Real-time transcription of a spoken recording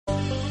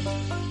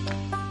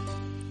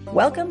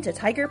Welcome to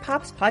Tiger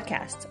Pop's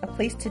podcast, a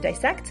place to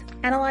dissect,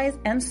 analyze,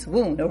 and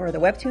swoon over the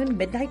webtoon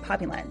Midnight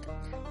Poppyland.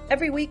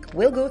 Every week,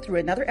 we'll go through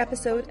another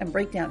episode and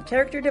break down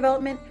character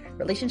development,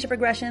 relationship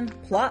regression,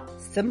 plot,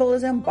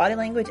 symbolism, body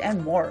language,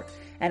 and more.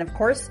 And of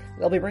course,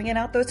 we'll be bringing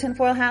out those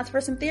tinfoil hats for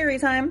some theory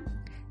time.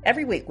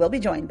 Every week, we'll be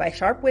joined by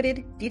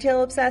sharp-witted,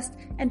 detail-obsessed,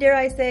 and dare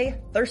I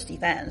say, thirsty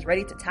fans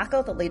ready to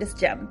tackle the latest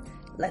gem.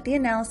 Let the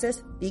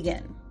analysis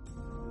begin.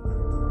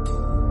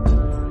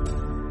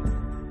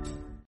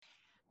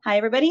 Hi,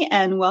 everybody,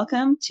 and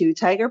welcome to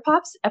Tiger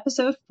Pops,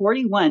 episode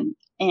 41.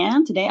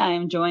 And today I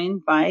am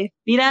joined by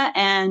Vita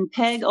and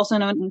Peg, also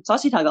known as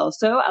Saucy Tuggle.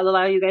 So I'll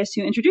allow you guys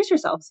to introduce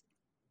yourselves.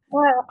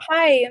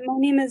 Hi, my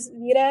name is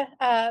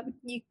Vita.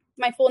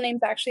 My full name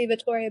is actually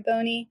Vittoria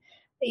Boni.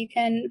 You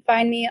can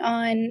find me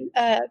on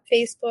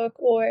Facebook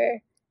or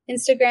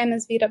Instagram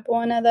as Vita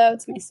Buona, though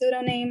it's my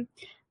pseudonym.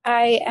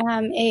 I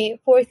am a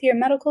fourth-year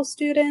medical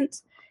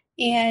student.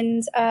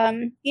 And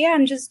I'm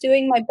just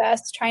doing my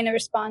best trying to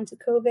respond to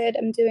COVID.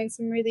 I'm doing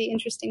some really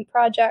interesting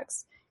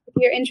projects. If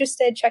you're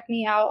interested, check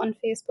me out on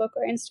Facebook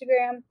or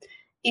Instagram.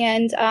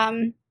 And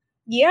I'm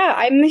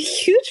a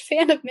huge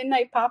fan of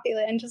Midnight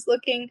Poppyland, just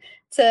looking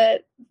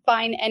to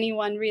find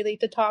anyone really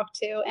to talk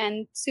to,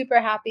 and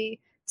super happy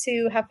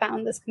to have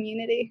found this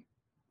community.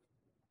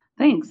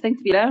 Thanks,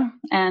 Vita.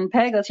 And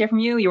Peg, let's hear from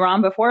you. You were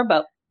on before,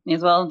 but may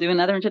as well do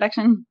another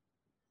introduction.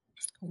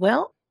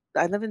 Well,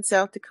 I live in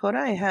South Dakota.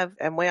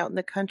 I'm way out in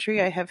the country.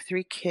 I have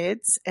 3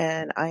 kids,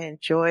 and I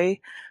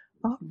enjoy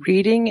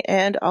reading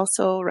and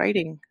also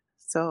writing.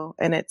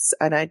 And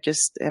I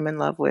just am in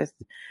love with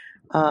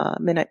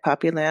Midnight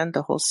Poppyland,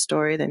 the whole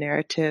story, the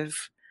narrative,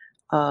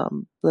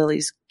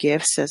 Lily's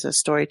gifts as a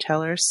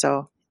storyteller.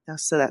 So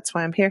that's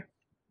why I'm here.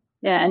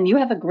 Yeah, and you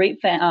have a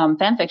great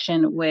fan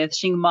fiction with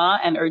Xingma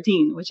and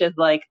Erdine, which is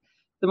like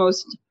the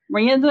most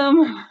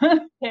random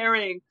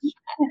pairing.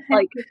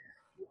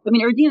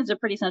 Erdine is a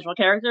pretty central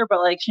character, but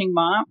like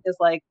Xingma is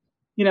like,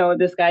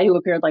 this guy who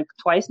appeared like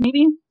twice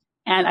maybe.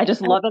 And I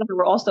just love it.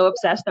 We're all so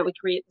obsessed that we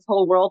create this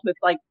whole world with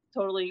like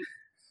totally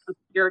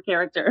obscure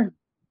character.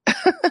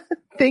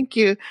 Thank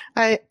you.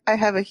 I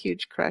have a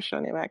huge crush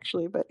on him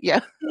actually, but yeah.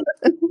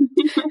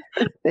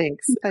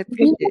 Thanks. I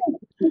appreciate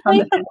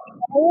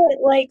it.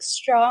 Like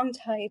strong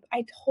type.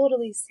 I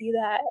totally see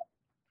that.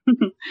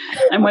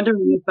 I'm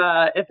wondering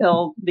if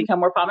he'll become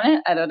more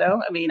prominent. I don't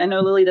know. I mean, I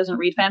know Lily doesn't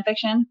read fan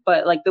fiction,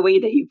 but like the way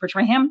that you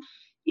portray him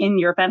in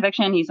your fan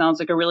fiction, he sounds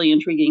like a really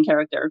intriguing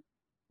character.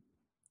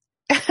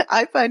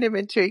 I find him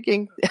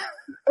intriguing.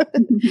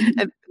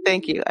 And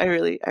thank you. I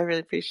really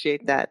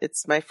appreciate that.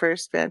 It's my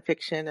first fan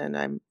fiction,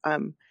 and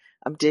I'm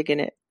digging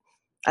it,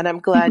 and I'm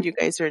glad you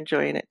guys are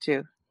enjoying it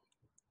too.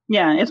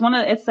 Yeah, it's a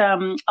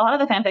lot of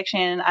the fan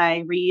fiction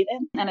I read,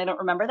 and I don't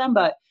remember them,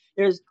 but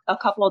there's a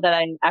couple that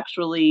I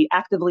actually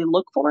actively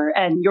look for,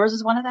 and yours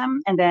is one of them.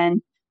 And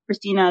then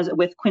Christina's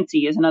with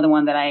Quincy is another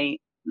one that I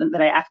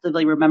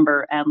actively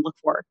remember and look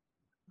for.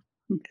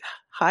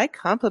 High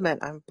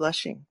compliment. I'm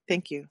blushing.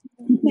 Thank you.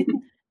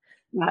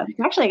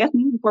 Actually, I guess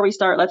maybe before we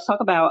start, let's talk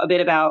a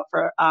bit about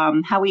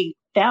how we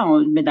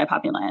found Midnight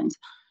Poppyland,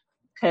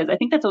 because I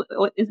think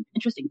it's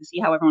interesting to see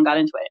how everyone got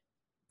into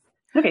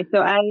it. Okay, so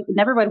I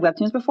never read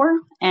webtoons before,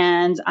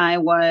 and I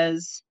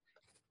was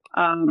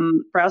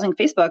browsing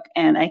Facebook,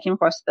 and I came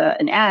across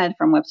an ad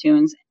from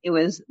webtoons. It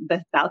was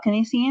the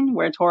balcony scene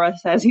where Tora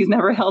says he's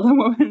never held a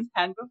woman's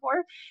hand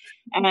before,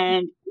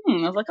 and I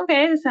was like,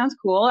 okay, this sounds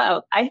cool.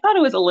 I thought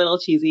it was a little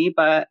cheesy,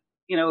 but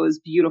it was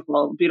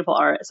beautiful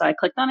art. So I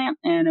clicked on it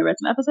and I read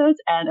some episodes,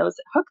 and I was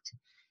hooked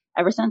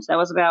ever since. That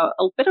was about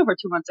a bit over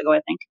 2 months ago, I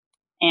think,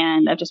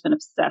 and I've just been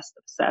obsessed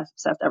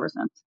ever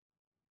since.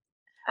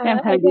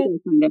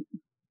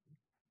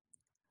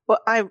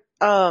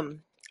 Well,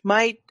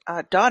 my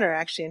daughter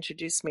actually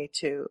introduced me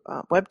to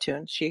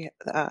webtoon.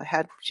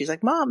 She's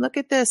like, Mom, look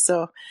at this.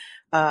 So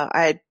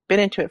I had been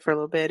into it for a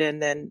little bit,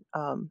 and then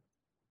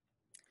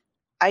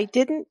I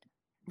didn't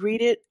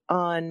read it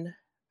on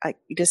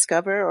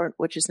Discover,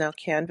 which is now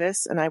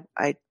Canvas. And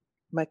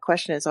my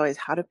question is always,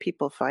 how do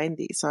people find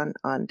these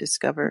on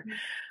Discover?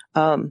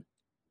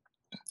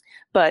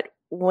 But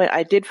when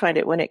I did find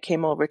it, when it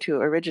came over to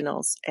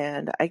Originals,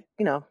 and I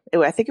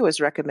think it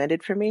was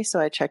recommended for me, so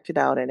I checked it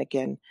out. And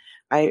again,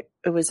 it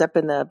was up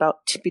in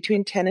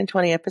between 10 and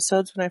 20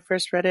 episodes when I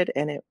first read it,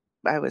 and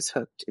I was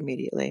hooked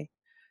immediately.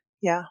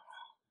 Yeah.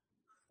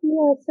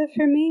 Yeah. So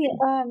for me,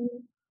 I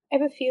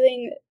have a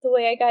feeling the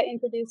way I got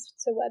introduced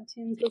to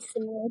webtoons was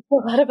similar to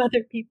a lot of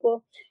other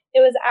people.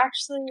 It was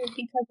actually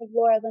because of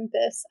Lore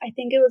Olympus. I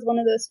think it was one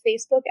of those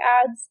Facebook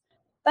ads.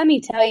 Let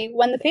me tell you,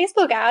 when the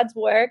Facebook ads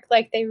work,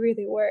 like they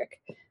really work.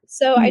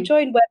 So I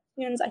joined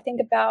webtoons, I think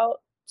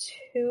about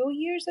 2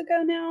 years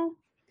ago now.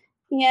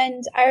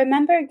 And I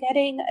remember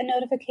getting a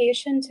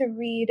notification to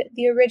read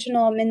the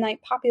original Midnight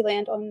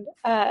Poppyland on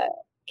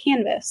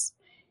Canvas.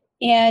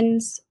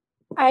 And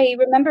I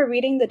remember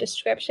reading the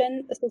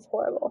description. This is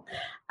horrible.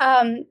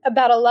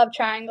 About a love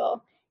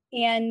triangle.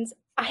 And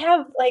I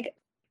have like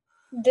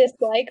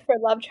dislike for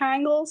love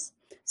triangles.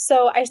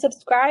 So I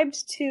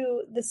subscribed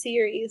to the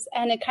series,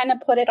 and it kind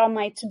of put it on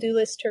my to-do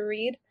list to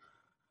read.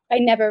 I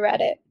never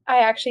read it. I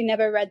actually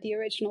never read the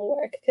original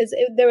work because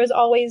there was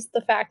always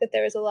the fact that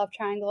there was a love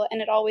triangle,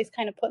 and it always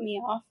kind of put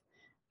me off.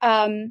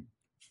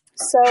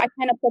 So I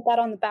kind of put that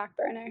on the back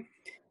burner.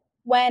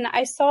 When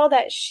I saw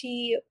that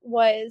she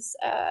was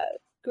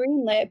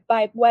greenlit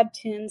by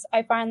Webtoons,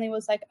 I finally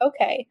was like,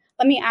 okay,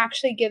 let me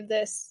actually give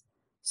this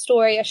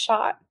story a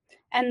shot.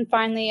 And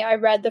finally, I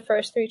read the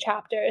first 3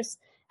 chapters.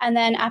 And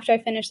then after I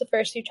finished the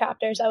first 2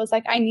 chapters, I was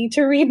like, I need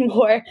to read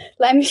more.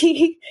 Let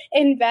me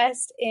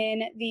invest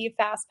in the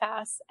Fast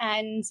Pass.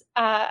 And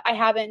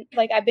I've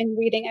been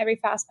reading every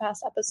Fast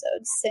Pass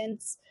episode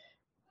since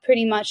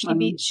pretty much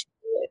she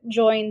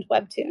joined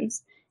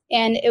Webtoons.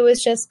 And it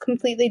was just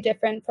completely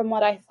different from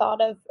what I thought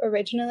of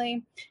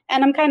originally.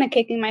 And I'm kind of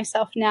kicking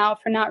myself now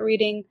for not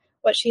reading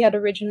what she had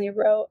originally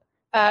wrote,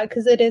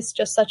 because it is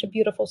just such a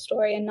beautiful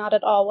story and not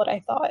at all what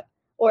I thought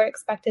or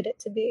expected it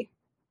to be.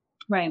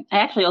 Right. I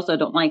actually also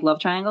don't like love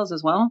triangles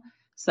as well.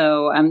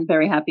 So I'm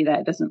very happy that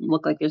it doesn't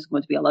look like there's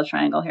going to be a love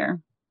triangle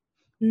here.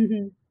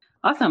 Mm-hmm.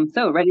 Awesome.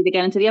 So ready to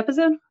get into the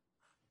episode?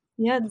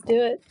 Yeah, let's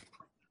do it.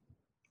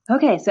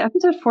 Okay, so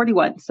episode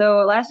 41.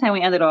 So last time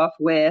we ended off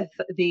with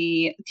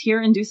the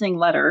tear-inducing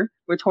letter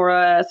where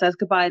Tora says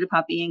goodbye to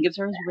Poppy and gives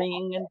her his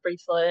ring and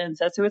bracelet and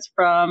says who it's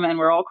from, and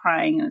we're all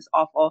crying and it's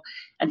awful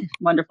and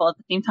wonderful at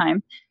the same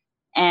time.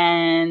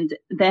 And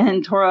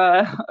then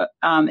Tora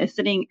is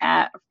sitting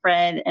at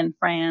Fred and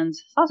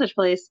Fran's sausage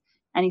place,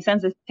 and he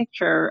sends a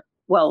picture.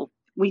 Well,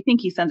 we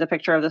think he sends a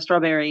picture of the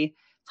strawberry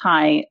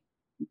tie,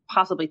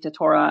 possibly to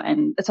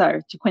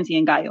to Quincy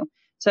and Gayu.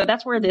 So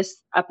that's where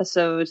this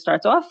episode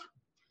starts off,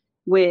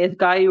 with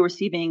Gayu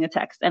receiving a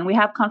text. And we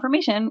have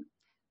confirmation.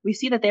 We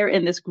see that they're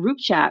in this group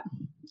chat,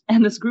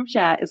 and this group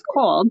chat is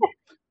called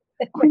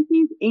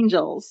Quincy's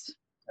Angels.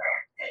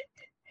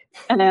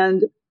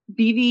 And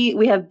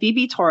we have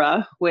BB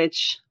Tora,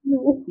 which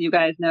you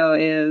guys know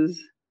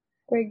is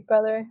Big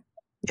Brother.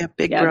 Yeah,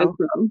 Big Bro. Big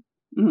Bro.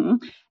 Mm-hmm.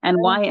 And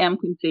YM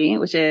Quincy,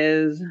 which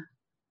is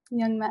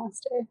Young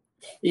Master.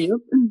 Yep.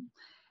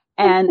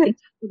 And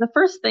it's the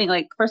first thing,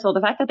 first of all,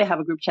 the fact that they have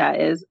a group chat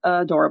is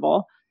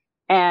adorable.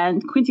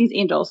 And Quincy's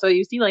Angels. So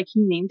you see,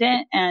 he named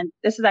it. And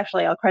this is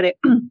actually, I'll credit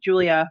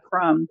Julia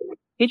from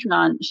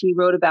Patreon. She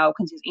wrote about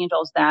Quincy's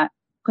Angels, that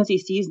Quincy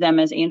sees them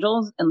as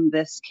angels in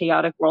this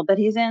chaotic world that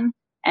he's in.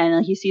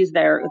 And he sees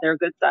their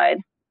good side.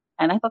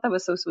 And I thought that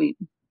was so sweet.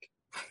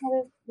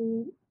 That is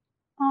sweet.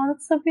 Oh,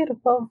 that's so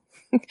beautiful.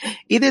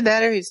 Either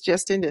that or he's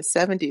just into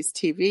 70s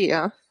TV,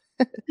 huh?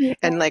 Yeah.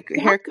 And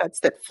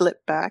haircuts that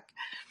flip back.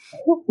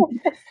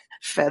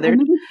 Feathered. I've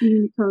never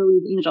seen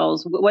Charlie's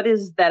Angels. What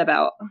is that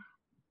about?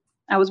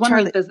 I was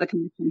wondering if there's the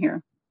connection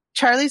here.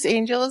 Charlie's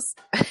Angels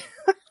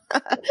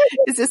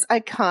is this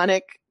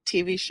iconic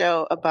TV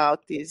show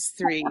about these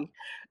 3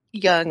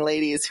 young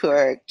ladies who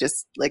are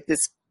just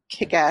this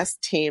kick-ass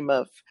team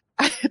of,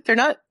 they're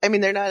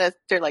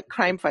like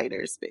crime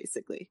fighters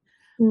basically.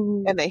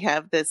 Mm-hmm. And they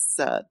have this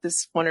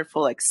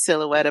wonderful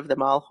silhouette of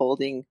them all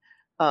holding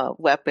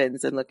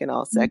weapons and looking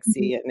all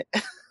sexy. Mm-hmm.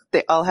 And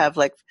they all have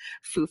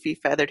foofy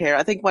feathered hair.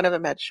 I think one of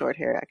them had short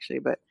hair actually,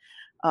 but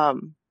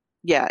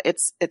yeah,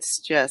 it's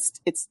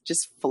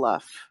just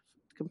fluff,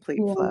 complete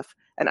fluff.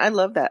 And I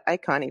love that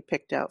icon he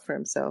picked out for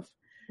himself.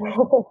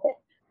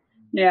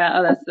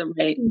 Yeah, that's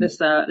right.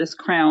 This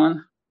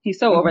crown. He's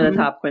so over the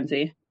top,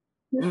 Quincy.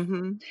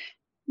 Mm-hmm.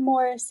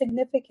 More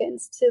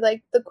significance to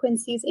the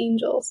Quincy's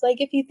Angels.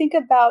 If you think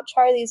about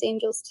Charlie's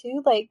Angels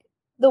too,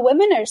 the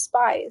women are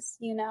spies,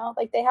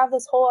 they have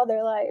this whole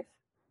other life.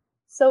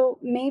 So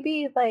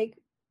maybe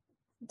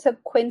to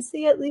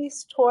Quincy at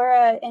least,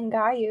 Tora and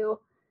Gayu,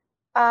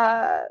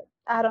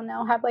 I don't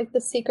know, have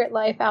the secret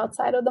life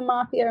outside of the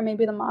mafia, or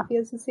maybe the mafia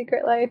is the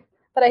secret life.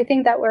 But I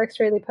think that works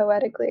really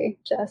poetically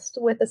just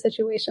with the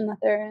situation that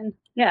they're in.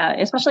 Yeah,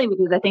 especially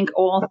because I think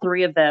all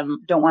 3 of them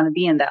don't want to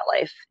be in that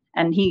life.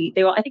 And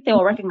I think they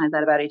all recognize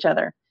that about each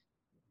other.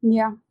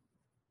 Yeah.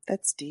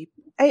 That's deep.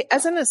 Hey,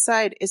 as an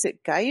aside, is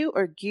it Gayu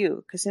or Gyu?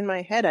 Because in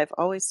my head, I've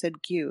always said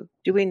Gyu.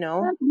 Do we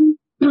know?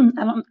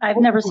 I've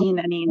never seen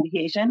any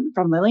indication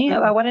from Lily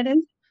about what it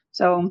is.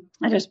 So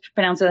I just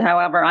pronounce it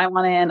however I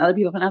want it, and other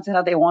people pronounce it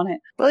how they want it.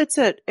 Well,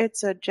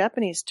 it's a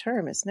Japanese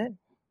term, isn't it?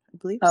 I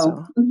believe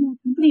so.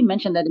 Somebody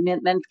mentioned that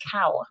it meant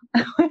cow,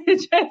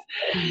 which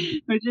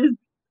is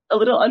a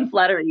little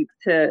unflattering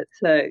to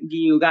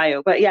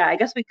Gayu. But yeah, I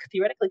guess we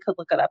theoretically could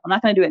look it up. I'm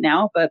not going to do it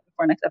now, but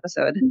before next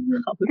episode,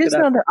 I'll look I it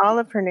up. know that all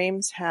of her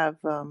names have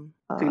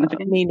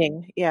significant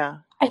meaning. Yeah.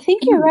 I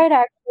think you're right,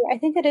 actually. I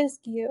think it is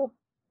Gyu.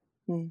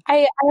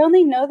 I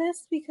only know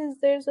this because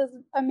there's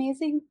an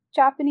amazing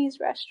Japanese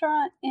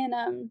restaurant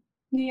in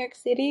New York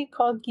City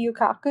called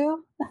Gyukaku.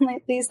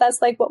 At least that's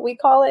what we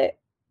call it.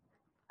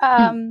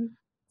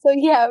 So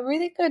yeah,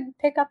 really good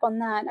pick up on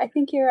that. I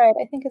think you're right.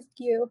 I think it's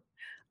Gyu.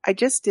 I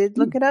just did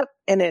look it up,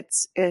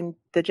 and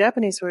the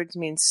Japanese words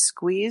mean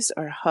squeeze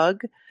or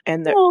hug,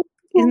 and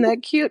isn't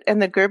that cute?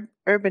 And the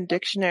Urban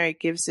Dictionary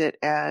gives it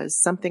as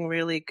something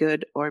really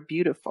good or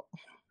beautiful.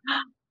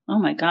 Oh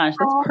my gosh,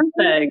 that's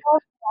perfect.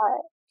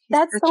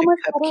 That's so much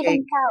better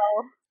than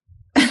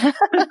cow.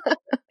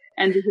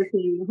 And did you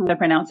see how to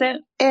pronounce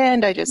it?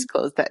 And I just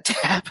closed that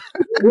tab.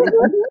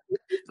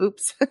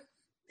 Oops.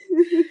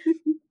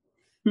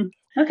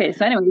 Okay,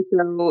 so anyway,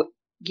 so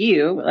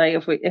Gyu, like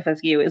if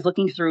it's Gyu, is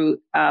looking through,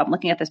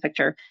 looking at this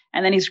picture,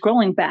 and then he's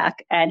scrolling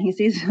back, and he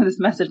sees this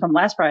message from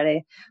last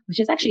Friday, which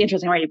is actually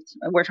interesting, right?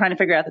 We're trying to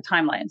figure out the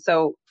timeline.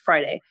 So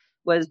Friday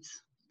was,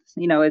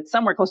 it's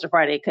somewhere close to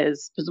Friday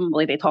because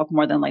presumably they talk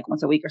more than like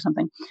once a week or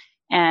something.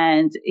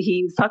 And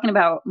he's talking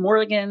about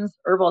Morgan's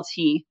herbal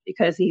tea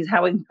because he's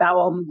having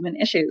bowel movement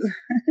issues.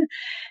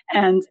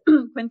 And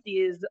Quincy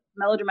is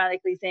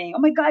melodramatically saying, "Oh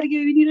my God,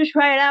 you need to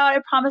try it out. I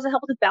promise to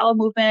help with bowel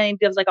movement." And he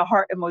gives like a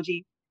heart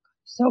emoji.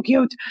 So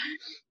cute.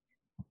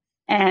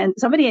 And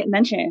somebody had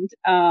mentioned,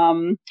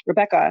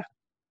 Rebecca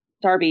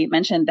Darby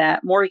mentioned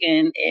that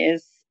Morgan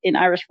is in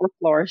Irish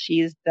folklore.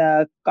 She's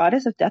the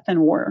goddess of death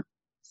and war.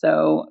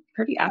 So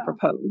pretty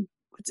apropos.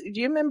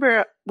 Do you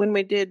remember when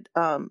we did,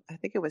 I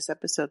think it was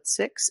episode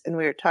 6, and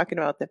we were talking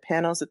about the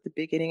panels at the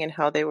beginning and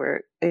how they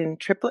were in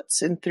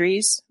triplets and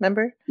threes,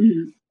 remember?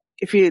 Mm-hmm.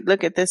 If you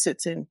look at this,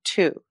 it's in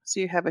 2. So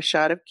you have a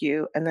shot of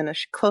Gyu and then a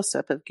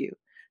close-up of Gyu.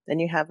 Then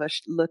you have a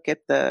look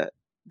at the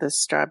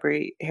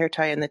strawberry hair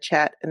tie in the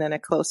chat and then a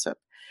close-up.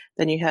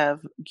 Then you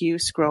have Gyu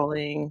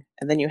scrolling,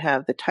 and then you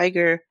have the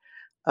tiger,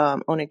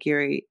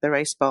 onigiri, the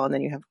rice ball, and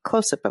then you have a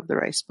close-up of the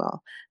rice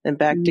ball. Then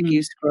back to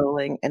Gyu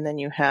scrolling, and then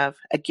you have,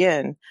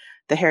 again,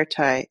 the hair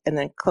tie, and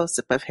then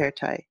close-up of hair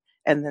tie.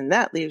 And then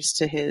that leads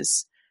to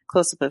his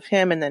close-up of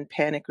him, and then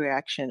panic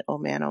reaction, oh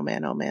man, oh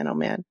man, oh man, oh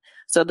man.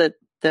 So the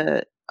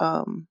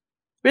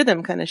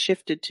rhythm kind of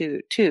shifted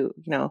to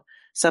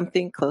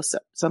something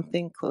close-up,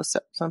 something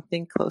close-up,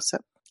 something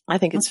close-up. I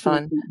think it's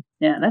fun.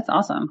 Yeah, that's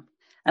awesome.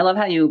 I love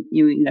how you're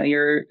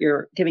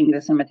giving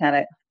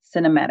the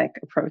cinematic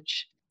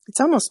approach. It's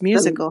almost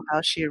musical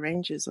how she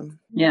arranges them.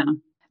 Yeah.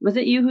 Was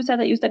it you who said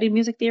that you studied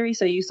music theory?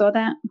 So you saw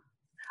that?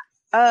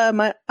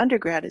 My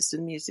undergrad is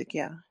in music.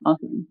 Yeah.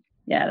 Awesome.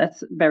 Yeah,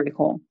 that's very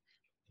cool.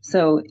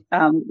 So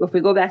if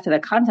we go back to the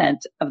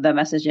content of the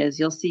messages,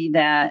 you'll see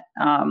that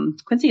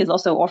Quincy is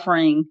also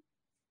offering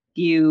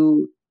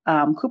you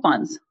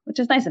coupons, which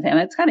is nice of him.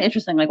 It's kind of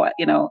interesting, like what,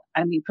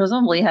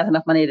 presumably he has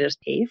enough money to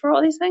just pay for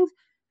all these things,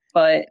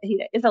 but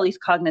he is at least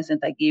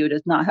cognizant that Gyu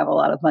does not have a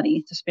lot of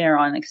money to spare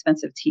on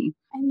expensive tea.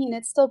 I mean,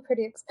 it's still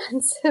pretty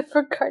expensive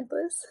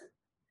regardless.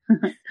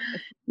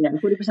 Yeah,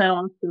 40%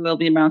 off will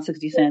be around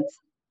 60 cents.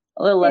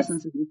 A little less than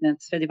 60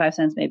 cents, 55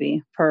 cents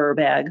maybe per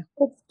bag.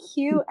 It's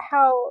cute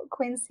how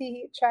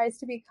Quincy tries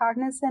to be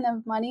cognizant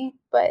of money,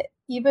 but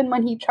even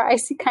when he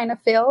tries, he kind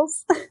of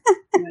fails.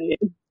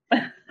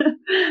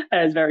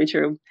 That is very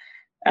true.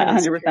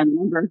 100%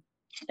 remember.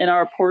 In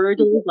our poorer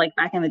days, like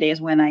back in the days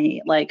when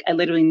I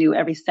literally knew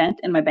every cent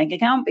in my bank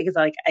account because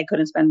I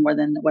couldn't spend more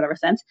than whatever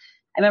cents.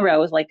 I remember I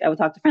would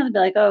talk to friends and be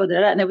like, oh,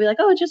 and they'd be like,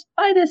 oh, just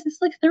buy this. It's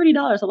like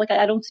 $30. I'm like,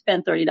 I don't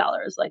spend $30.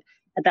 Like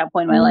at that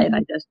point in my life,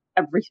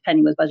 every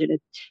penny was budgeted.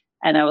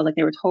 And I was like,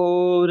 they were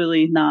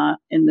totally not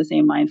in the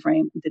same mind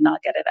frame. Did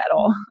not get it at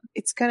all.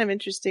 It's kind of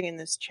interesting in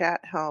this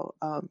chat how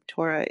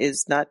Torah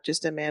is not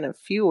just a man of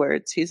few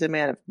words. He's a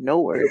man of no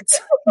words.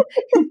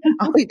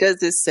 All he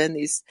does is send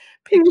these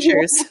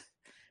pictures.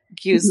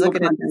 Gyu's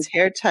looking at his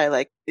hair tie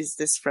like, is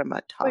this from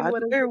a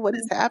toddler? What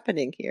is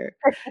happening here?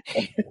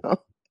 I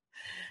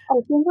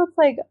think what's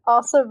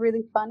also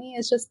really funny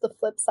is just the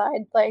flip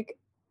side. Like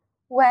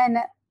when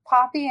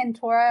Poppy and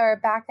Tora are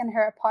back in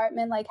her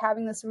apartment,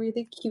 having this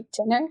really cute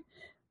dinner,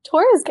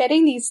 Tora's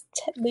getting these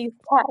texts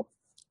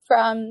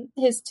from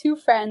his 2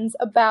 friends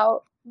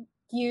about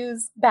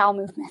Gyu's bowel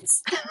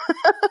movements.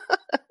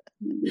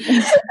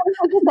 It's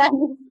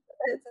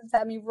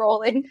had me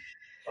rolling.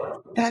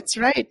 That's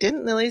right.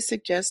 Didn't Lily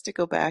suggest to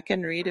go back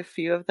and read a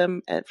few of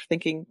them at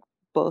thinking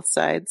both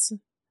sides?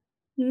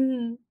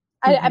 Mm-hmm.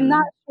 I'm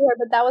not sure,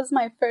 but that was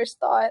my first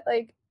thought.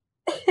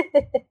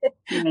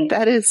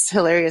 That is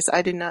hilarious.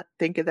 I did not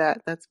think of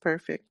that. That's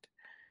perfect.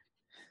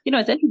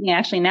 It's interesting.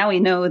 Actually, now we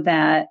know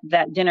that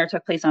dinner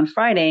took place on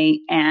Friday,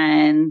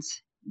 and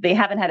they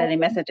haven't had any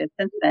messages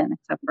since then,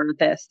 except for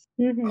this.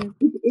 Mm-hmm.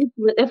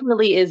 It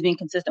really is being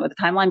consistent with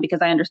the timeline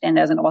because I understand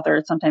as an author,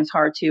 it's sometimes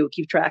hard to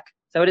keep track.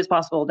 So it is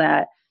possible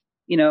that,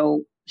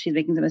 she's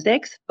making some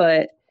mistakes.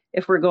 But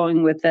if we're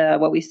going with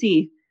what we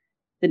see,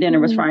 the dinner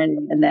was Friday,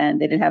 and then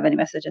they didn't have any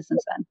messages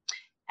since then.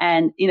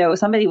 And,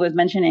 somebody was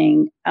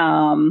mentioning,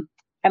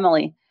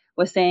 Emily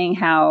was saying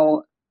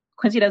how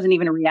Quincy doesn't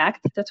even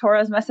react to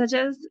Tora's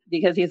messages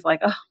because he's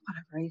like, oh,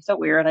 whatever. He's so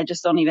weird.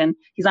 He's not even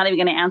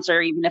going to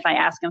answer even if I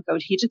ask him. So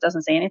he just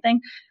doesn't say anything.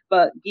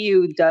 But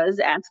Gyu does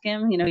ask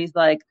him, he's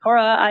like,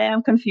 Tora, I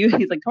am confused.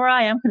 He's like, Tora,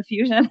 I am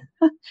confusion.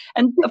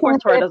 And of course,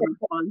 Tora doesn't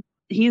respond.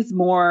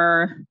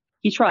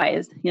 He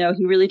tries,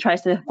 he really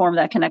tries to form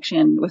that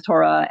connection with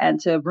Tora and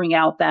to bring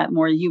out that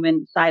more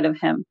human side of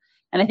him.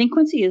 And I think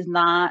Quincy is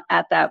not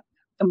at that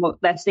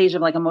stage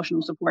of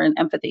emotional support and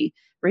empathy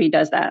where he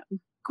does that.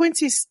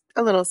 Quincy's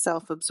a little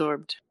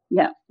self-absorbed.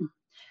 Yeah.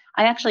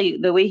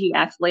 The way he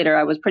acts later,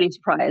 I was pretty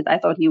surprised. I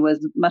thought he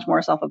was much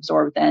more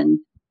self-absorbed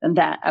than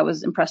that. I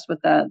was impressed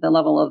with the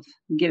level of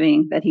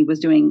giving that he was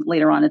doing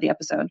later on in the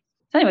episode.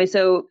 So anyway,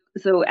 so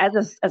as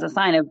a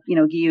sign of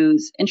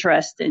Giyu's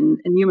interest in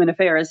human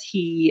affairs,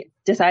 he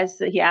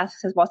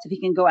asks his boss if he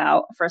can go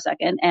out for a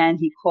second, and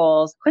he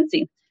calls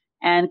Quincy.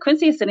 And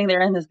Quincy is sitting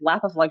there in his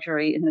lap of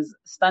luxury in his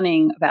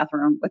stunning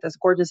bathroom with this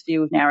gorgeous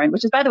view of Naren,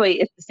 which is, by the way,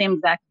 it's the same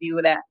exact view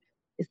that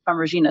is from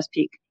Regina's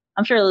Peak.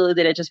 I'm sure Lily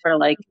did it just for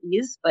like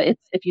ease, but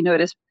if you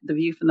notice the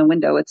view from the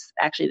window, it's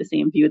actually the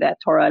same view that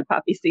Tora and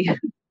Poppy see.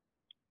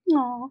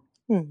 Aww.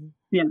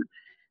 Yeah.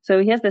 So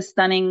he has this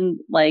stunning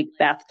like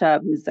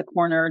bathtub. It's a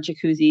corner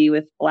jacuzzi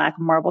with black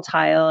marble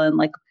tile and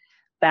like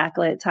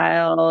backlit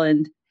tile.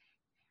 And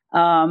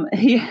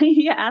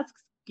he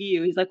asks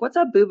Giyu, he's like, "What's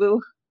up, boo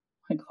boo?"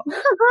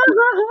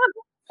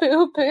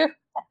 Boo boo.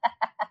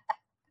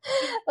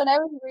 When I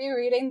was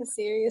rereading the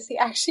series, he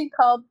actually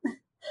called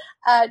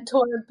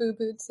Tora boo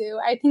boo too.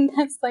 I think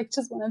that's like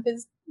just one of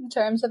his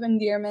terms of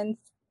endearment.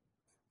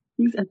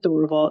 He's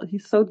adorable.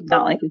 He's so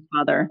not like his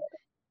father.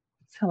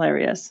 It's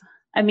hilarious.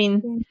 I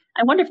mean,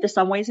 I wonder if there's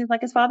some ways he's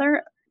like his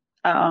father,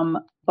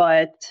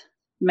 but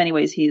in many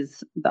ways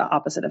he's the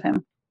opposite of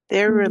him.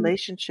 Their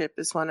relationship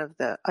is one of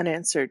the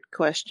unanswered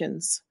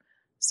questions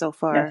so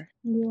far.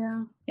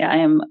 Yes. Yeah, I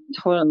am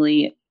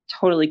totally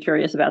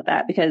curious about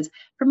that, because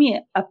for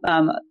me,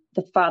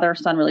 the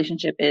father-son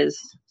relationship is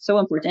so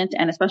important,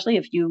 and especially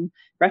if you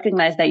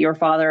recognize that your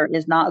father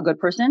is not a good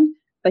person,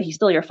 but he's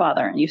still your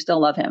father and you still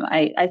love him.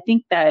 I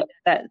think that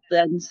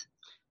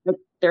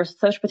there's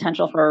such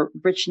potential for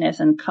richness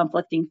and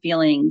conflicting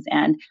feelings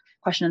and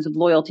questions of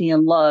loyalty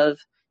and love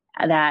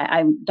that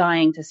I'm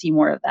dying to see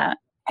more of that.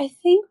 I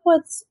think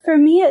for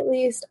me at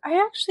least, I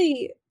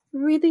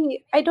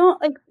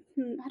don't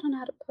know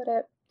how to put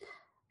it.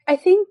 I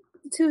think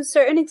to a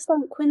certain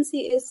extent Quincy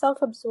is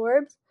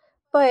self-absorbed,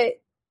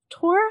 but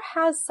Tora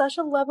has such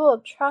a level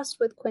of trust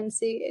with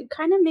Quincy. It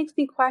kind of makes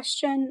me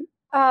question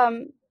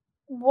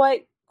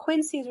what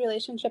Quincy's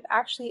relationship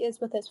actually is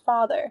with his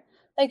father.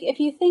 Like, if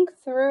you think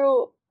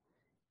through,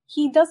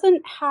 he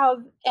doesn't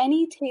have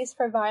any taste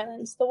for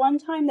violence. The one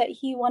time that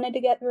he wanted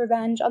to get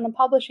revenge on the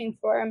publishing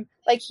firm,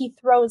 like, he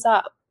throws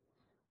up.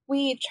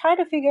 We try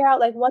to figure out,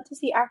 like, what does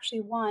he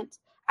actually want?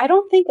 I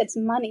don't think it's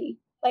money.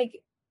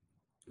 Like,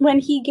 when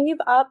he gave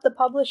up the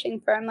publishing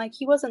firm, like,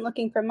 he wasn't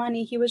looking for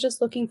money. He was just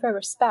looking for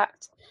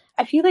respect.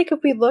 I feel like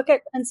if we look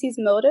at Quincy's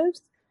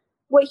motives,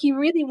 what he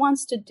really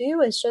wants to do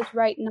is just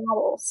write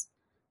novels.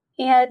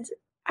 And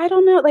I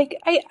don't know, like,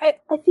 I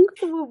think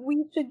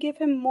we should give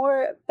him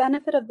more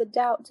benefit of the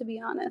doubt, to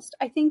be honest.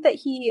 I think that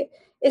he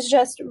is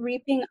just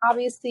reaping,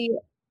 obviously,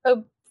 a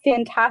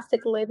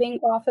fantastic living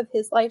off of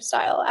his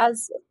lifestyle,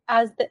 as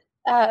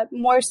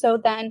more so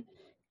than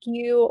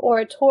Gyu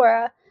or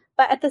Tora.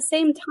 But at the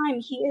same time,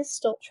 he is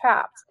still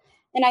trapped.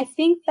 And I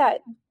think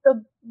that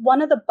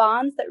one of the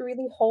bonds that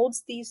really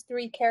holds these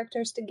three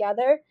characters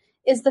together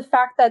is the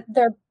fact that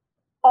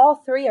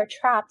all three are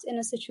trapped in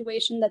a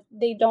situation that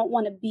they don't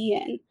want to be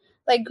in.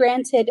 Like,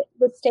 granted,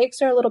 the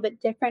stakes are a little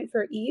bit different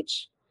for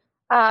each.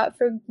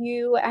 For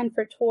Gyu and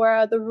for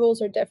Tora, the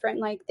rules are different.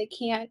 Like, they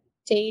can't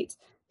date,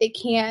 they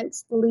can't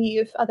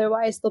leave,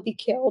 otherwise they'll be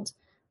killed.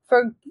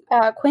 For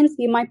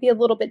Quincy, it might be a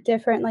little bit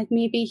different. Like,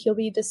 maybe he'll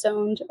be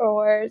disowned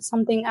or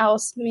something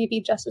else, maybe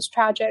just as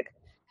tragic.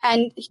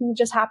 And he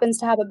just happens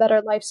to have a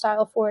better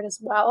lifestyle for it as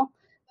well.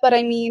 But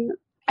I mean,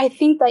 I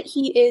think that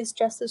he is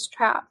just as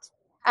trapped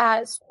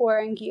as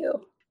Tora and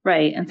Gyu.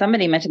 Right. And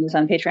somebody mentioned this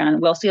on Patreon.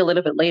 We'll see a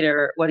little bit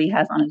later what he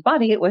has on his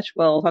body, which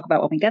we'll talk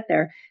about when we get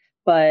there.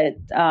 But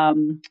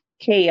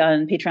Kay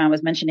on Patreon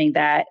was mentioning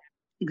that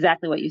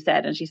exactly what you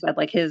said. And she said,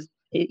 like, his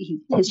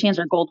chains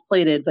are gold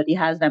plated, but he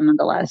has them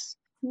nonetheless.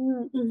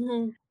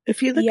 Mm-hmm.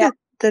 If you look at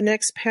the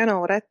next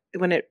panel,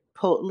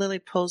 Lily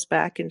pulls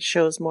back and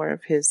shows more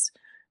of his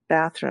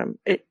bathroom,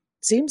 it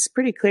seems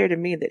pretty clear to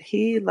me that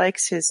he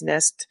likes his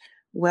nest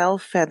well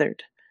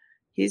feathered.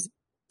 He's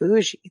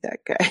bougie, that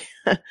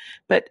guy.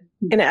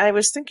 And I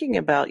was thinking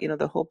about,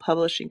 the whole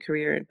publishing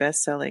career and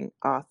best-selling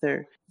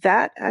author.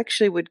 That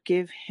actually would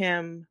give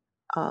him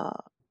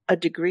a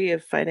degree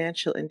of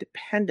financial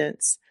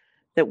independence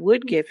that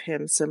would give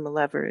him some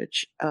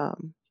leverage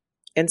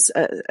and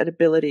an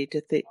ability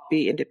to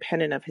be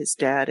independent of his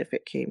dad if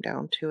it came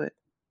down to it.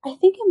 I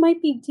think it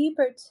might be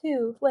deeper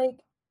too. Like,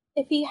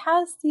 if he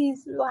has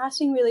these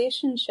lasting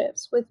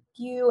relationships with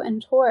Gyu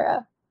and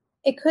Tora,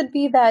 it could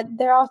be that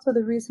they're also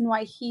the reason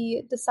why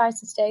he decides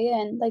to stay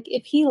in. Like,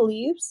 if he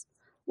leaves,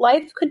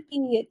 life could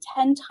be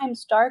 10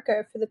 times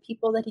darker for the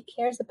people that he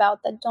cares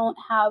about that don't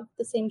have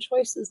the same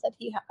choices that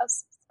he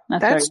has.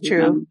 That's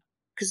true,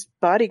 because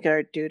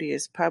bodyguard duty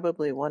is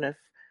probably one of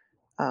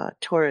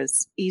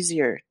Tora's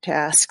easier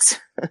tasks.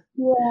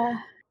 Yeah.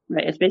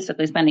 Right. It's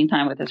basically spending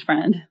time with his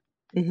friend.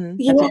 Mm-hmm.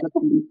 Yeah.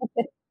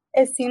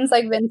 It seems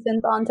like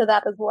Vincent's onto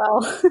that as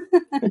well.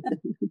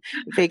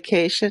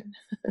 Vacation.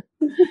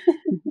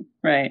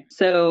 Right.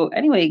 So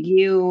anyway,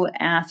 Gyu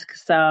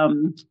asks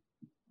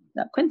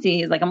Quincy,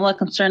 he's like, I'm a little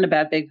concerned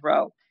about Big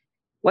Bro.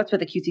 What's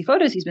with the cutesy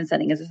photos he's been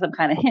sending? Is this some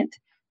kind of hint?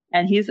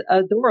 And he's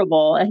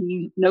adorable, and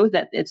he knows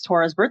that it's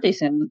Tora's birthday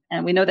soon.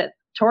 And we know that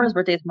Tora's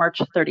birthday is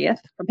March 30th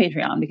from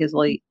Patreon, because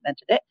Lily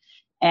mentioned it.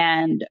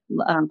 and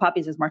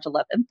Poppy's is March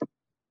 11th.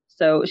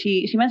 So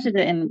she mentioned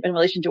it in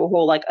relation to a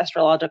whole like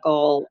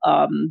astrological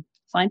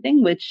sign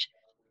thing, which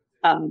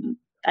I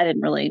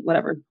didn't really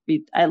whatever.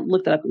 I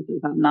looked it up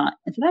because I'm not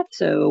into that,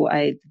 so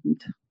I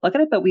didn't look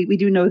at it. But we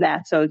do know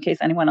that. So in case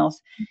anyone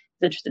else is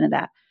interested in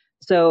that,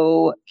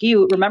 so he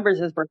remembers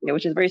his birthday,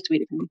 which is very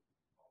sweet of him.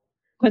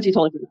 Quincy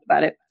totally forgot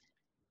about it,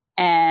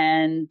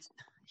 and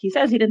he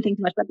says he didn't think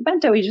too much about the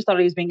bento. He just thought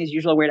he was being his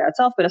usual weird out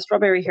self. But a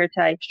strawberry hair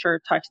tie sure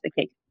touched the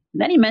cake.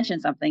 And then he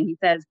mentioned something. He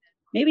says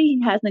maybe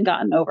he hasn't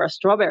gotten over a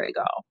strawberry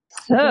girl.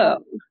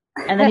 So,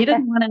 and then he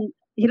doesn't want to.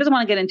 He doesn't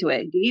want to get into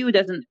it. Gu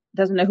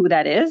doesn't know who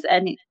that is,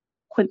 and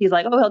Quincy's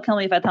like, oh, he'll kill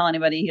me if I tell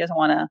anybody. He doesn't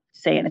want to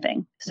say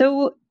anything.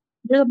 So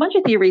there's a bunch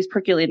of theories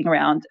percolating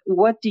around.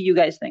 What do you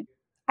guys think?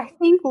 I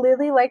think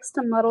Lily likes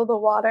to muddle the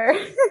water.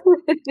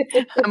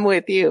 I'm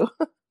with you.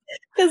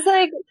 Because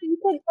like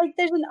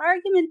there's an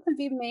argument to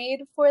be made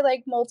for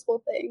like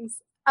multiple things.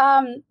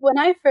 When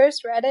I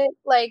first read it,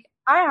 like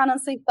I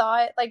honestly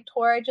thought like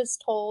Tora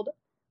just told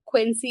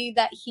Quincy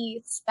that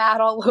he spat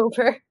all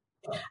over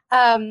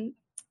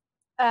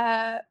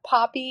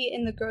Poppy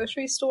in the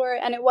grocery store,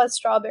 and it was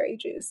strawberry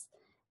juice.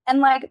 And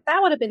like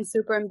that would have been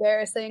super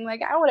embarrassing.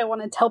 Like I wouldn't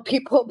want to tell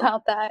people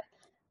about that.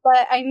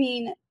 But I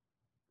mean,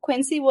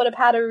 Quincy would have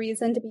had a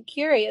reason to be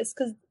curious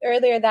because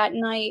earlier that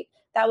night,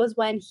 that was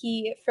when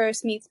he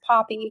first meets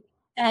Poppy,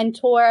 and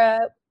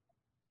Tora,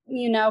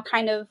 you know,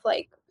 kind of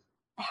like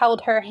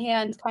held her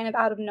hand kind of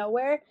out of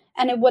nowhere.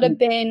 And it would have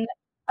been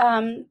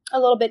a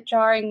little bit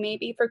jarring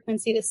maybe for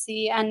Quincy to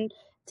see. And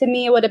to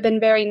me, it would have been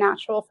very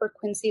natural for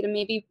Quincy to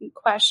maybe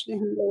question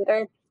him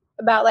later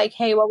about like,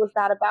 hey, what was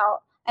that about?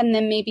 And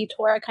then maybe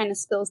Tora kind of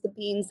spills the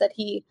beans that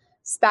he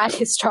spat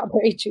his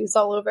strawberry juice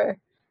all over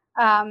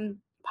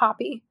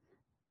Poppy.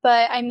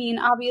 But I mean,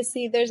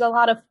 obviously, there's a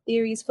lot of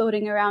theories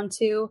floating around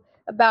too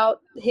about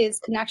his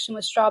connection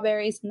with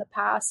strawberries in the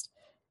past.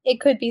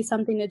 It could be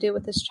something to do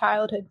with his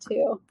childhood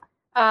too,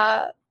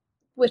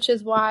 which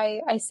is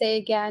why I say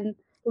again,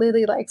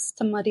 Lily likes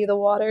to muddy the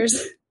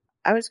waters.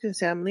 I was going to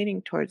say I'm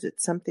leaning towards it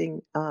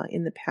something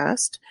in the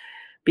past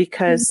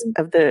because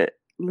of the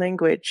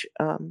language.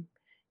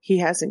 He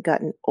hasn't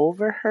gotten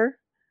over her,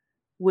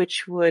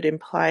 which would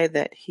imply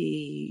that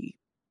he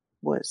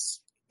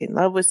was in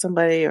love with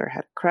somebody or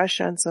had a crush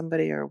on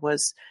somebody or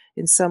was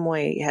in some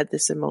way had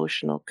this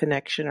emotional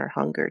connection or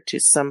hunger to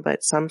some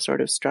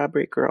sort of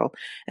strawberry girl.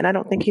 And I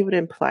don't think he would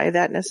imply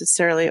that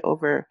necessarily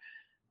over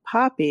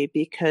Poppy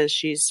because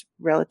she's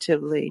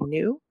relatively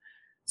new.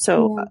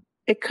 So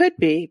it could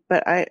be,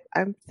 but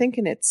I'm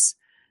thinking it's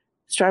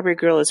strawberry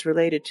girl is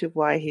related to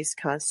why he's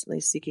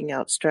constantly seeking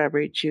out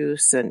strawberry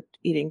juice and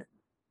eating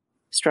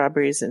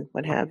strawberries and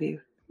what have you.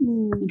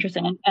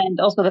 Interesting. And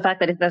also the fact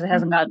that it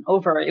hasn't gotten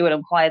over, it would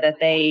imply that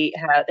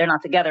they're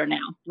not together now,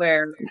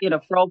 where, you know,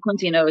 for all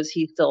Quincy knows,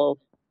 he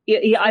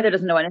either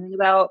doesn't know anything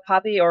about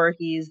Poppy or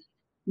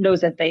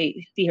knows that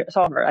they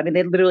saw her. I mean,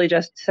 they literally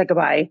just said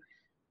goodbye,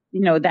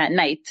 you know, that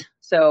night.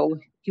 So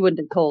he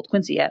wouldn't have told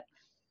Quincy yet.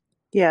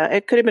 Yeah,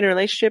 it could have been a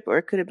relationship or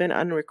it could have been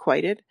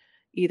unrequited.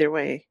 Either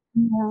way.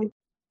 Yeah.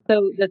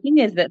 So the thing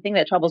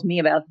that troubles me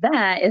about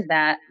that is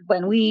that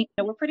when we're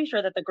pretty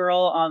sure that the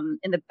girl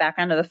in the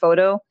background of the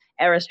photo,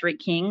 Era Street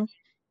King,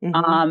 in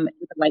the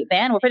white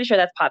van, we're pretty sure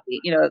that's Poppy.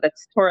 You know,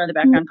 that's Tora in the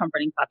background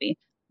comforting Poppy.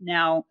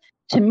 Now,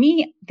 to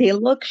me, she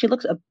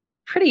looks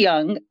pretty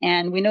young,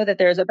 and we know that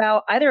there's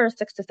about either a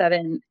 6 to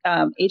 7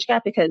 age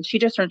gap because she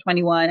just turned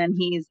 21 and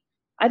he's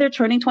either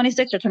turning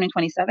 26 or turning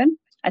 27.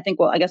 I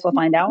guess we'll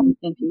find out in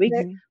a few weeks.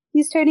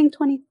 He's turning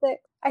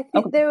 26. I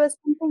think there was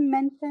something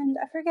mentioned,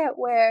 I forget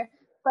where,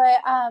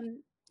 but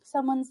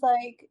someone's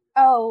like,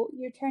 oh,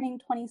 you're turning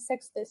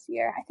 26 this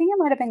year. I think it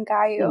might have been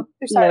Gayu.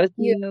 Yeah, it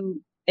was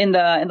in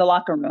the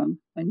locker room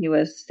when he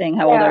was saying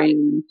how old are you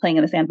and playing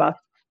in the sandbox.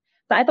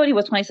 So I thought he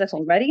was 26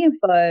 already,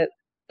 but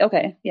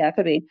okay, yeah, it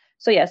could be.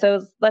 So yeah,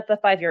 so that's a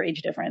 5-year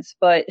age difference.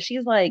 But she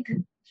looks like,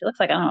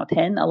 I don't know,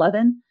 10,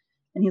 11.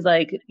 And he's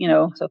like, you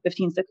know, so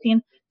 15,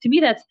 16. To me,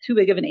 that's too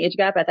big of an age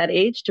gap at that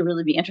age to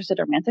really be interested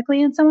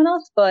romantically in someone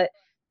else. But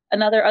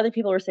other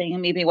people were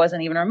saying maybe it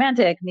wasn't even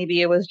romantic.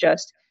 Maybe it was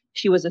just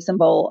she was a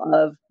symbol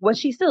of what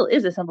she still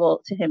is a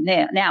symbol to him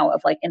now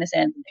of like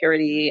innocence and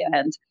purity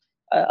and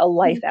a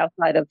life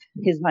outside of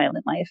his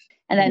violent life.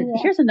 And then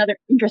here's another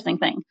interesting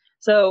thing.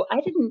 So I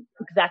didn't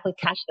exactly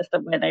catch this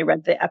when I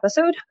read the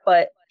episode,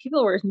 but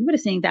people were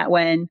noticing that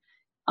when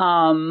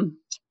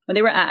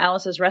they were at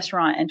Alice's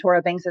restaurant and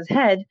Tora bangs his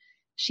head,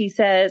 she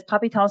says,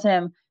 Poppy tells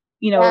him,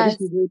 you know, this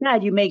is really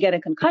bad. You may get a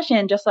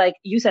concussion, just like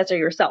you said so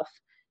yourself.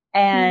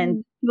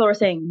 And people were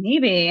saying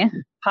maybe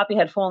Poppy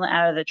had fallen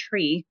out of the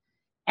tree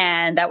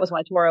and that was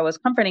why Tora was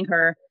comforting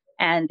her.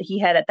 And he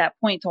had at that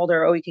point told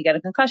her, oh, you could get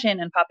a concussion.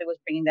 And Poppy was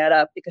bringing that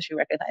up because she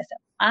recognized him.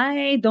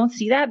 I don't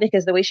see that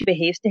because the way she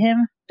behaves to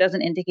him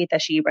doesn't indicate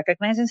that she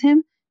recognizes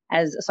him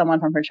as someone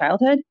from her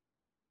childhood.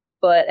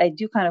 But I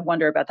do kind of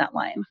wonder about that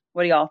line.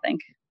 What do y'all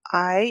think?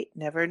 I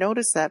never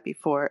noticed that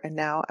before. And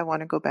now I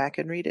want to go back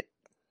and read it.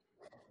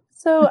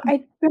 So I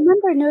do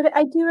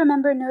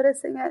remember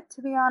noticing it,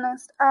 to be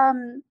honest.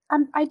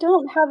 I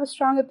don't have a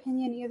strong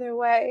opinion either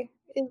way,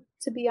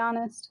 to be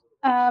honest.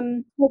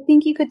 I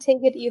think you could take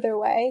it either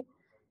way.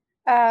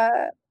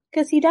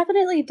 Because he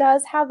definitely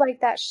does have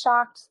like that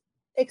shocked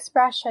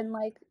expression,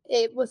 like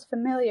it was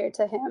familiar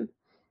to him.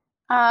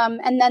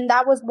 And then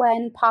that was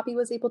when Poppy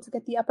was able to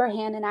get the upper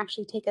hand and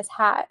actually take his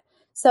hat.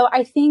 So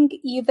I think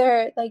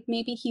either like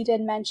maybe he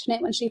did mention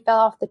it when she fell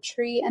off the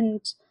tree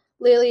and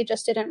Lily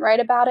just didn't write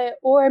about it,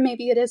 or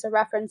maybe it is a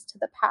reference to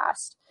the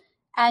past.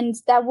 And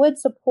that would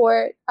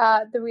support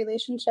the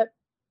relationship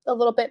a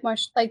little bit more,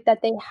 like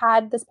that they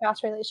had this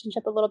past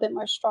relationship a little bit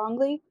more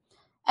strongly.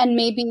 And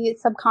maybe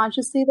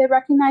subconsciously they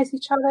recognize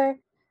each other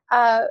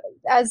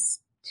as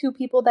two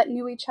people that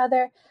knew each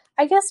other.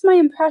 I guess my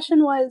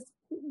impression was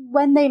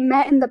when they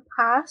met in the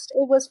past,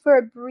 it was for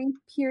a brief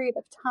period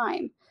of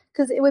time,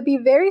 because it would be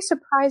very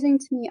surprising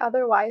to me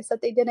otherwise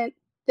that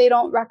they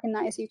don't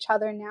recognize each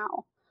other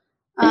now.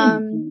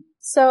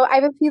 So I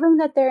have a feeling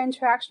that their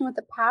interaction with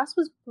the past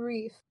was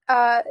brief.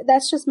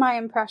 That's just my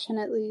impression,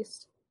 at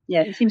least.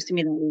 Yeah, it seems to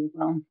me that way as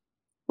well.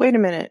 Wait a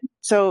minute.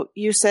 So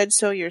you said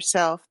so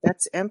yourself.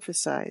 That's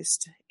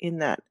emphasized in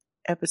that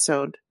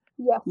episode.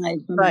 Yes.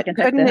 But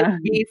couldn't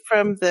it be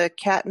from the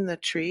cat in the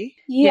tree?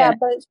 Yeah,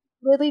 but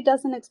Lily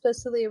doesn't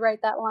explicitly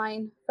write that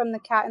line from the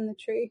cat in the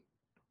tree.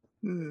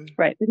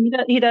 Right. But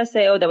he does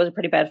say, oh, that was a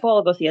pretty bad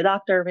fall. Go see a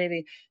doctor,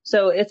 maybe.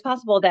 So it's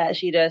possible that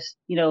she just,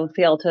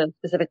 failed to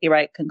specifically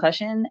write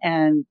concussion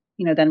and,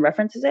 then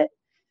references it.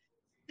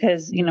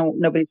 Because,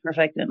 nobody's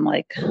perfect. And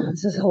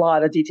this is a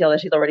lot of detail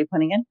that she's already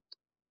putting in.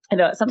 I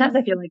know sometimes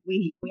I feel like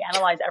we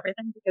analyze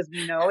everything because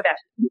we know that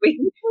we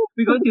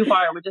go too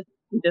far. We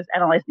just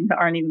analyze things that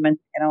aren't even meant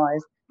to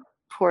analyze.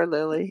 Poor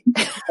Lily.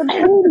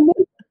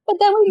 But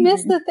then we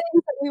missed the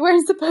things that we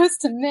weren't supposed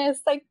to miss,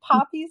 like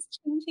Poppy's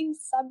changing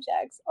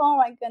subjects. Oh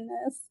my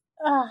goodness.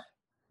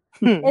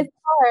 It's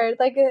hard.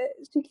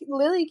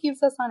 Lily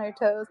keeps us on our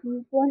toes.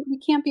 We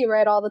can't be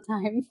right all the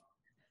time.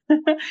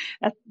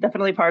 That's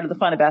definitely part of the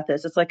fun about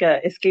this. It's like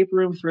a escape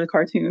room through the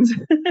cartoons.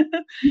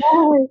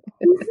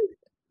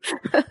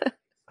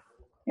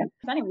 Yeah.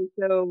 Anyway,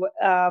 so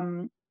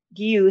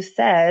Gyu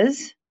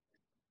says,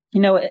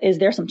 is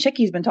there some chick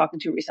he's been talking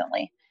to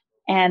recently?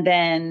 And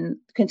then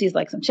Quincy's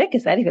like, some chick?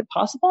 Is that even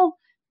possible?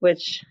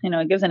 Which,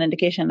 it gives an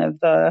indication of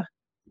the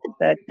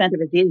extent of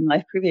his dating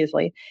life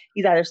previously.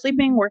 He's either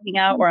sleeping, working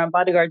out, or on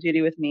bodyguard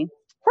duty with me.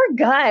 Poor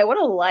guy. What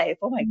a life.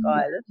 Oh my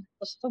God.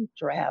 That's so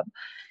drab.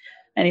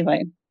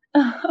 Anyway.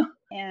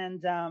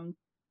 And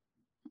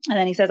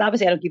then he says,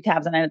 obviously I don't keep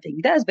tabs, and I don't think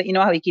he does, but you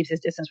know how he keeps his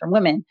distance from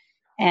women.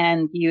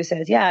 And Yu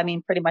says, yeah, I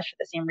mean, pretty much for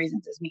the same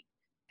reasons as me.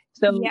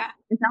 So yeah,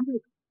 it sounds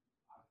like.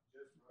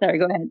 Sorry,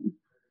 go ahead.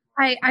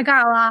 I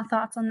got a lot of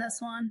thoughts on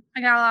this one.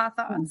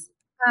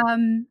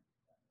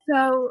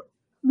 So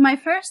my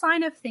first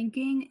line of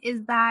thinking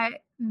is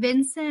that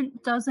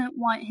Vincent doesn't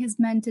want his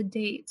men to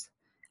date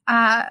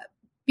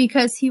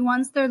because he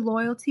wants their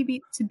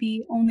loyalty to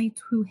be only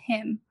to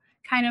him.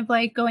 Kind of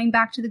like going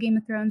back to the Game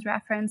of Thrones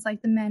reference,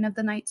 like the men of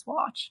the Night's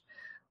Watch.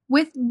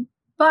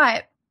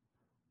 But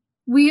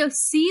we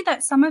see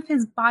that some of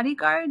his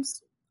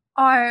bodyguards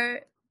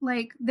are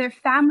their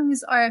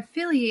families are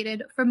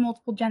affiliated for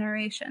multiple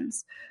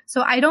generations.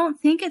 So I don't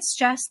think it's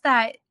just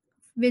that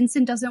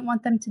Vincent doesn't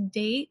want them to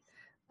date,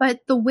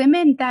 but the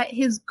women that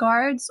his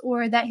guards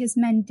or that his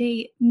men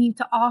date need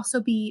to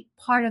also be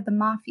part of the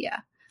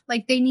mafia.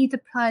 They need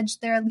to pledge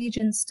their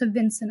allegiance to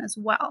Vincent as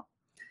well.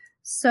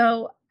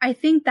 So I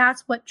think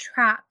that's what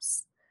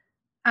traps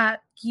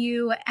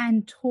Gyu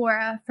and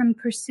Tora from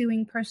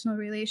pursuing personal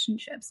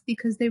relationships,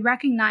 because they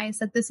recognize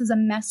that this is a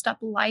messed up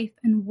life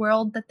and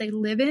world that they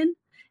live in,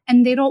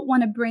 and they don't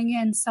want to bring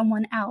in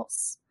someone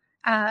else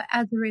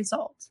as a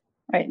result.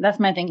 Right. That's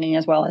my thinking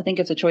as well. I think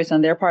it's a choice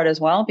on their part as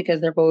well,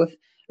 because they're both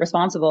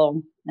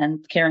responsible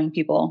and caring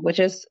people, which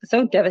is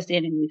so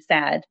devastatingly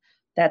sad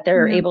that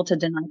they're able to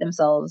deny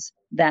themselves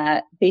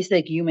that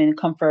basic human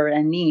comfort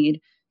and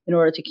need in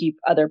order to keep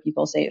other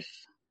people safe.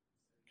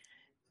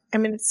 I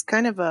mean, it's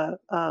kind of a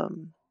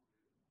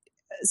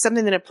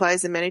something that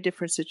applies in many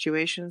different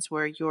situations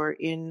where you're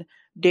in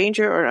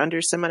danger or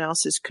under someone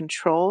else's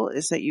control,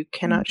 is that you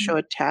cannot show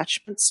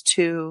attachments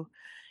to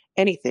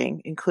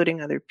anything,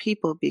 including other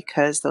people,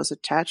 because those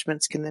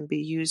attachments can then be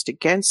used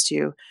against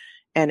you.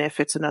 And if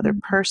it's another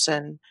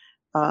person,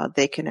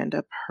 they can end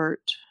up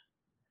hurt.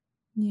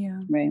 Yeah.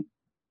 Right.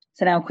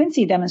 So now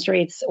Quincy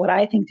demonstrates what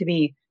I think to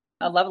be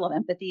a level of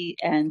empathy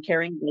and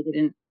caring they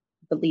didn't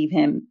believe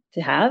him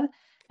to have.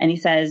 And he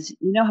says,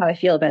 you know how I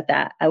feel about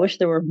that. I wish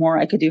there were more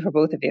I could do for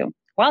both of you.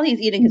 While he's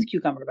eating his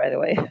cucumber, by the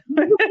way.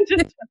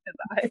 Just his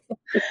eyes.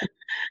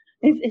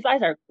 His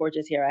eyes are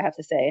gorgeous here, I have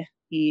to say.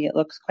 He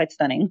looks quite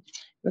stunning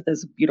with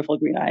his beautiful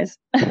green eyes.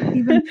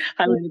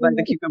 Highlighted by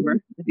the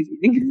cucumber that he's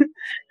eating.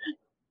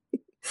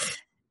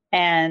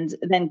 And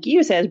then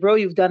Gyu says, bro,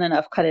 you've done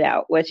enough. Cut it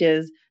out. Which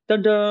is,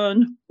 dun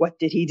dun, what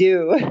did he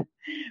do?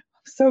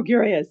 So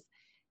curious.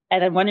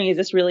 And I'm wondering, is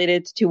this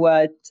related to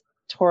what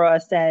Tora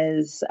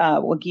says,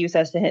 what Gyu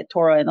says to hit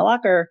Tora in the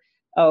locker,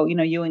 oh,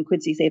 you and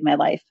Quincy saved my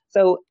life.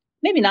 So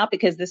maybe not,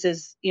 because this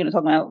is, talking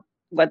about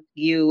what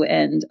you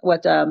and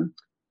what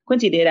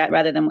Quincy did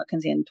rather than what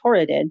Quincy and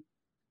Tora did.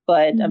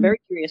 But I'm very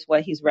curious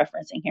what he's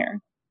referencing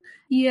here.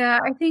 Yeah,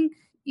 I think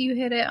you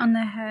hit it on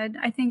the head.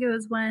 I think it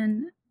was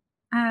when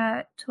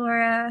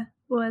Tora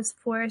was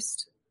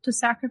forced to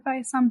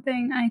sacrifice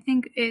something. I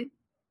think it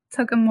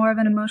took a more of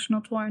an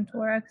emotional toll on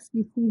Tora, because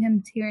we see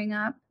him tearing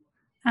up.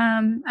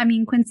 I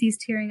mean, Quincy's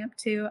tearing up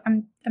too.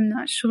 I'm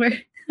not sure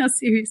how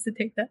serious to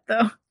take that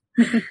though.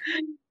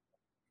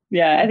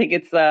 Yeah, I think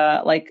it's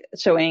like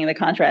showing the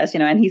contrast,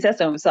 and he says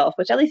so himself,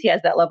 which at least he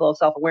has that level of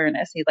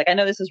self-awareness. He's like, I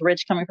know this is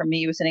rich coming from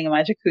me who's sitting in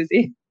my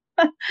jacuzzi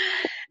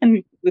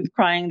and with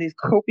crying these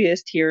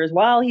copious tears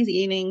while he's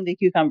eating the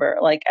cucumber.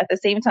 Like at the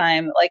same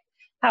time, like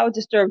how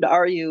disturbed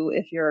are you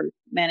if you're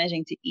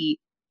managing to eat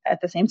at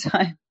the same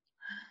time?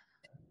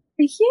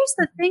 But here's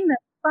the thing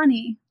that's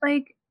funny.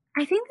 Like,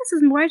 I think this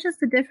is more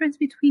just the difference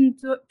between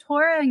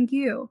Tora and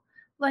Gyu.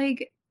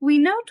 Like, we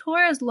know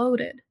Tora's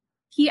loaded.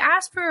 He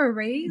asked for a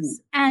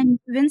raise, and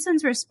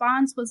Vincent's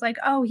response was like,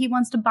 oh, he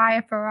wants to buy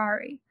a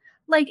Ferrari.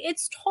 Like,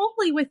 it's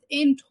totally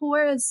within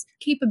Tora's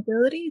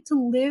capability to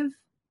live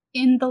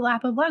in the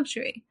lap of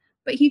luxury,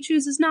 but he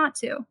chooses not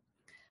to.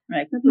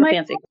 Right.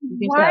 Fancy.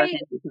 Why is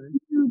he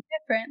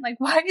different? Like,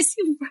 why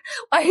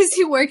is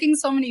he working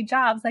so many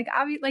jobs? Like,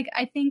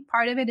 I think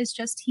part of it is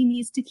just he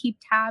needs to keep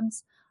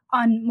tabs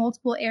on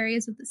multiple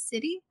areas of the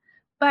city.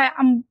 But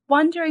I'm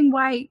wondering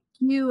why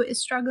Yu is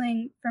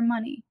struggling for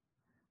money.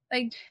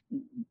 Like,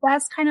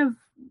 that's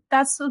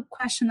the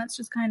question that's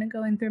just kind of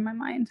going through my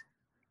mind.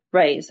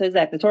 Right. So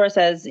exactly. Tora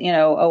says,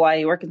 oh, why are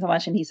you working so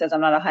much? And he says, I'm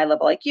not a high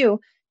level like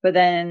you. But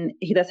then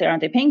he does say,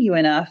 aren't they paying you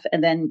enough?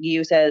 And then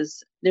Yu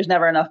says, there's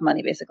never enough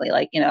money, basically.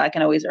 Like, I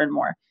can always earn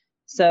more.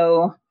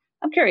 So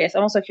I'm curious.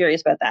 I'm also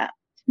curious about that.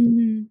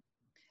 Mm-hmm.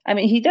 I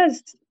mean, he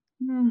does.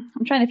 I'm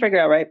trying to figure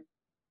out, right,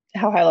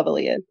 how high level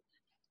he is.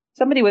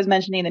 Somebody was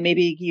mentioning that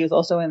maybe Yu is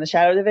also in the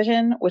shadow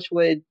division, which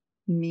would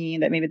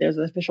mean that maybe there's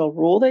an official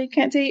rule that you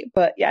can't date.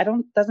 But yeah,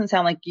 doesn't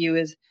sound like Yu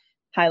is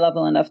high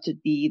level enough to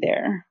be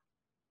there.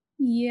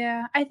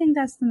 Yeah, I think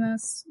that's the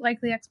most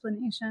likely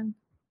explanation.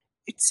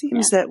 It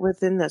seems that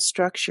within the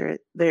structure,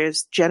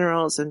 there's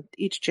generals, and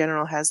each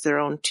general has their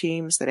own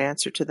teams that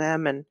answer to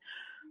them. And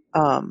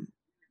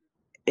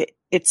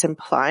it's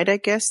implied, I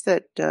guess,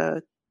 that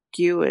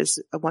Gyu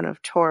is one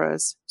of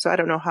Tora's. So I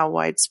don't know how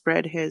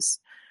widespread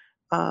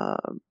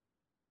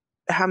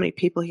how many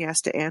people he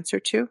has to answer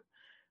to,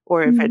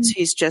 or if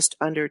he's just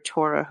under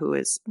Tora, who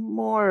is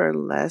more or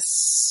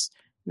less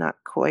not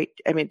quite,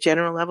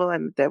 general level.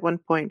 And at one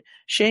point,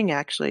 Shing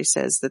actually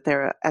says that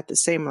they're at the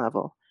same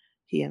level,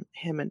 him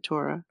and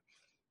Tora.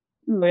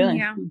 Really?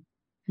 Yeah.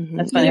 Mm-hmm.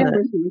 That's funny. Yeah.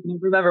 I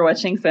remember what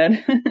Shing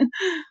said.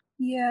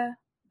 Yeah.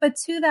 But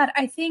to that,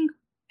 I think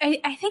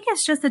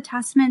it's just a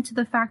testament to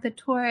the fact that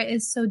Tora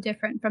is so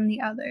different from the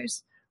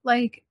others.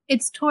 Like,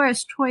 it's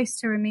Tora's choice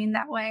to remain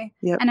that way.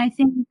 Yep. And I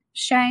think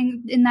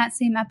Shang, in that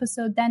same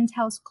episode, then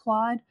tells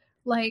Claude,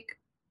 like,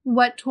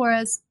 what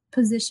Tora's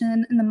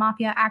position in the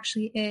mafia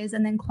actually is.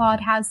 And then Claude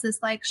has this,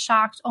 like,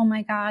 shocked, oh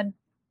my God,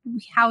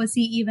 how is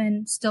he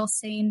even still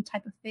sane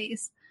type of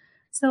face.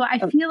 So I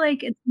feel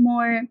like it's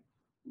more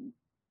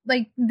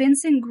like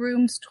Vincent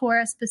grooms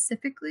Tora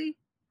specifically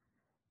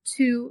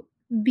to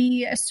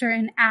be a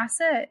certain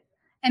asset.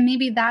 And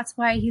maybe that's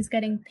why he's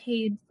getting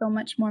paid so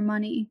much more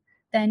money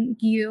than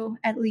Yu,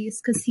 at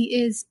least, because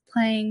he is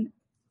playing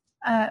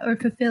or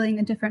fulfilling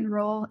a different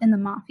role in the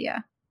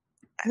mafia.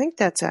 I think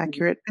that's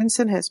accurate.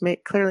 Vincent has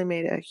clearly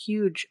made a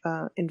huge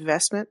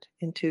investment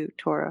into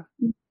Tora.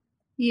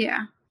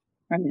 Yeah.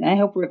 I mean, I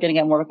hope we're going to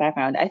get more of a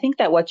background. I think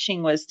that what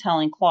Shing was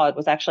telling Claude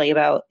was actually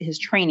about his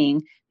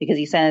training, because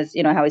he says,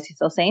 how is he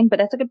still sane? But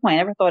that's a good point. I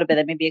never thought about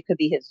it. Maybe it could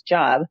be his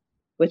job,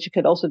 which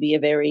could also be a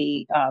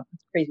very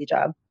crazy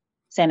job,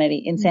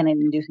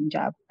 insanity-inducing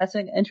job. That's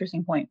an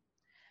interesting point.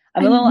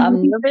 I'm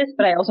nervous,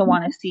 but I also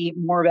want to see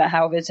more about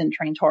how Vincent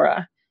trained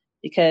Tora,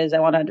 because I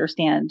want to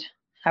understand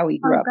how he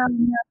grew up. God,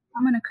 no.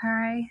 I'm going to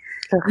cry.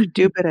 I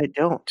do, but I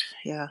don't.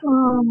 Yeah.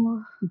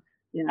 Oh.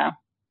 Yeah.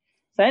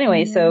 So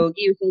anyway, so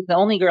Gyu says the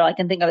only girl I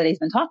can think of that he's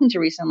been talking to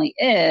recently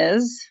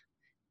is,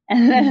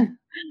 and then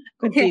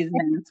Quincy's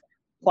mask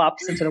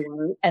flops into the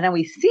water, and then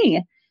we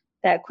see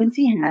that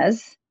Quincy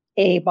has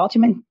a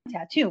Baltimore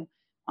tattoo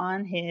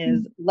on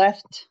his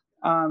left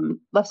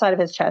side of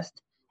his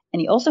chest,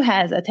 and he also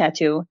has a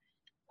tattoo,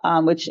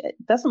 which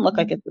doesn't look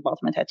like it's a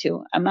Baltimore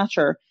tattoo. I'm not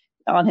sure,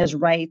 on his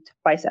right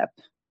bicep.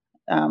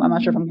 I'm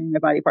not sure if I'm getting my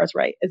body parts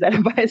right. Is that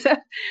a bicep?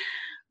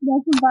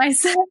 That's a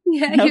bicep.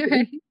 Yeah, okay. You're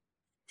right.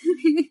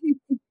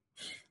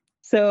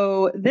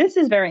 So this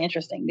is very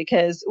interesting,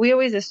 because we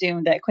always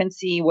assumed that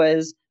Quincy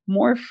was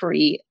more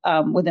free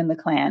within the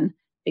clan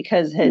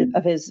because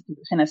of his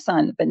position as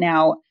son. But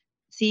now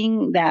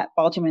seeing that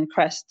Baltimore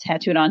crest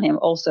tattooed on him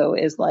also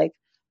is like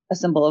a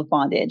symbol of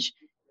bondage.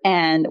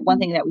 And one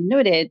thing that we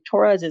noted,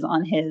 Tora's is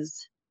on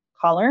his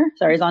collar.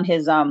 Sorry, is on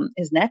his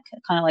neck,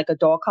 kind of like a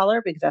dog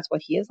collar, because that's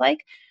what he is like.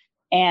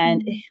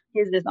 And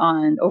his is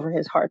on over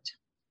his heart,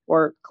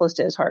 or close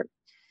to his heart.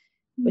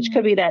 which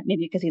could be that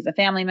maybe because he's a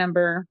family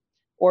member,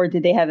 or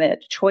did they have a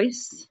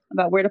choice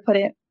about where to put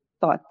it?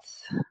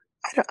 Thoughts?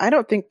 I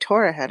don't think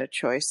Tora had a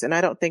choice, and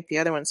I don't think the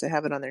other ones that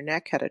have it on their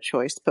neck had a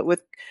choice. But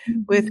with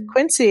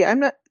Quincy, I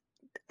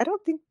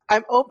don't think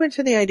I'm open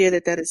to the idea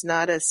that that is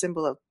not a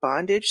symbol of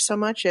bondage so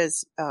much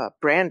as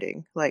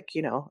branding. Like,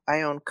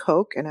 I own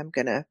Coke and I'm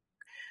going to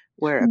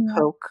wear a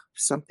Coke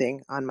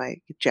something on my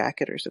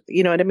jacket or something.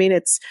 You know what I mean?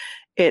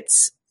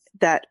 It's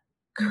that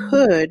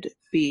could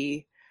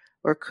be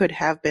or could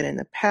have been in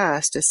the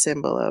past a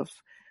symbol of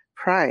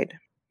pride.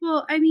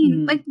 Well, I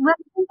mean, like,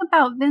 let's think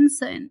about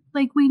Vincent.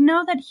 Like, we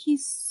know that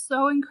he's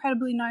so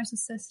incredibly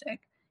narcissistic.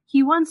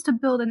 He wants to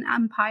build an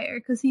empire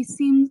because he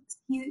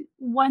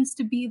wants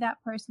to be that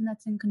person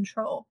that's in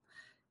control.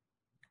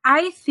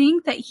 I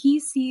think that he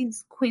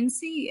sees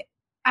Quincy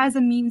as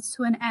a means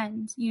to an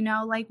end,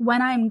 like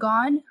when I'm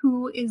gone,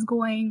 who is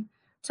going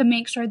to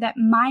make sure that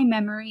my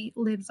memory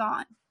lives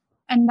on?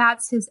 And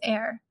that's his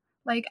heir.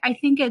 Like, I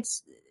think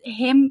it's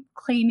him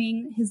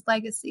claiming his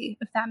legacy,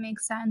 if that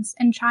makes sense,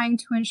 and trying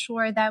to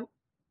ensure that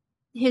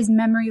his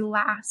memory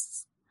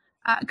lasts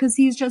because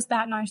he's just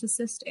that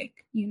narcissistic,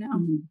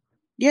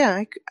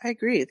 Yeah, I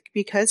agree,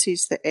 because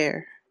he's the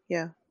heir.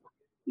 Yeah.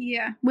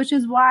 Yeah, which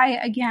is why,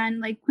 again,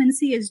 like,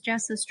 Quincy is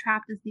just as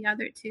trapped as the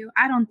other two.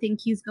 I don't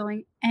think he's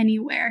going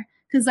anywhere.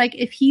 Because, like,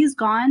 if he's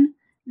gone,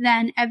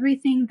 then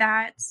everything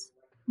that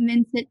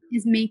Vincent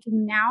is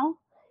making now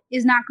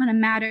is not going to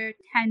matter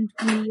 10,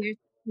 20 years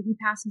if he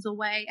passes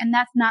away. And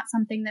that's not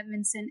something that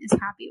Vincent is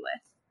happy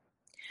with.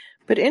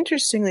 But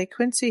interestingly,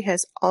 Quincy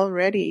has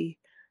already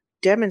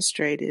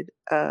demonstrated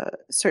a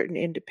certain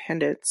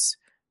independence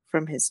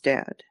from his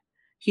dad.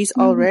 He's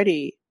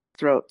already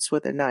throats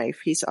with a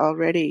knife. He's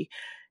already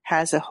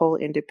has a whole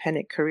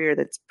independent career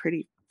that's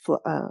pretty,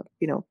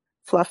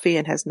 fluffy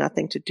and has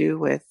nothing to do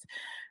with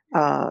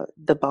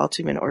the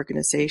Baltimore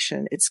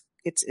organization. It's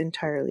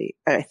entirely,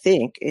 I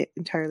think,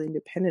 entirely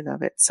independent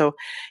of it. So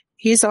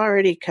he's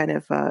already kind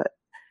of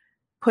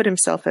put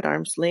himself at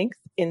arm's length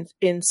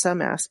in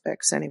some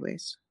aspects,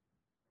 anyways.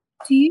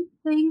 Do you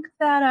think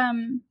that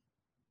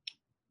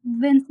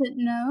Vincent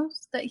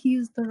knows that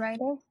he's the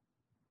writer?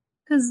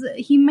 Because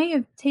he may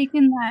have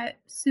taken that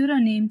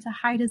pseudonym to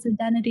hide his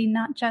identity,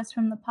 not just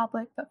from the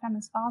public, but from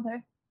his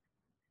father.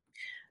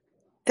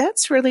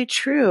 That's really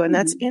true. And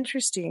that's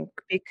interesting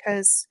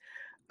because,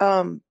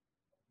 I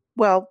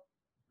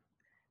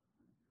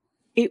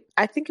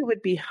think it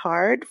would be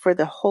hard for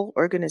the whole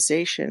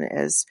organization,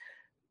 as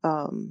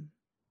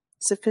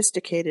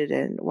sophisticated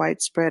and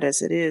widespread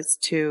as it is,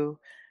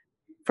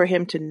 for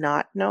him to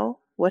not know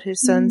what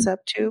his son's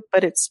up to,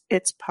 but it's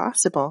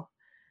possible.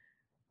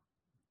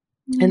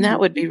 And that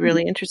would be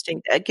really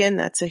interesting. Again,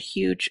 that's a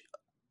huge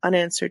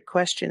unanswered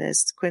question,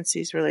 is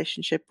Quincy's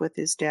relationship with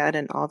his dad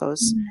and all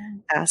those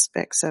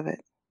aspects of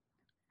it.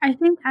 I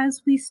think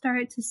as we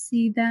start to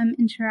see them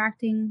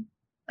interacting,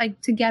 like,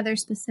 together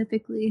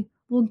specifically,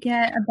 we'll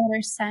get a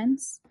better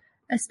sense,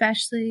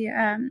 especially,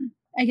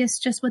 I guess,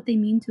 just what they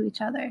mean to each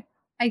other.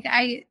 Like,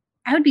 I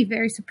would be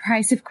very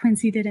surprised if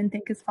Quincy didn't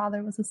think his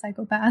father was a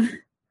psychopath.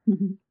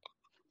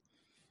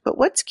 But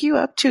what's Q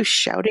up to,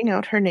 shouting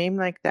out her name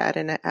like that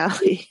in an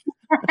alley?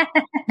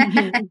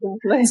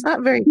 It's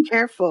not very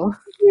careful.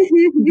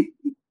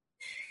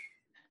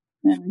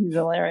 Yeah, he's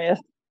hilarious.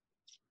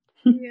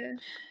 Yeah,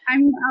 I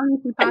mean,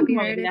 obviously Poppy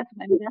heard it. That's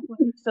why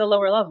he's still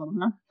lower level,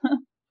 huh?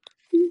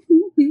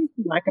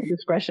 Lack of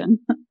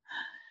discretion.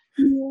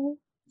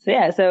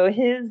 Yeah. So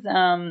his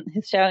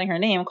shouting her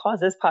name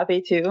causes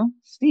Poppy to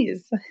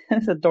sneeze.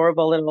 It's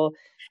adorable little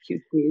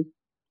cute squeeze.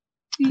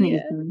 Yeah.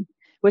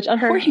 Which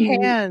unfortunately,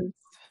 her hands.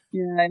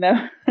 Yeah, I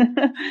know.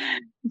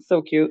 It's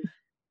so cute.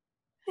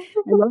 I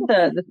love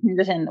the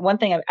transition. One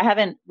thing, I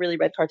haven't really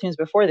read cartoons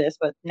before this,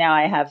 but now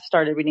I have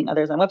started reading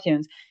others on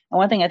webtoons. And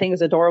one thing I think is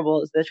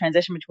adorable is the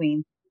transition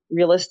between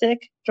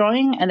realistic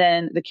drawing and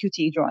then the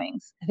QT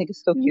drawings. I think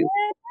it's so cute.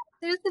 Yeah.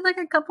 There's been like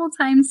a couple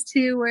times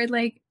too where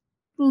like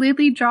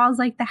Lily draws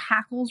like the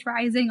hackles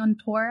rising on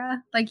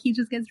Tora. Like he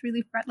just gets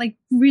really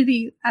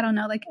really, I don't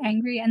know, like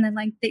angry, and then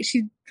like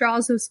she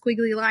draws those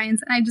squiggly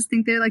lines, and I just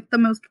think they're like the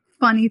most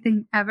funny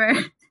thing ever.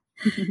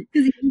 Because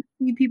you can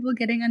see people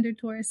getting under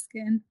Tora's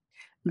skin.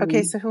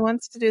 Okay, so who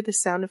wants to do the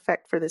sound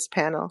effect for this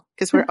panel?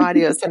 Because we're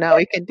audio, so now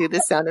we can do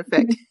the sound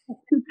effect.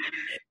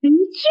 It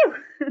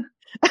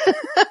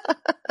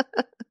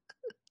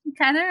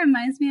kind of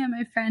reminds me of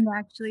my friend,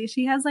 actually.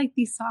 She has like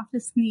the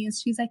softest sneeze.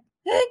 She's like,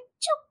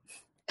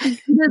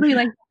 literally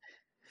like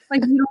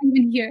you don't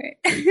even hear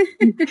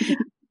it.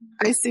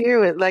 I see her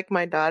with, like,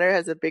 my daughter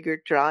has a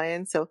bigger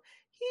draw-in, so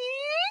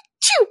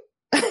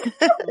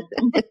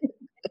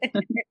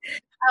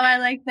Oh, I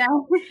like that.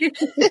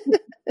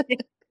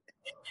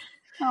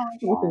 Oh,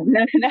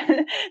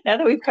 now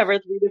that we've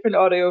covered 3 different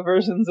audio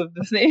versions of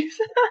the sneeze,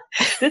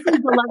 this is the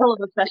level of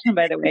obsession,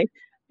 by the way.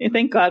 And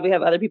thank God we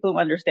have other people who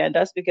understand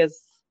us,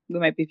 because we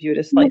might be viewed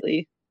as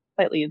slightly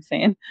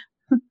insane.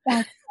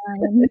 That's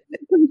fine.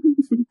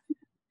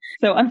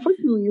 So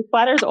unfortunately, it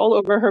splatters all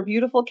over her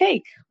beautiful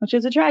cake, which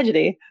is a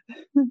tragedy.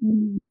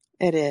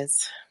 It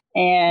is.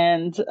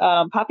 And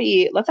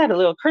Poppy lets out a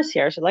little curse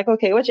here. She's like,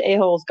 okay, which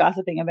a-hole's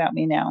gossiping about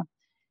me now?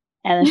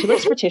 And then she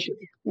looks for tissue,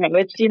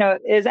 which,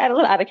 is a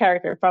little out of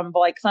character from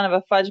like son of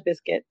a fudge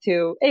biscuit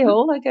to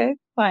a-hole. Okay,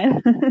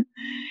 fine.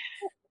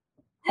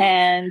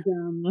 And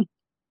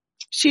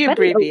she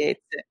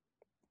abbreviates it.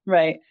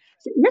 Right.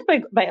 So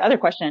here's my other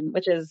question,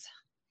 which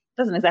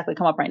doesn't exactly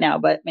come up right now,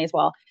 but may as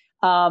well.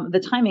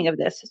 The timing of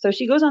this. So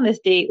she goes on this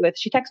date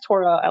she texts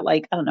Tora at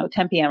like, I don't know,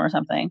 10 p.m. or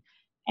something.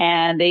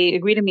 And they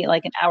agree to meet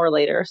like an hour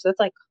later. So it's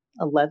like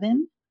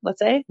 11, let's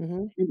say.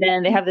 Mm-hmm. And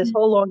then they have this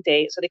whole long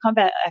date. So they come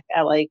back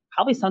at like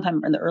probably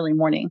sometime in the early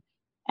morning.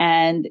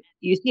 And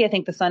you see, I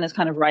think the sun is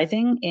kind of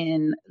rising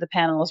in the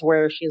panels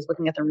where she's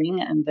looking at the ring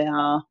and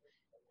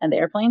the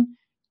airplane.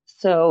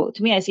 So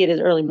to me, I see it as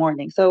early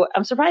morning. So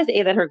I'm surprised,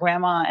 that her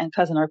grandma and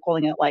cousin are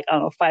calling it like, I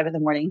don't know, 5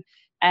 a.m.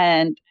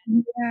 And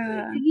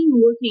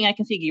working, I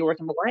can see you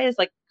working, but why is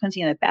like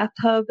Quincy in a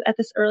bathtub at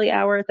this early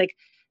hour? It's like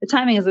the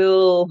timing is a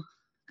little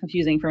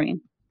confusing for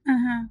me.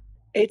 Uh-huh.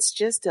 It's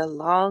just a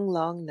long,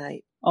 long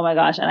night. Oh my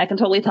gosh. And I can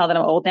totally tell that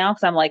I'm old now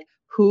because I'm like,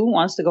 who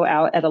wants to go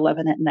out at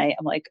 11 at night?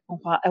 I'm like,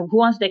 who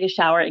wants to take a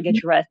shower and get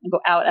your rest and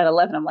go out at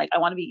 11? I'm like, I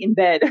want to be in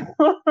bed.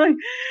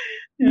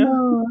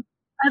 No,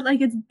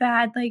 it's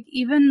bad. Like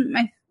even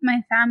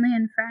my family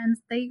and friends,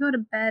 they go to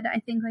bed, I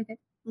think like at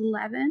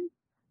 11.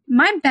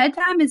 My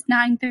bedtime is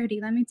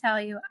 9:30. Let me tell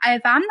you,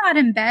 if I'm not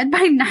in bed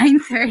by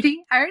 9:30,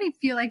 I already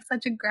feel like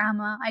such a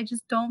grandma. I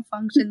just don't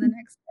function the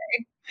next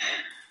day.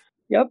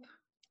 Yep.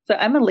 So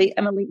I'm a late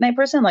night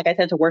person. Like I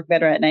tend to work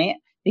better at night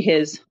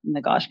because, oh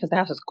my gosh, because the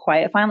house is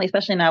quiet finally,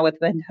 especially now with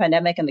the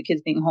pandemic and the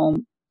kids being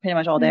home pretty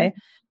much all day.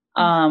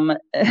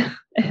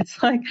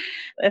 It's like,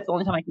 that's the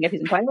only time I can get peace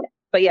and quiet.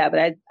 But yeah,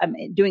 I'm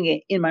doing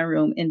it in my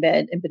room, in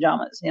bed, in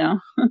pajamas, Yeah.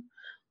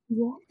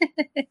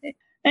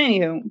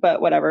 Anywho,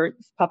 but whatever.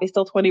 Poppy's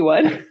still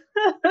 21.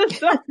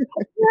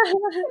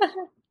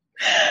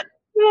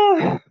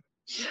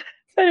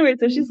 Anyway,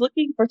 so she's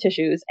looking for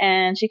tissues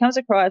and she comes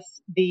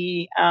across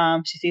she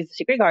sees the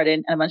secret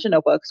garden and a bunch of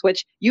notebooks,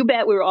 which you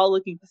bet we were all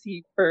looking to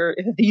see for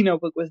if the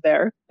notebook was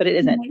there, but it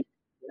isn't.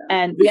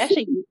 And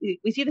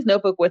we see this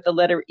notebook with the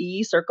letter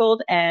E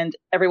circled and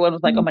everyone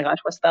was like, oh my gosh,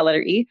 what's that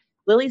letter E?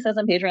 Lily says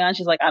on Patreon,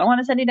 she's like, I don't want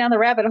to send you down the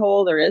rabbit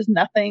hole. There is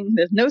nothing.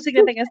 There's no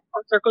significance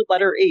for circled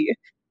letter E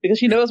because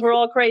she knows we're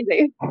all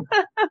crazy.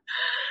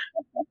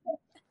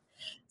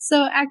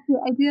 So actually,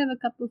 I do have a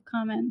couple of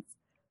comments.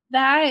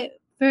 That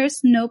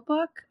first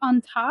notebook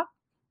on top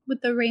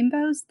with the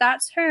rainbows,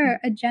 that's her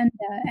agenda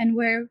and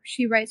where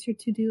she writes her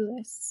to-do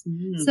lists.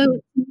 Mm-hmm. So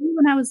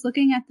when I was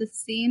looking at the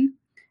scene,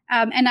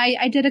 and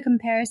I did a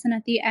comparison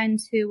at the end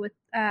too with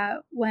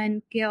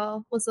when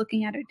Gil was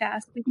looking at her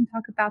desk. We can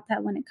talk about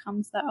that when it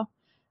comes though.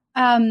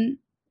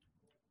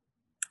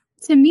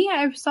 To me,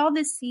 I saw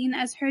this scene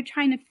as her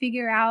trying to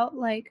figure out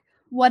like,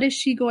 what is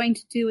she going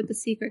to do with the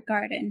secret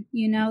garden?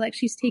 Like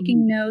she's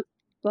taking notes in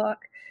the book.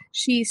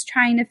 She's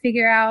trying to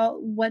figure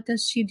out what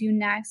does she do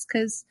next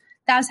because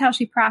that's how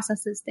she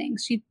processes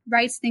things. She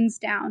writes things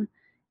down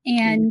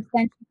and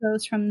then she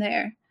goes from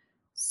there.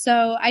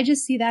 So I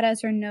just see that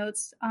as her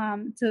notes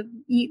to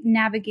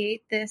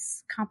navigate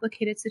this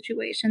complicated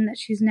situation that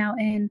she's now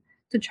in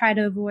to try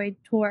to avoid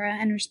Tora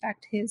and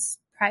respect his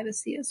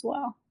privacy as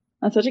well.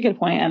 That's such a good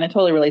point, and I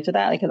totally relate to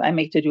that because I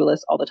make to-do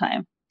lists all the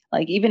time.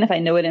 Like even if I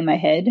know it in my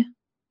head,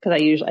 because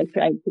I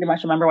pretty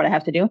much remember what I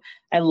have to do.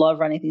 I love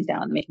writing things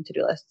down and making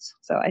to-do lists.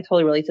 So I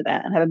totally relate to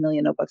that and have a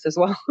million notebooks as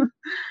well.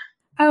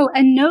 Oh,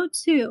 and note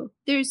too,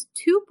 there's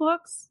 2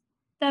 books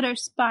that are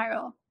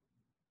spiral,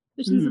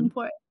 which is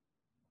important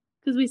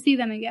because we see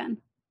them again.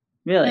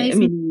 Really? I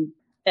mean,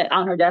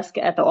 on her desk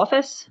at the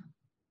office?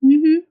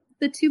 Mm-hmm.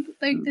 The 2,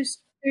 like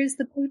there's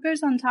the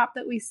papers on top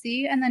that we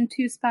see and then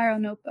 2 spiral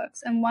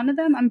notebooks. And one of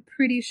them I'm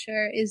pretty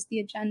sure is the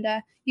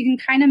agenda. You can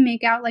kind of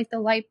make out like the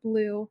light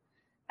blue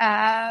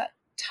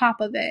top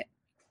of it.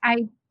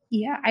 I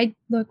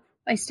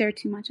stare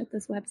too much at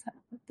this website.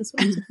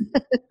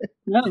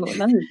 No,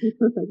 none of this.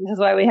 This is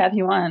why we have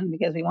you on,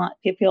 because we want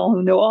people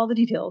who know all the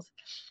details.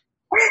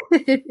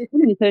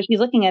 So she's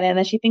looking at it and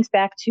then she thinks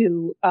back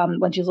to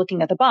when she's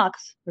looking at the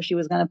box where she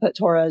was going to put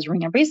Tora's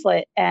ring and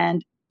bracelet,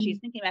 and she's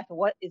thinking back to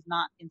what is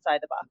not inside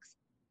the box.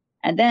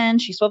 And then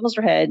she swivels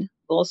her head, a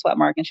little sweat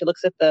mark, and she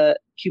looks at the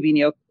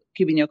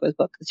Cubinyoko's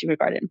book, The Secret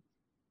Garden.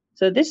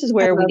 So this is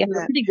where we get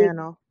that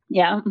panel.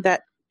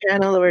 That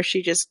panel where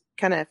she just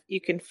kind of, you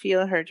can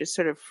feel her just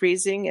sort of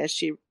freezing as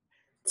she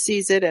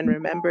sees it and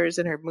remembers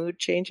and her mood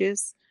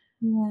changes.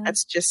 Yeah.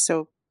 That's just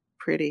so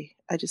pretty.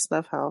 I just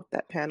love how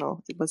that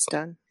panel was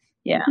done.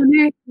 Yeah.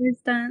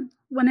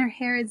 When her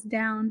hair is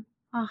down.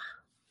 Oh.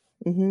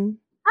 Mm-hmm.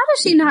 How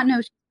does she not know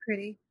she's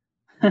pretty?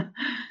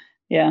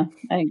 Yeah,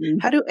 I agree.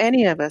 How do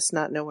any of us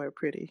not know we're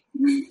pretty?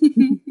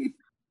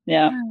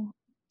 Yeah.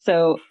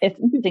 So it's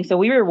interesting. So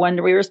we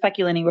were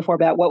speculating before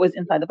about what was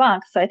inside the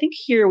box. So I think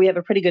here we have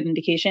a pretty good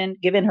indication,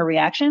 given her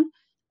reaction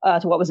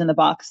to what was in the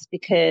box,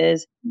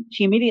 because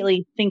she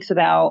immediately thinks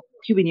about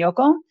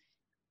Cubinyoko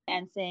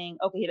and saying,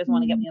 okay, he doesn't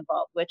want to get me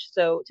involved, which,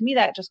 so to me,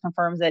 that just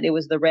confirms that it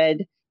was the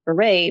red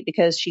beret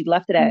because she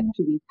left it at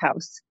Cubi's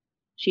house.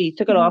 She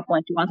took it off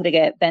when she wanted to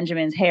get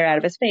Benjamin's hair out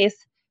of his face.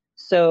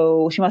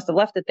 So she must have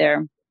left it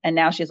there. And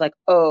now she's like,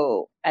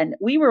 oh, and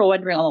we were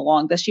wondering all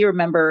along, does she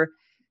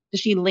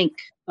link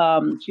Cuban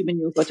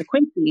Yoko to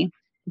Quincy?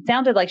 It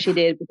sounded like she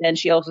did, but then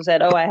she also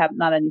said, oh, I have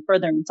not any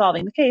further in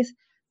solving the case.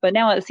 But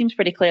now it seems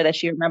pretty clear that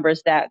she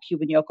remembers that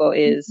Cuban Yoko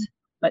is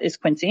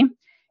Quincy.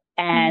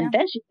 And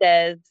then she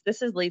says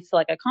this leads to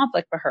like a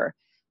conflict for her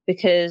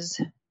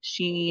because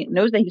she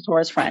knows that he's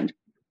Tora's friend.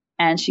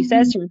 And she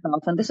says to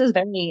herself, and I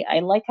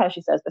like how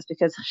she says this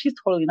because she's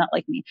totally not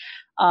like me.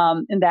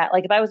 In that,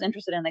 like, if I was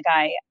interested in the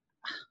guy,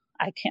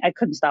 I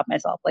couldn't stop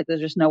myself. Like, there's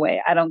just no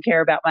way. I don't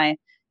care about my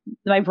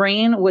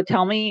brain would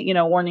tell me, you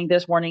know, warning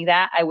this, warning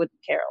that. I wouldn't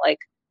care. Like,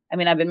 I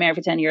mean, I've been married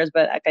for 10 years,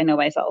 but I know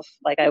myself.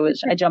 Like I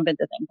jump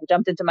into things. I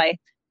jumped into my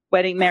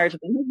marriage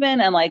with my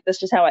husband, and like, that's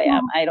just how I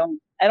am.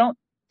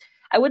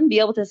 I wouldn't be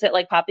able to sit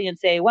like Poppy and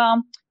say,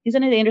 well, he's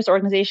in a dangerous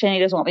organization. He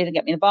doesn't want me to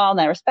get me involved.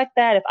 And I respect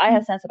that. If I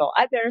had sense at all,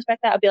 I'd better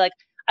respect that. I'd be like,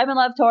 I'm in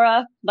love,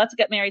 Tora. Let's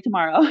get married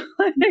tomorrow.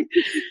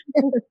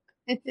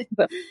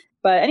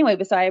 But anyway,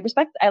 so I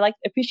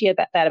appreciate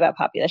that about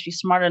Poppy, that she's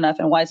smart enough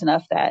and wise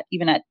enough that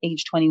even at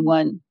age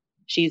 21,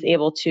 she's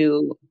able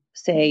to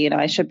say, you know,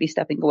 I should be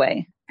stepping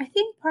away. I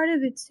think part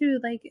of it too,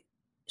 like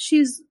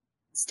she's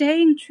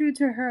staying true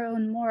to her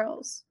own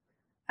morals.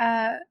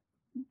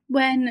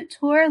 When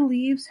Tora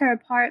leaves her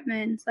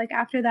apartment, like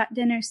after that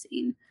dinner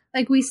scene,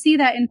 like we see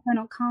that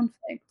internal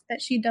conflict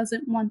that she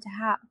doesn't want to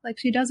have. Like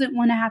she doesn't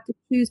want to have to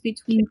choose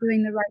between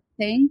doing the right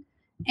thing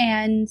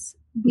and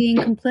being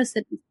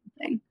complicit in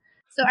something.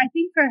 So I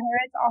think for her,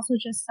 it's also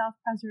just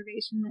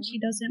self-preservation, that she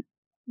doesn't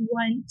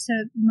want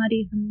to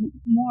muddy her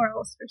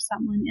morals for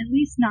someone, at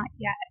least not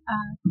yet,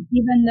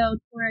 even though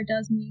Tora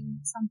does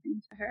mean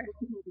something to her.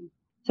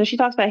 So she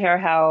talks about here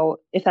how,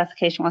 if that's the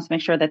case, she wants to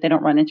make sure that they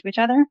don't run into each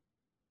other.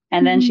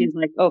 And then she's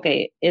like,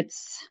 okay,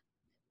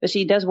 but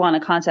she does want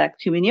to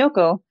contact Cuban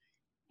Yoko.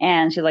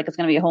 And she's like, it's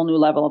going to be a whole new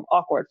level of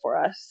awkward for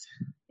us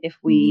if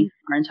we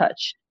are in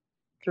touch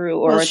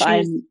if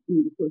I'm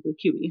with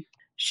QB.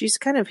 She's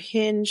kind of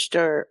hinged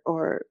or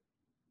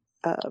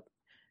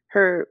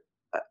her,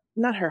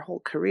 not her whole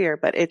career,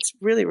 but it's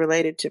really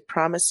related to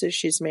promises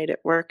she's made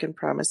at work and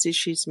promises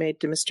she's made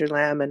to Mr.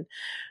 Lamb and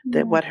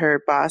that what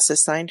her boss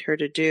assigned her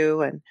to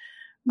do. And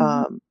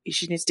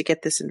she needs to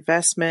get this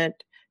investment.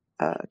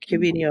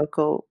 QB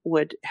Nyoko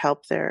would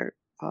help the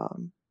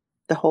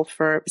whole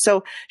firm.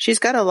 So she's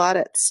got a lot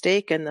at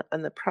stake in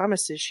the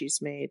promises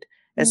she's made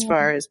as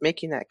far as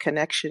making that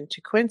connection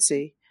to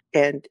Quincy.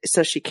 And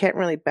so she can't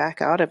really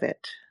back out of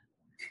it.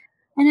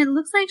 And it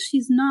looks like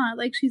she's not.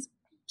 Like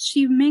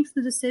she makes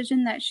the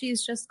decision that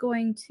she's just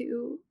going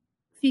to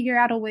figure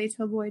out a way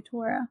to avoid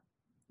Tora.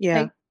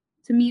 Yeah. Like,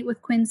 to meet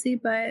with Quincy,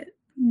 but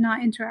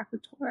not interact with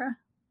Tora.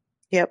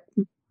 Yep.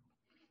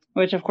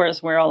 Which, of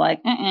course, we're all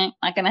like,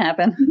 not going to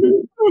happen.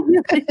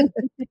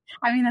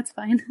 I mean, that's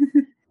fine.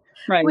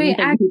 Right. Wait,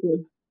 I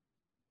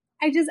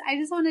just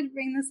wanted to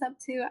bring this up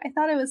too. I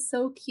thought it was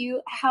so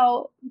cute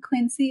how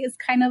Quincy is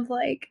kind of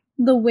like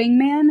the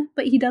wingman,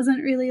 but he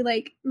doesn't really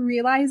like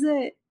realize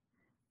it.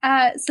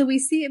 So we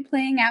see it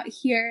playing out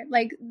here.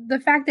 Like the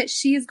fact that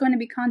she is going to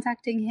be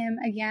contacting him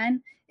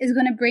again is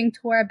going to bring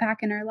Tora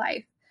back in her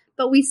life.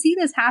 But we see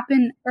this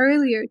happen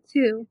earlier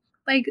too.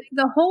 Like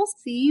the whole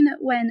scene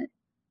when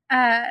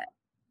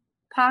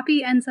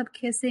Poppy ends up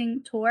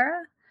kissing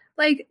Tora,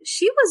 like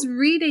she was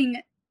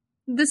reading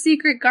The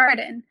Secret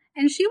Garden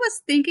and she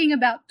was thinking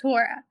about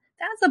Tora.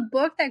 That's a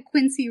book that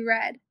Quincy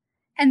read.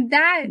 And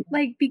that,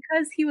 like,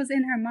 because he was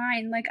in her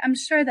mind, like, I'm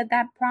sure that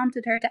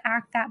prompted her to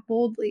act that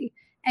boldly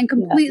and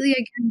completely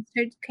against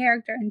her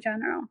character in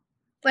general.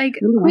 Like,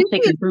 Quincy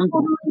is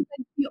totally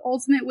like the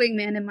ultimate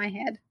wingman in my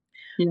head.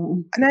 Yeah.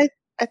 And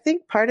I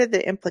think part of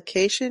the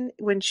implication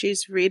when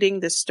she's reading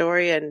the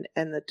story and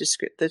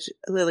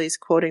Lily's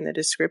quoting the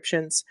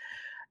descriptions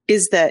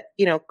is that,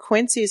 you know,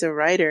 Quincy's a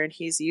writer and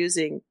he's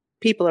using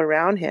people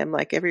around him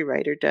like every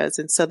writer does.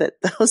 And so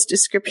that those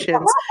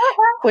descriptions,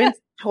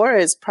 Tora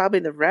is probably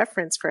the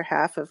reference for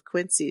half of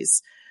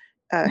Quincy's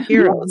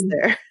heroes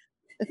there.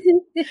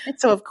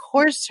 So of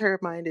course her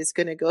mind is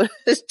going to go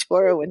to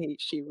Tora when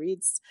she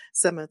reads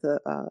some of the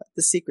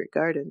Secret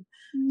Garden.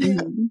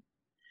 Yeah.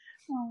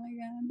 Oh my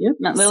God. Yep.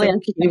 Not Lily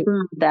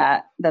confirmed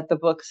that the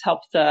books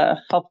helped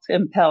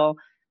impel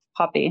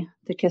Poppy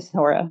to kiss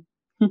Tora.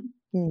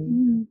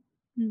 Mm-hmm.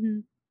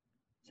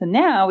 So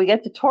now we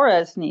get to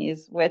Tora's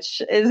sneeze,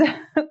 which is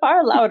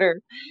far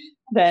louder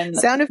than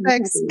sound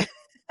effects.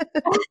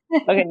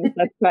 Okay,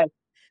 that's right.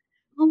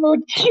 Oh,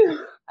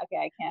 okay,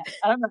 I can't.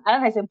 I don't know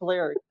how to say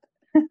blurred.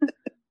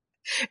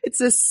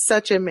 It's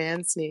such a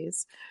man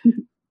sneeze.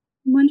 I'm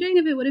wondering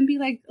if it wouldn't be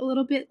like a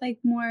little bit like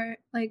more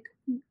like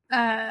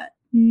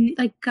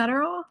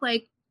guttural,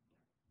 like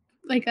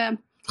achoo!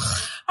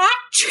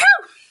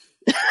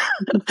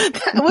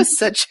 That was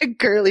such a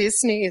girly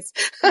sneeze.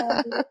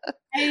 I'll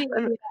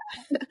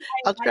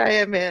try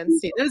a man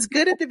sneeze. It was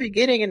good at the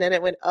beginning and then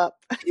it went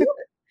up.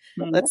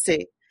 Let's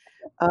see.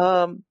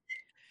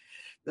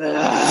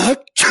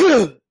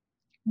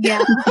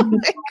 Yeah. Oh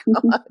my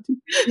God.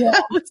 Yeah.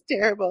 That was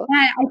terrible.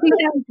 I think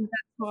that was the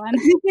best one.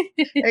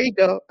 There you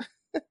go.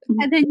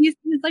 And then you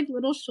see his like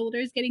little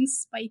shoulders getting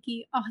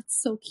spiky. Oh, it's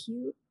so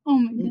cute. Oh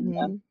my goodness.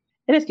 Mm-hmm.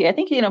 It is cute. I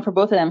think, for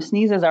both of them,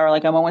 sneezes are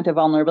like a moment of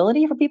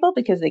vulnerability for people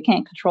because they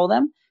can't control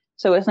them.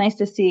 So it's nice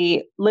to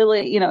see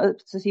Lily,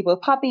 to see both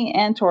Poppy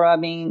and Tora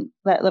being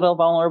that little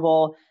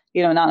vulnerable,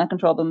 not in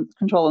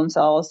control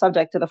themselves,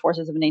 subject to the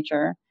forces of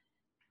nature.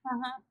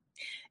 Uh-huh.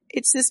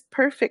 It's this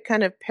perfect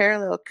kind of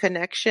parallel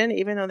connection.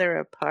 Even though they're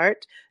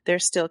apart, they're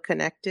still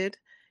connected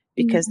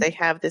because they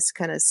have this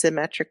kind of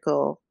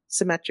symmetrical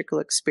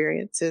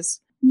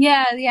experiences.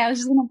 Yeah, I was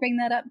just gonna bring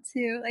that up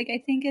too. Like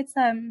I think it's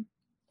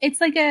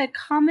like a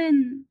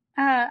common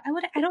I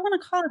don't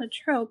want to call it a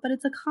trope, but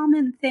it's a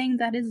common thing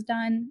that is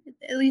done,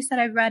 at least that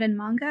I've read in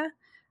manga,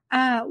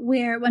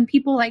 where when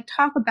people like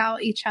talk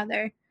about each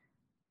other,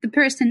 the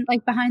person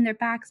like behind their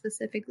back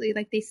specifically,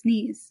 like they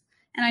sneeze.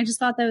 And I just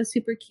thought that was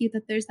super cute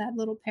that there's that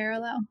little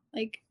parallel.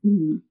 Like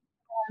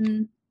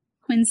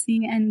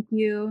Quincy and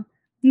Hugh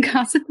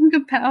gossiping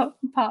about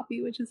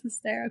Poppy, which is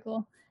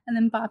hysterical. And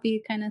then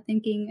Poppy kind of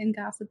thinking and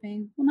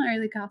gossiping. Well, not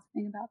really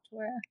gossiping about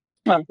Tora.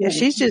 Well, Yeah,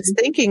 she's just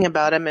thinking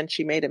about him and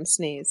she made him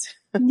sneeze.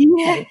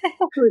 Yeah.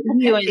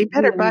 He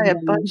better buy a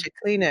bunch of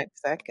Kleenex,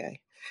 that guy.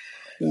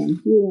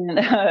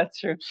 That's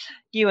true.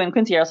 You and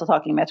Quincy are also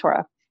talking about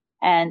Tora.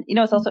 And,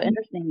 what's also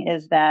interesting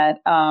is that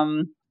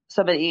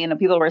somebody,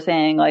 people were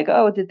saying like,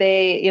 oh, did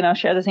they,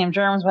 share the same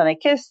germs when they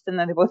kissed and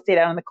then they both stayed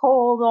out in the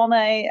cold all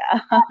night?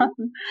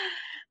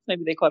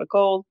 Maybe they caught a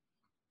cold.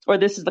 Or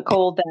this is the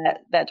cold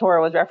that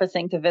Tora was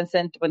referencing to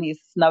Vincent when he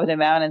snubbed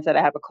him out and said,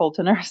 I have a cold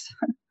to nurse.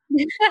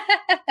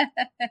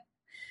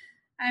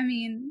 I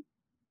mean,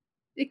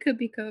 it could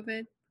be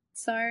COVID.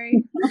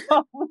 Sorry.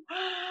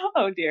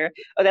 Oh dear.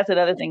 Oh, that's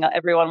another thing.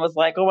 Everyone was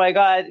like, oh my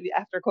God,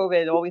 after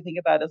COVID, all we think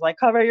about is like,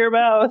 cover your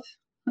mouth.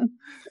 Put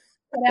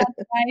out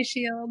the eye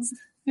shields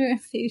or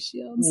face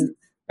shields.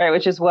 Right,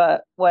 which is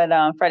what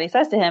Freddie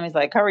says to him. He's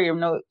like, cover your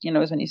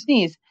nose when you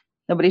sneeze.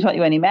 Nobody taught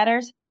you any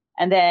manners.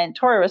 And then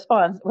Tora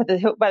responds with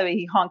by the way,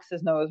 he honks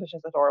his nose, which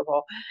is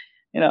adorable.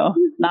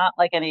 Not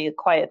like any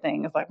quiet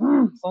thing. It's like,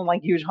 some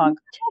like huge honk.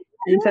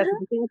 And he says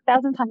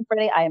 1,000 times,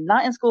 Freddie, I am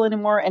not in school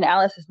anymore, and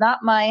Alice is not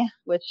my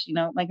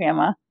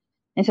grandma. And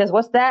he says,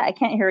 what's that? I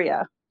can't hear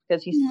you,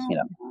 because he's,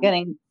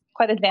 getting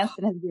quite advanced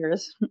in his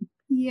years.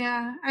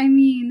 Yeah, I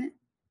mean,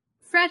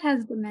 Fred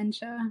has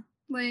dementia.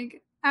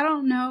 Like, I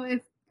don't know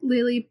if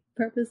Lily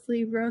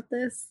purposely wrote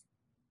this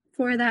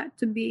for that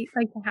to be,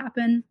 like, to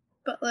happen,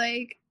 but,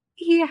 like,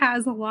 he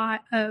has a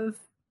lot of,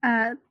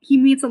 he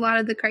meets a lot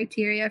of the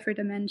criteria for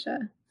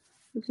dementia,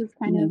 which is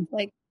kind of,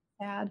 like,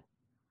 sad.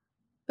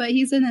 But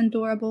he's an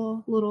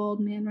adorable little old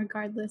man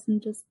regardless,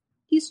 and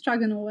he's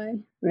struggling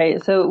away.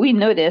 Right. So we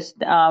noticed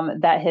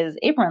that his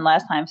apron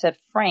last time said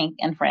Frank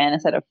and Fran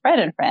instead of Fred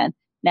and Fran.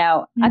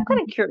 Now, I'm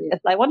kind of curious.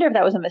 I wonder if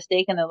that was a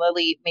mistake and then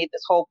Lily made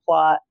this whole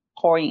plot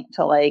point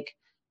to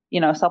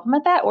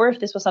supplement that, or if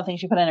this was something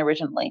she put in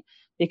originally.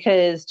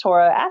 Because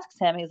Tora asks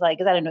him, he's like,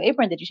 is that a new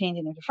apron? Did you change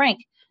anything to Frank?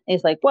 And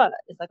he's like, what?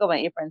 It's like, oh,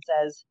 your apron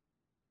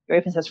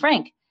says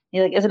Frank.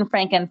 He's like, isn't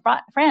Frank and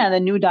Fran the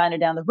new diner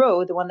down the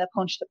road, the one that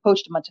poached a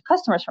bunch of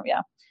customers from you?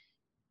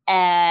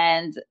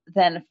 And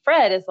then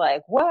Fred is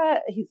like,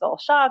 what? He's all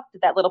shocked.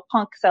 Did that little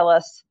punk sell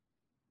us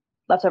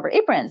leftover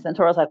aprons? And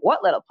Tora's like,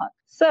 what little punk?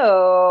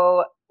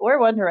 So we're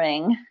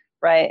wondering,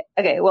 right?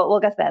 Okay, well,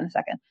 we'll get to that in a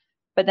second.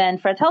 But then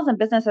Fred tells him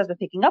business has been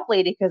picking up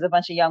lately because a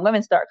bunch of young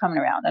women start coming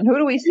around. And who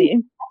do we see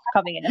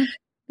coming in?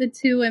 The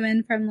two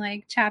women from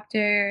like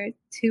chapter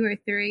 2 or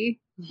 3.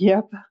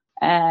 Yep.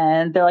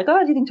 And they're like, oh,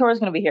 do you think Tora's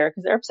going to be here?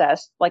 Because they're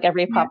obsessed, like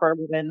every proper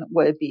woman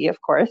would be,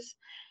 of course.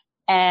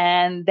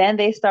 And then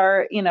they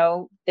start,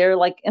 they're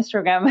like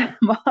Instagram,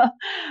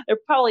 they're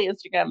probably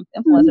Instagram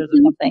influencers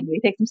or something. They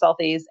take some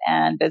selfies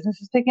and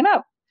business is picking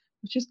up,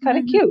 which is kind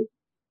of cute.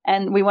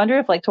 And we wonder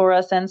if like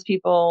Tora sends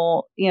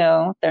people,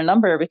 their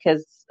number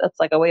because it's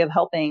like a way of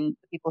helping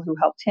the people who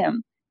helped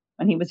him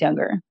when he was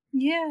younger.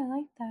 Yeah, I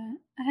like that.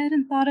 I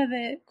hadn't thought of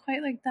it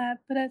quite like that,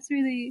 but I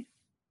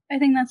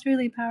think that's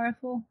really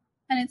powerful.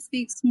 And it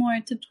speaks more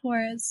to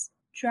Tora's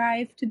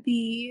drive to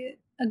be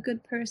a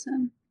good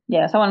person.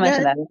 Yeah, someone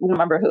mentioned that. I don't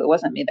remember who. It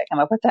wasn't me that came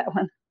up with that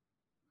one.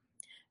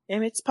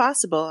 And it's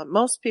possible.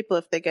 Most people,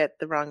 if they get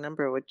the wrong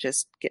number, would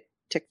just get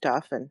ticked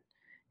off and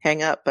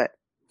hang up. But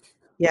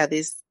yeah,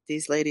 these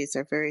ladies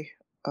are very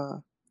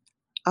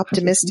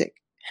optimistic.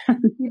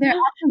 Either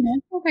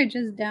optimistic or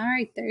just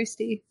downright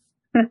thirsty.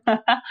 So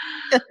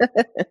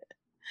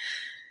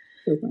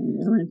funny.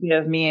 It reminds me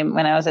of me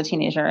when I was a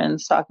teenager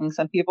and stalking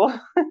some people.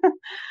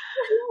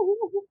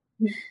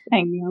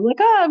 Hanging out like,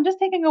 I'm just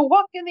taking a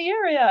walk in the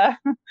area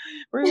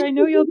where I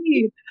know you'll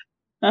be.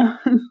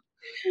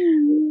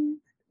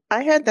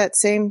 I had that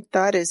same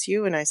thought as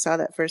you when I saw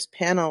that first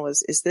panel.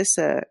 Is this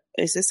a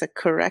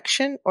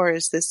correction or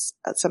is this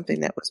something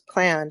that was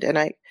planned? And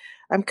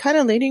I'm kind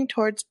of leaning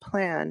towards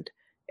planned,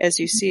 as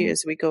you see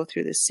as we go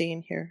through the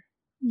scene here.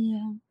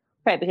 Yeah.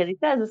 Right, because he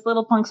says this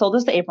little punk sold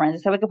us the aprons. He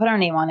said we could put our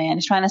name on it, and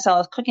he's trying to sell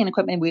us cooking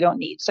equipment we don't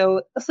need.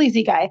 So a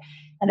sleazy guy.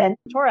 And then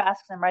Tora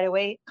asks him right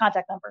away,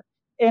 contact number.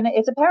 And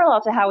it's a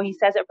parallel to how he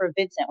says it for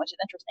Vincent, which is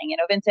interesting.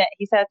 Vincent,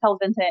 tells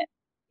Vincent,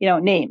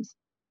 names,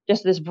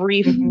 just this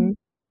brief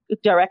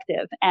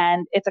directive.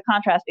 And it's a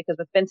contrast because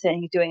with Vincent,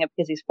 he's doing it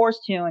because he's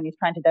forced to, and he's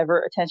trying to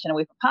divert attention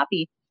away from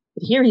Poppy.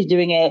 But here he's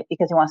doing it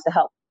because he wants to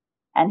help,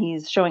 and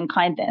he's showing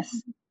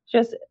kindness.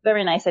 Just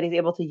very nice that he's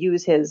able to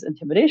use his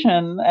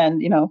intimidation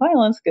and,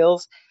 violence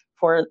skills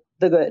for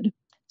the good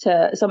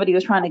to somebody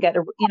who's trying to get,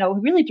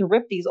 really to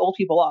rip these old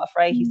people off,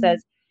 right? He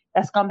says,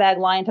 that scumbag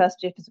lying to us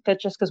just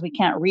because we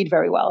can't read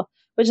very well,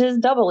 which is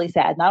doubly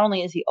sad. Not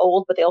only is he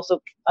old, but they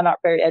also are not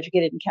very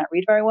educated and can't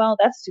read very well.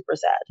 That's super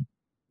sad.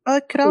 Well,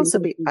 it could also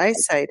be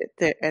eyesight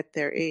at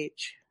their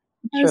age.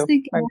 I was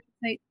thinking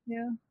eyesight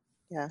too.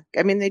 Yeah.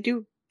 I mean,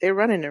 they're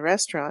running a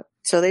restaurant,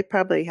 so they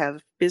probably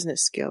have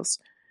business skills.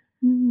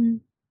 Mm-hmm.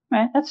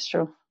 Right. That's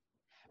true.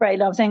 Right.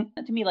 No, I'm saying,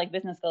 to me, like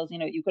business skills,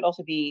 you could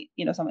also be,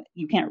 someone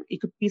you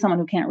could be someone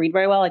who can't read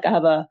very well. Like I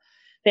have a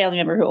family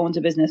member who owns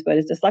a business, but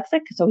is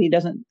dyslexic. So he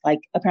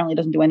apparently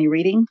doesn't do any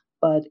reading,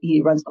 but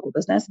he runs the whole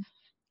business.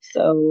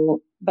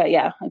 So, but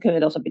yeah, it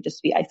could also be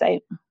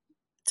eyesight.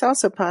 It's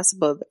also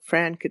possible that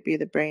Fran could be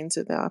the brains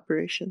of the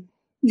operation.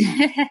 Yeah.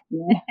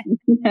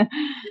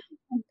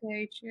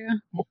 Very true.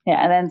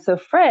 Yeah, and then so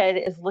Fred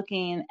is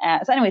looking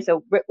at. So anyway,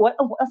 so what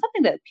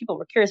something that people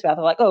were curious about?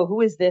 They're like, "Oh,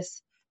 who is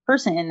this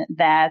person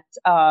that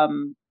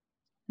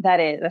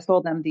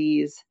sold them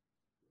these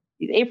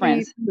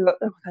aprons?" So, oh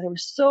God, there were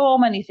so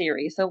many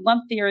theories. So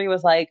one theory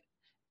was like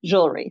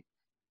jewelry,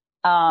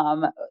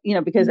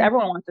 because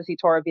everyone wants to see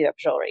Tora beat up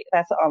jewelry.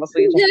 That's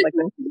honestly just like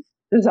the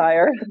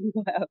desire.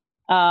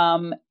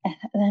 And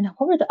then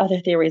what were the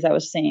other theories I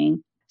was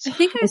seeing? I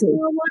think I saw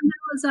one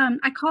that was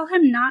I call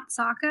him not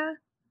Sokka.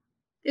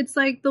 It's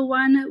like the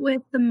one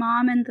with the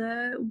mom and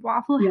the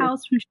Waffle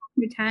House from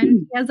chapter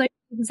 10. He has like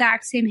the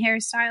exact same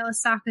hairstyle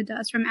as Sokka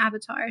does from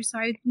Avatar. So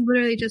I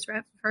literally just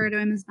refer to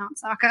him as not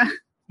Sokka.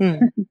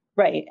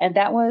 Right. And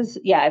that was,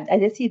 I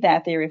did see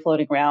that theory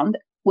floating around,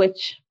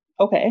 which,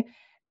 okay.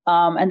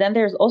 And then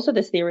there's also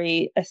this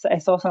theory, I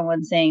saw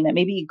someone saying that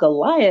maybe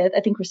Goliath,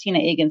 I think Christina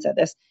Egan said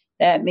this,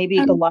 that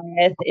maybe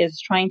Goliath is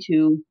trying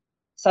to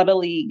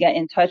subtly get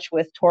in touch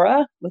with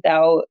Tora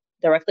without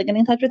directly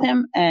getting in touch with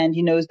him. And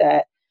he knows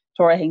that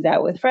Tora hangs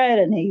out with Fred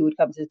and he would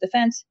come to his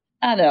defense.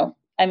 I don't know.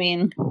 I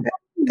mean,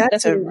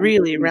 that's a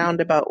really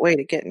roundabout way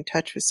to get in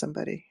touch with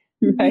somebody.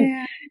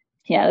 Right?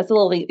 Yeah, that's a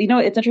little,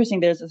 it's interesting.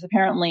 There's this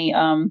apparently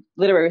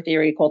literary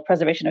theory called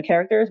preservation of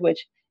characters,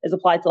 which is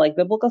applied to like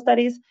biblical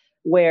studies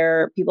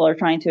where people are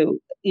trying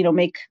to,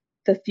 make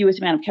the fewest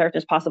amount of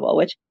characters possible,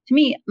 which to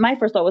me, my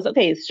first thought was,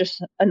 okay, it's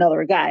just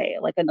another guy,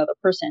 like another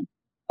person.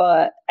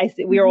 But I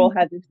see we all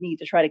had this need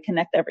to try to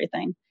connect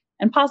everything,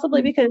 and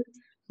possibly because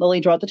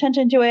Lily draws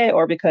attention to it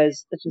or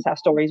because this is how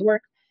stories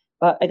work.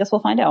 But I guess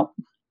we'll find out.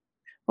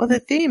 Well, the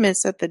theme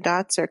is that the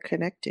dots are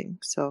connecting.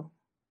 So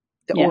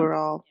the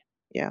overall,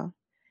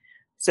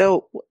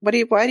 So why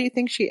do you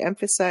think she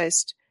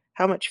emphasized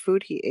how much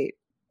food he ate?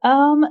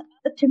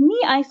 To me,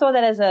 I saw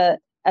that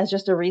as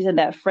just a reason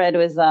that Fred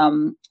was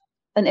an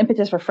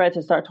impetus for Fred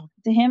to start talking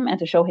to him and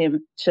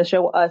to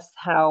show us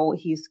how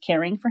he's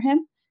caring for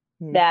him.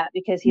 That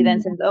because he then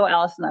says, "Oh,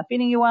 Alice is not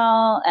feeding you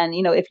well, and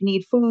if you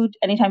need food,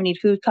 anytime you need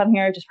food, come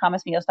here. Just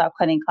promise me you'll stop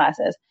cutting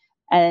classes."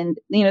 And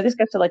this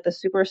gets to like the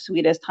super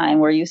sweetest time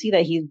where you see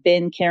that he's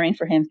been caring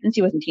for him since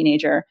he was a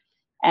teenager,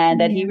 and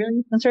that he really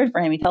is concerned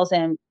for him. He tells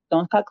him,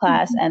 "Don't cut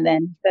class," and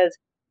then he says,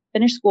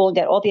 "Finish school and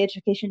get all the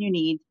education you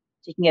need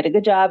so you can get a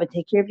good job and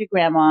take care of your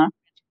grandma."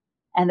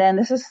 And then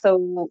this is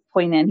so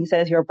poignant. He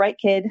says, "You're a bright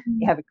kid.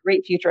 You have a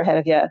great future ahead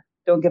of you.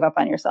 Don't give up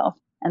on yourself."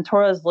 And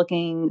Tora's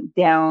looking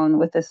down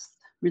with this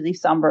really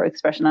somber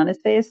expression on his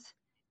face.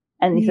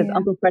 And he says,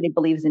 "Uncle Freddie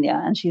believes in you."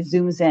 And she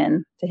zooms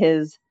in to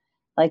his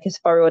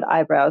furrowed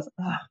eyebrows.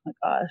 Oh my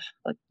gosh,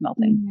 like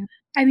melting. Yeah.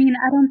 I mean,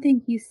 I don't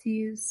think he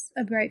sees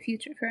a bright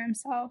future for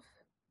himself.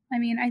 I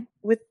mean,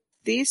 with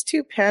these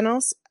two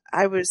panels,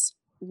 I was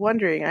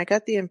wondering, I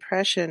got the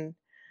impression,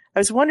 I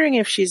was wondering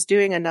if she's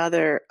doing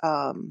another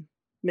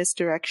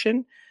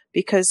misdirection,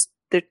 because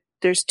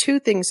there's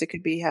two things that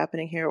could be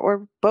happening here,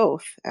 or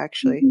both,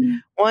 actually.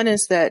 One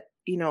is that,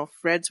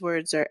 Fred's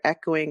words are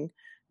echoing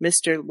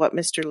what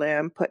Mr.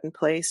 Lamb put in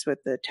place with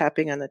the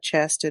tapping on the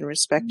chest and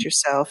respect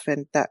yourself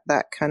and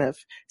that kind of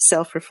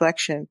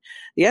self-reflection.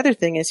 The other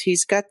thing is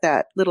he's got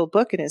that little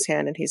book in his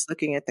hand and he's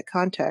looking at the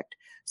contact.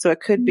 So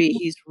it could be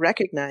he's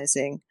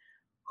recognizing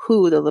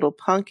who the little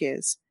punk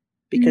is,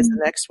 because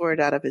the next word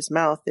out of his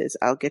mouth is,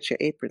 "I'll get your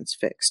aprons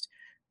fixed."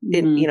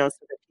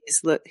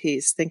 So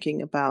he's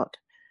thinking about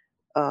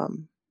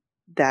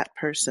that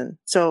person.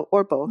 So,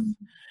 or both.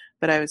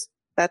 But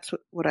that's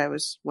what I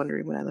was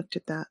wondering when I looked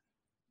at that.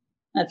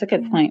 That's a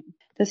good point.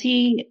 Does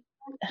he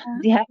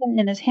have it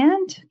in his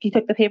hand? He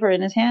took the paper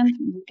in his hand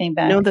and came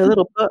back. No, the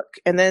little book.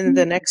 And then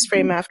the next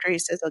frame after he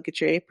says, "I'll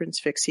get your aprons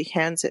fixed," he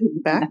hands it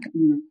back.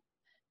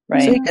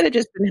 Right. So he could have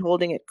just been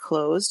holding it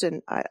closed,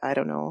 and I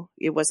don't know.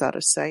 It was out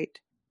of sight.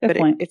 Good but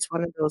point. it's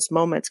one of those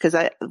moments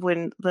because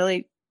when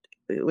Lily,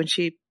 when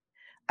she,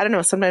 I don't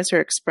know, sometimes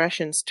her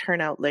expressions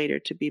turn out later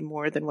to be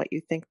more than what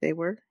you think they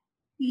were.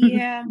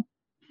 Yeah.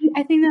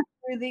 I think that's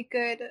a really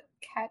good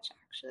catch,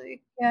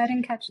 actually. Yeah, I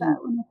didn't catch that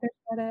when I first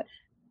read it.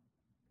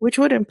 Which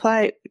would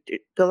imply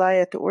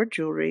Goliath or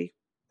Jewelry.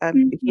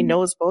 He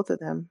knows both of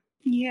them.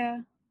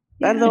 Yeah.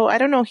 Although I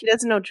don't know, he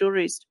doesn't know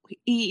Jewelry's.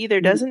 He either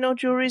doesn't know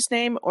Jewelry's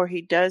name or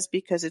he does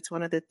because it's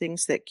one of the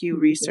things that Q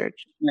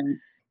researched.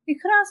 It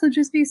could also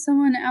just be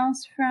someone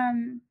else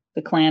from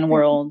the clan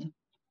world.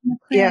 The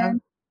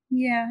clan.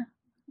 Yeah.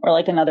 Or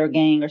like another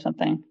gang or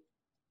something.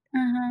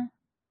 Uh-huh.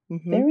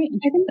 Mm-hmm. Very I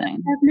think that's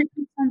interesting.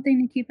 definitely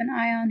something to keep an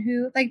eye on.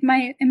 Who, like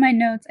in my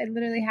notes, I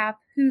literally have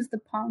who's the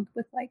punk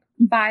with like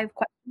 5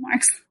 question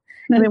marks.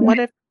 I mean, what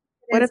if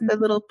the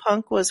little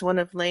punk was one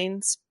of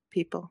Lane's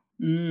people?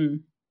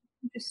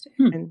 Interesting.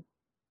 And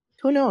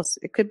who knows?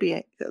 It could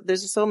be.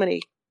 There's so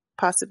many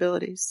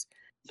possibilities.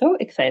 So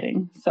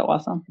exciting. So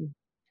awesome.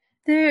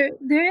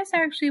 There is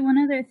actually one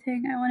other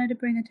thing I wanted to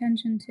bring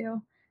attention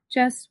to,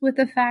 just with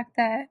the fact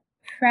that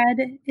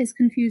Fred is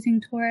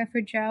confusing Tora for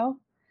Joe.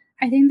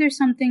 I think there's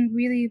something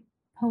really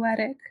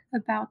poetic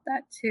about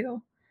that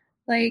too.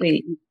 Like,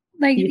 Wait, you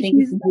think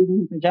he's confusing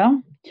him for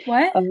Joe?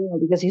 What? Oh,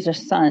 because he's her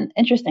son.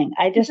 Interesting.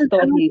 I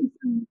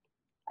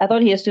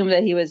thought he assumed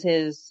that he was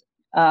his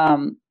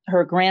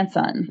her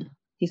grandson.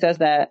 He says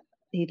that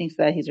he thinks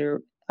that he's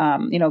her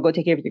go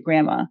take care of your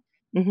grandma.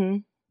 Mm-hmm.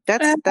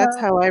 That's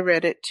how I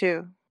read it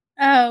too.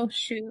 Oh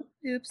shoot!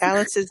 Oops.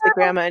 Alice is the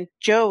grandma, and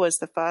Joe was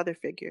the father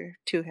figure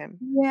to him.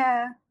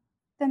 Yeah.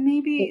 Then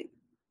maybe.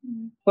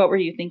 What were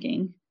you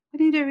thinking? I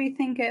need to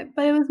rethink it,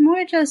 but it was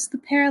more just the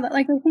parallel.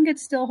 Like, I think it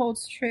still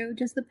holds true,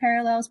 just the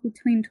parallels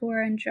between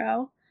Tora and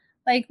Joe.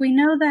 Like, we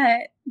know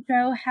that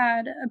Joe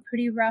had a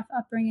pretty rough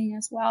upbringing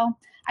as well.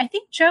 I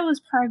think Joe was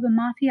part of the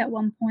mafia at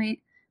one point,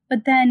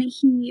 but then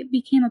he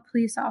became a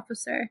police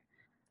officer.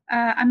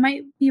 I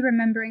might be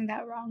remembering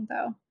that wrong,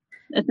 though.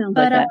 It sounds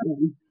like that.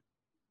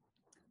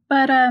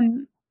 But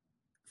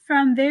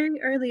from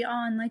very early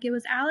on, like, it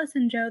was Alice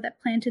and Joe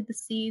that planted the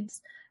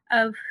seeds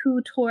of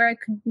who Tora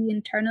could be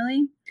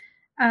internally.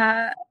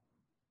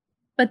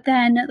 But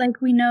then,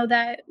 like, we know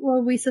that,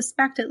 or we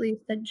suspect at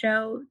least, that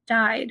Joe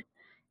died.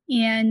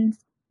 And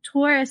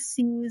Tora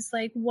sees,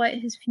 like, what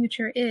his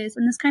future is.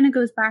 And this kind of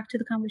goes back to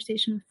the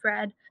conversation with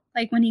Fred,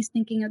 like, when he's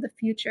thinking of the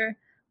future.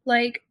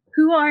 Like,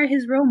 who are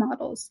his role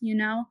models, you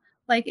know?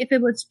 Like, if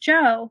it was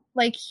Joe,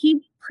 like,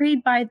 he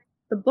played by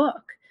the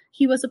book.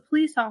 He was a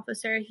police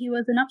officer. He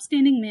was an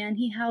upstanding man.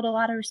 He held a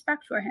lot of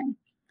respect for him.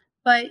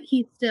 But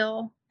he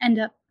still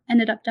ended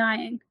up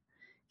dying.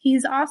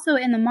 He's also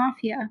in the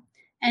mafia,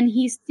 and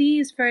he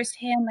sees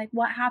firsthand, like,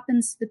 what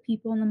happens to the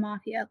people in the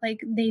mafia. Like,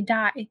 they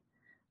die.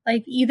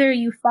 Like, either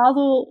you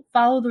follow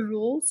the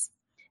rules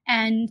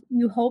and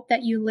you hope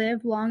that you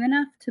live long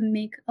enough to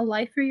make a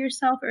life for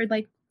yourself, or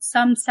like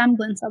some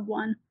semblance of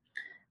one,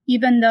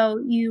 even though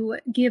you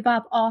give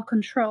up all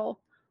control,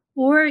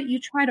 or you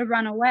try to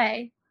run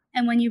away.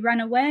 And when you run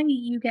away,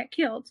 you get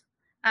killed.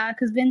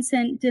 Because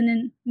Vincent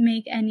didn't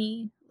make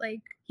any,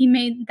 like, he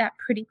made that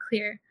pretty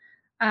clear.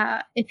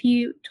 If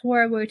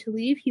Tora were to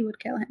leave, he would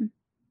kill him.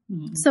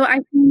 Mm-hmm. So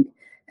I think,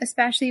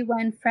 especially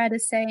when Fred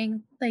is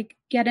saying, like,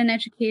 get an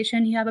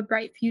education, you have a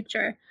bright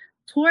future,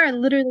 Tora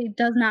literally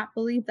does not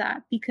believe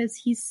that, because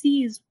he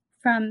sees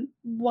from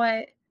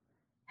what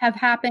have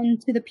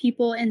happened to the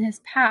people in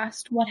his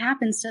past, what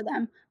happens to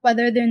them,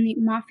 whether they're in the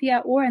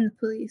mafia or in the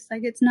police.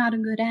 Like, it's not a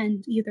good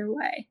end either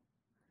way.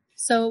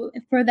 So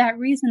for that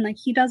reason, like,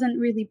 he doesn't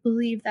really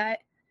believe that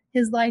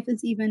his life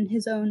is even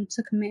his own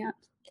to command.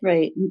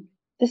 Right.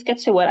 This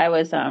gets to what I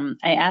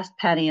asked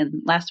Patty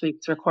in last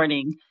week's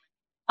recording,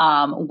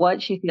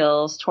 what she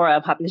feels Tora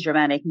Poppy's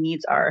dramatic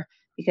needs are.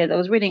 Because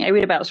I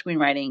read about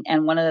screenwriting,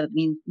 and one of the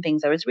main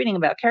things I was reading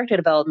about character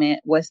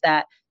development was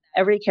that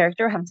every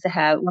character one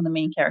of the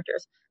main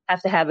characters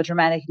has to have a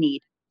dramatic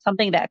need,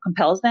 something that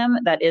compels them,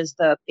 that is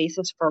the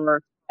basis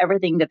for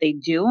everything that they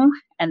do,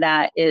 and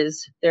that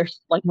is their,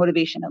 like,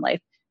 motivation in life.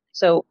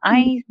 So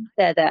I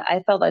said that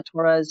I felt that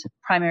Tora's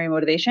primary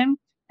motivation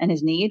and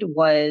his need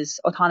was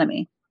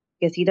autonomy,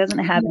 because he doesn't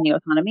have any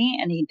autonomy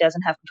and he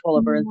doesn't have control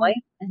over his life,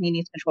 and he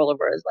needs control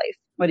over his life.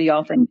 What do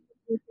y'all think?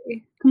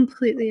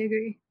 Completely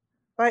agree.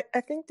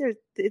 I think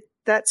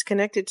that's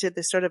connected to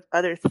the sort of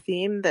other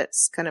theme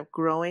that's kind of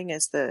growing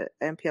as the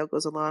MPL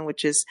goes along,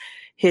 which is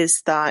his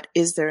thought,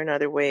 is there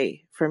another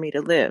way for me to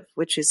live?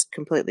 Which is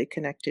completely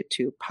connected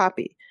to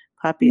Poppy.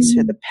 Poppy's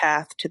the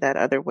path to that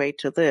other way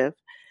to live.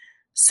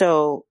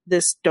 So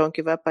this don't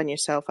give up on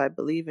yourself, I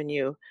believe in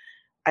you.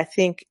 I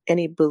think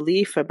any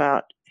belief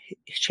about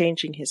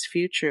changing his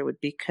future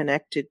would be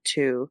connected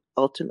to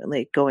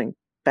ultimately going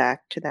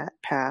back to that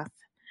path.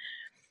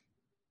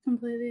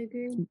 Completely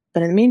agree.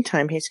 But in the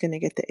meantime, he's going to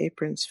get the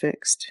aprons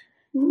fixed.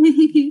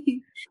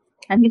 And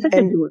he's such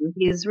a doer.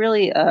 He's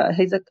really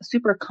he's a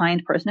super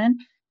kind person,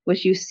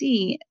 which you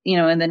see,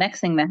 in the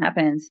next thing that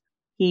happens.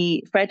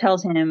 Fred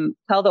tells him,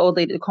 tell the old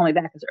lady to call me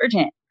back. It's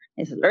urgent.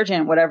 He says,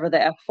 urgent, whatever the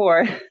F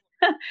for,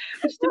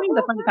 which to me is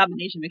a funny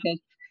combination, because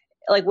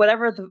like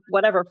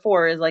whatever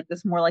for is like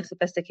this more like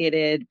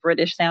sophisticated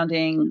British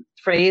sounding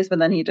phrase, but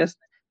then he just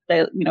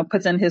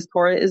puts in his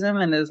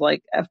Torahism and is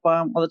like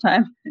F-bomb all the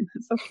time.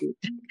 It's so cute.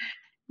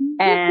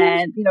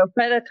 And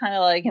Fred kind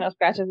of like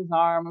scratches his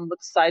arm and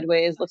looks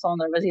sideways, looks all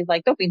nervous. He's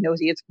like, "Don't be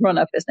nosy, it's grown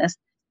up business,"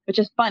 which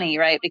is funny,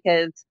 right?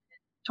 Because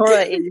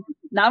Tora is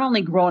not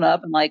only grown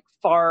up and like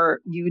far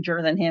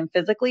huger than him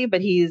physically,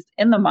 but he's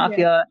in the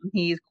mafia and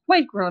he's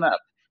quite grown up.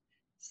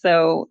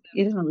 So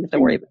he doesn't really have to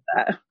worry about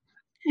that.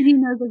 And he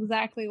knows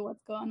exactly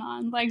what's going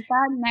on. Like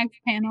that next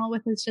panel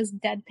with his just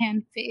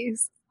deadpan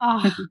face.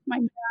 Oh my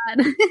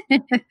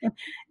God.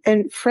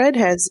 And Fred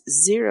has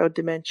zero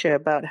dementia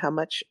about how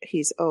much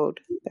he's owed.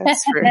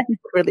 That's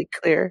really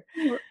clear.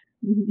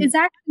 It's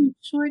actually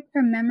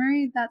short-term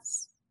memory.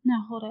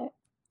 Hold it.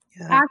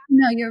 Yeah.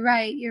 No, you're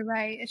right. You're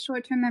right. It's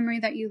short-term memory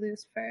that you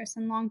lose first,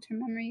 and long-term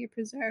memory you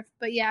preserve.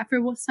 But yeah, for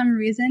some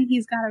reason,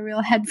 he's got a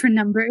real head for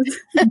numbers.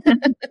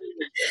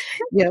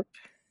 Yep.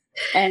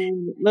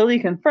 And Lily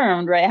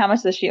confirmed, right? How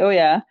much does she owe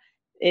ya?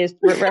 Is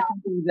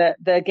referencing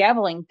the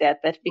gambling debt.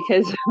 That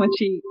because when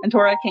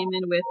Tora came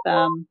in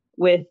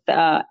with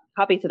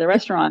Poppy to the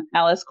restaurant,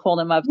 Alice called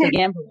him up to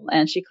gamble,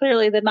 and she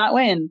clearly did not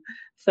win.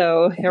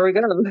 So here we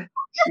go.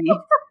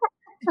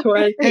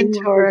 Tora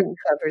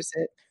covers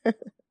it.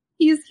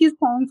 He's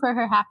paying for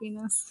her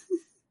happiness.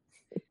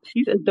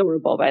 He's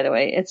adorable, by the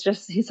way. It's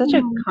just he's such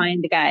a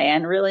kind guy,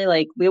 and really,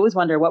 like, we always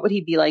wonder what would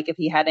he be like if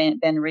he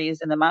hadn't been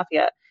raised in the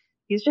mafia.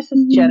 He's just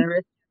this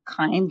generous,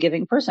 kind,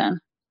 giving person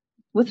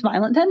with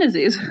violent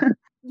tendencies.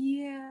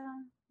 Yeah.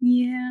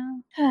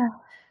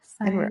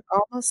 And we're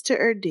almost to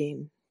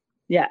Erdine.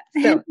 Yeah.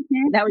 So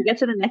now we get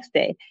to the next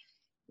day.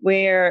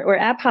 We're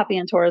at Poppy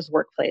and Tora's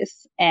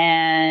workplace,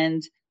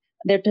 and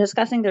they're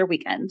discussing their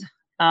weekend.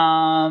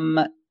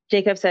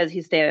 Jacob says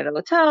he stayed at a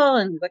hotel,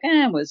 and he's like,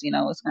 it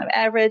was kind of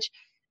average.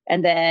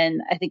 And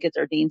then I think it's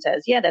Erdine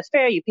says, yeah, that's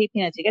fair. You pay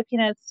peanuts, you get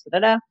peanuts.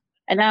 Da-da-da.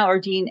 And now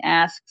Erdine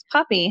asks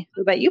Poppy,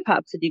 what about you,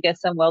 Pops? Did you get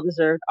some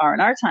well-deserved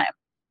R&R time?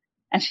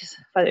 And she's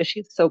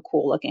so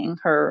cool looking.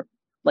 Her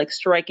like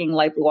striking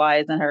light blue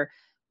eyes and her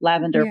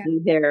lavender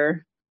blue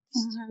hair.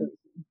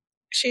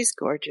 She's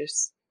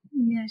gorgeous.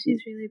 Yeah,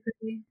 she's really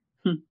pretty.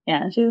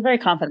 Yeah, she's very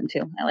confident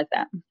too. I like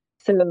that.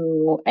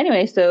 So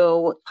anyway,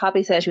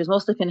 Poppy says she was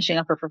mostly finishing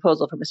up her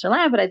proposal for Mr.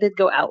 Lamb, but I did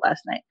go out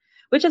last night,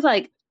 which is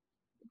like,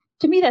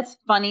 to me, that's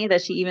funny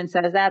that she even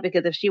says that,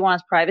 because if she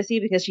wants privacy,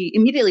 because she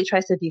immediately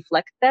tries to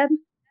deflect them.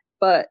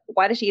 But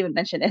why does she even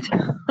mention it?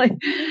 Like,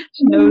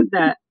 she knows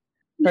that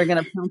they're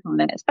going to pounce on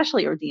it,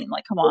 especially Erdine.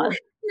 Like, come on.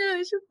 No,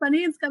 it's just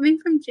funny. It's coming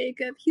from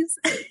Jacob. He's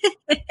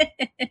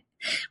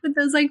with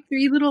those like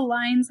 3 little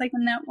lines, like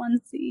in that one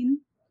scene.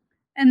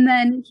 And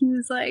then he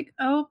was like,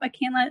 oh, I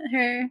can't let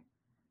her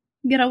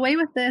get away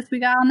with this.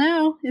 We gotta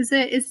know.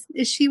 Is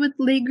she with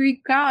Le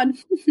Greek God?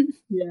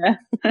 Yeah.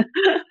 This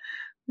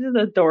is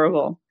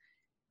adorable.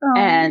 Oh,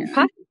 and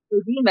Poppy,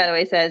 by the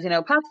way, says,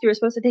 Pops, you were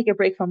supposed to take a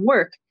break from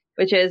work,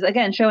 which is,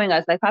 again, showing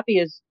us that Poppy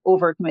is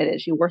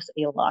overcommitted. She works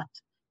a lot.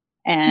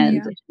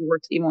 And she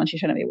works even when she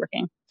shouldn't be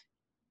working.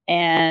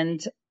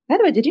 And by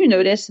the way, did you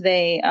notice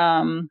I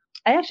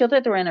actually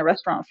thought they were in a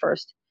restaurant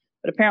first,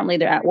 but apparently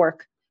they're at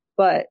work.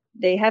 But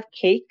they have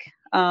cake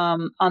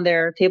on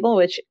their table,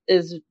 which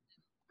is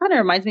kind of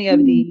reminds me of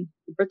the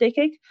birthday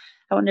cake.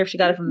 I wonder if she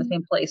got it from the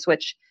same place,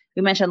 which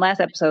we mentioned last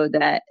episode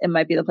that it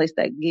might be the place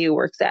that Gio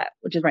works at,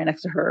 which is right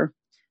next to her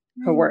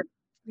work.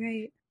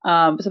 Right.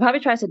 So Poppy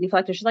tries to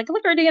deflect her. She's like,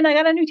 look, Erdine, I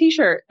got a new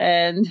t-shirt.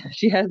 And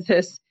she has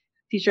this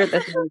t-shirt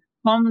that says,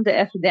 calm the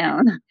F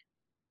down.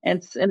 And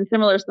it's in a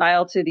similar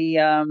style to the,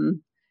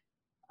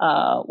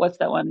 what's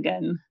that one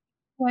again?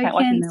 Why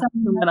can't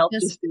someone else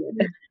just do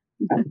it?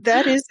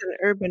 That is an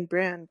urban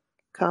brand.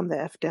 Calm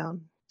the F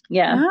down.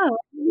 Yeah. Oh,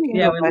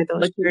 yeah. Buy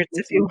those shirts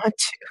if you want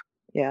to.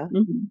 Yeah.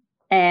 Mm-hmm.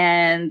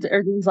 And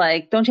Erdine's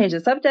like, don't change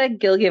the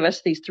subject. Gil gave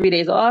us these 3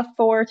 days off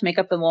to make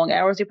up the long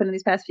hours you put in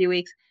these past few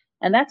weeks.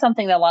 And that's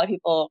something that a lot of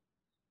people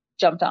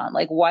jumped on.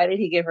 Like, why did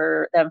he give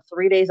them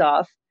 3 days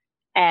off?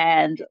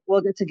 And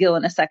we'll get to Gil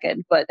in a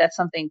second, but that's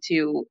something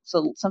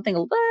something a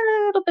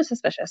little bit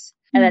suspicious.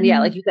 And then,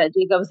 like you said,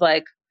 Jacob's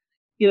like,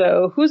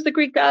 who's the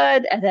Greek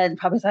god? And then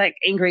Papa's like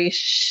angry,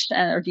 shh.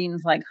 And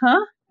Erdine's like,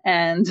 huh?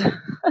 And,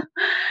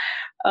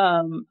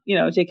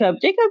 Jacob,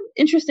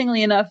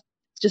 interestingly enough,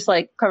 just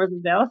like covers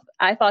his mouth.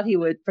 I thought he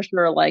would for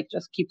sure like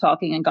just keep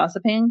talking and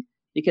gossiping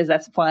because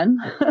that's fun.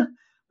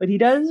 But he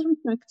does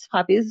respect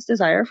Poppy's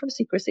desire for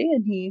secrecy,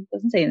 and he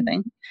doesn't say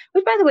anything.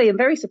 Which, by the way, I'm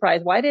very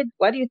surprised. Why do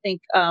you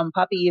think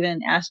Poppy even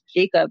asked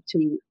Jacob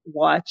to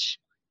watch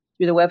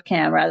through the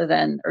webcam rather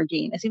than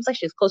Erdine? It seems like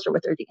she's closer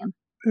with Erdine.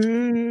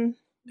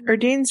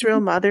 Erdine's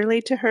real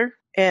motherly to her,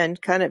 and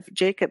kind of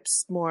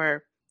Jacob's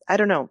more, I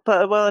don't know,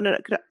 but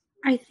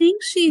I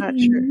think she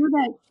knew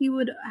that she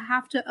would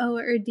have to owe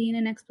Erdine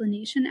an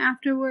explanation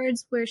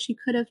afterwards, where she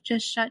could have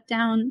just shut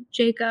down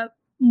Jacob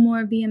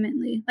more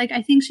vehemently. Like,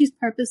 I think she's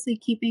purposely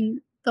keeping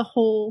the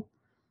whole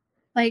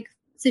like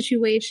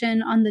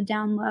situation on the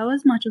down low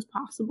as much as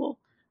possible.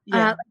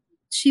 Yeah.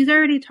 She's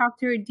already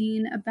talked to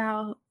Erdine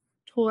about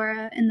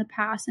Tora in the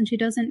past, and she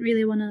doesn't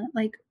really want to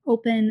like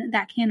open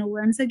that can of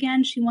worms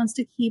again. She wants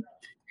to keep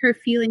her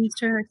feelings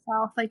to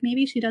herself. Like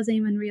maybe she doesn't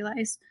even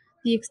realize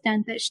the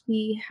extent that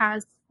she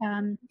has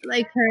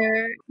like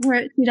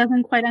she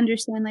doesn't quite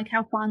understand like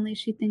how fondly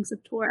she thinks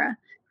of Tora.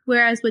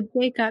 Whereas with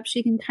Jacob,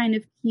 she can kind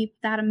of keep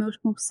that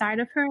emotional side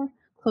of her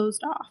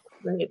closed off.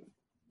 Right.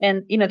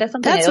 And, that's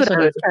something That's I also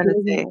what I was noticed. trying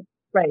to say.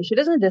 Right.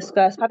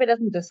 Poppy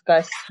doesn't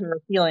discuss her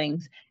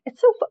feelings.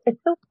 It's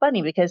so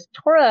funny because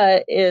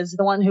Tora is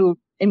the one who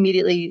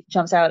immediately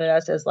jumps out at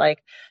us as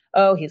like,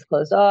 oh, he's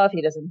closed off.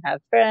 He doesn't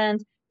have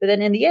friends. But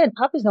then in the end,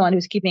 Poppy's the one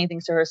who's keeping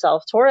things to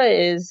herself. Tora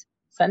is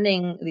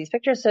sending these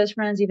pictures to his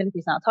friends, even if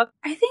he's not talking.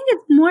 I think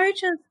it's more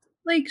just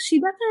like she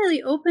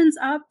definitely opens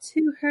up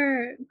to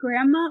her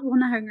grandma, well,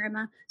 not her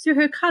grandma, to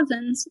her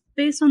cousins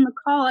based on the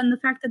call and the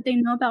fact that they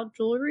know about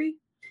jewelry.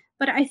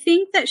 But I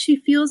think that she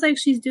feels like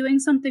she's doing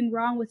something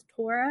wrong with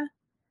Tora,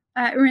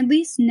 or at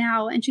least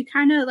now, and she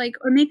kind of like,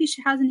 or maybe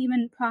she hasn't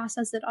even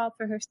processed it all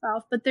for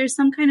herself, but there's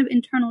some kind of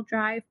internal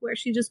drive where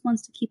she just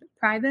wants to keep it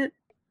private.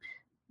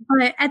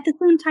 But at the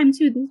same time,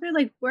 too, these are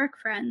like work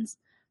friends.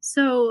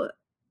 So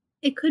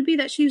it could be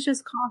that she's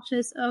just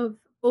cautious of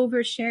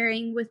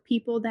oversharing with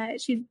people that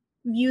she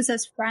views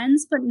as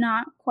friends, but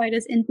not quite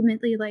as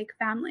intimately like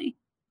family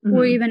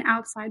or even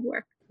outside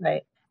work.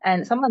 Right.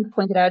 And someone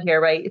pointed out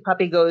here, right,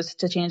 Poppy goes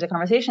to change the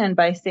conversation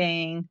by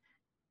saying,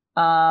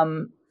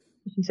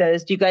 she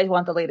says, do you guys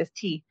want the latest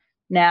tea?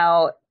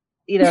 Now,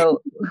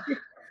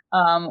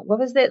 what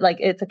was it? Like,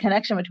 it's a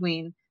connection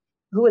between,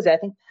 who was it? I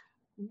think,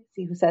 let me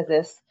see who says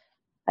this.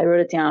 I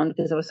wrote it down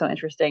because it was so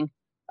interesting.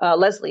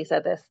 Leslie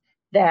said this,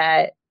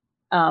 that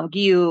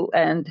Giyu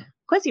and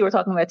Quincy were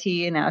talking about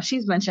tea, and now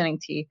she's mentioning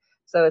tea.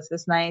 So it's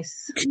this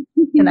nice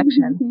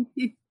connection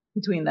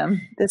between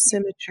them. The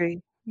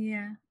symmetry.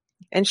 Yeah.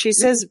 And she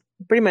says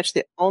pretty much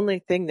the only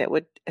thing that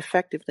would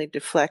effectively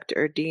deflect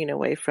Erdine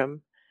away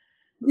from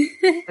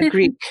a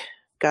Greek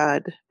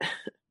god.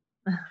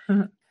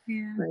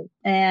 Yeah. Right.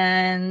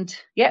 And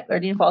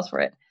Erdine falls for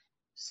it.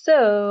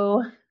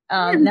 So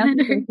now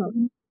Dandy.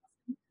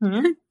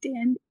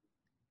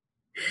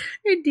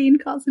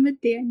 Erdine calls him a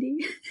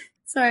dandy.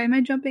 Sorry, am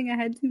I jumping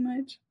ahead too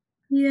much?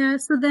 Yeah,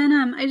 so then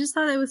I just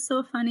thought it was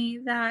so funny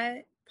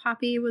that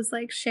Poppy was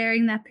like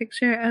sharing that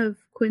picture of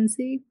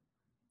Quincy,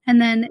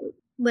 and then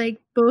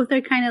like both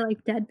are kind of like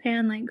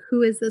deadpan, like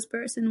who is this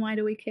person? Why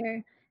do we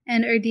care?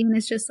 And Erdine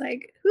is just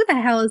like, who the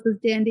hell is this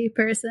dandy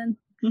person?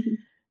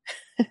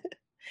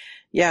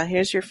 Yeah,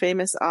 here's your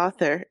famous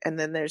author, and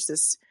then there's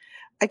this.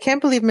 I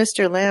can't believe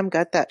Mr. Lamb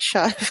got that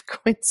shot of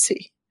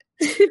Quincy.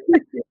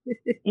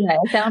 Yeah,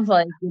 it sounds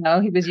like,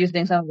 he was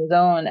using some of his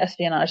own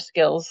espionage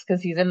skills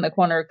because he's in the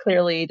corner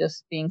clearly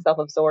just being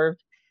self-absorbed.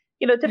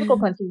 Typical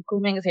Quincy,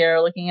 combing his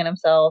hair, looking at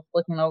himself,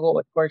 looking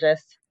all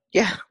gorgeous.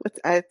 Yeah,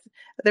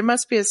 there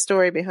must be a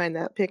story behind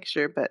that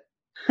picture, but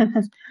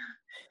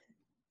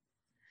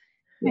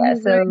yeah,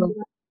 so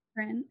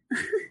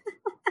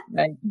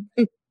right.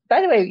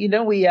 By the way,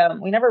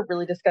 we never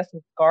really discussed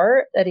the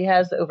scar that he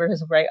has over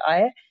his right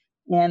eye.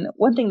 And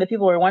one thing that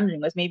people were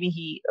wondering was maybe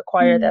he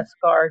acquired that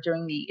scar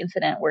during the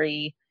incident where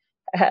he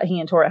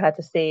and Tora had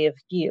to save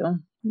Giyu.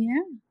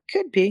 Yeah.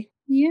 Could be.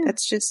 Yeah.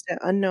 That's just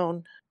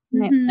unknown.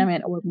 I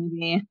mean, or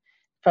maybe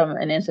from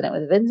an incident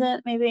with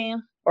Vincent, maybe,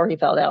 or he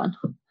fell down,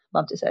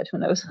 bumped his head. Who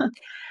knows?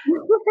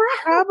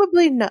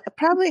 Probably not.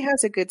 Probably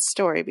has a good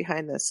story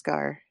behind the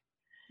scar.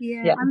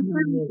 Yeah, I'm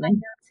sure we'll find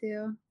out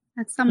too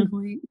at some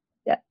point.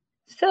 Yeah.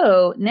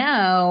 So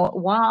now,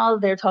 while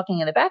they're talking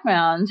in the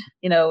background,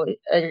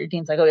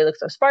 Dean's like, oh, he looks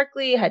so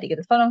sparkly. How'd you get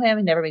this photo of him?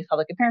 He never makes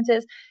public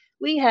appearances.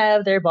 We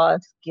have their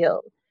boss,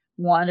 Gil,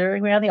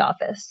 wandering around the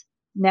office.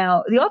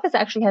 Now, the office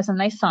actually has some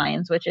nice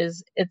signs, which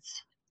is,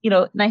 it's,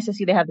 nice to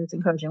see they have this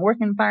encouraging work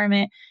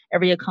environment.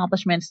 Every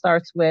accomplishment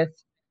starts with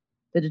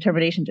the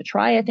determination to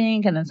try, I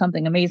think, and then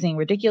something amazing,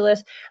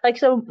 ridiculous. Like,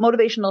 so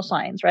motivational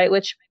signs, right?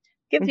 Which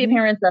gives the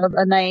appearance of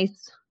a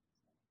nice,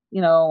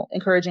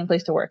 encouraging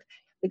place to work.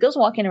 But Gil's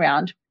walking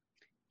around.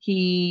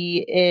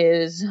 He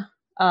is,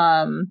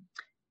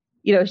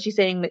 she's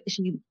saying that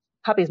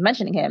Poppy's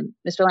mentioning him.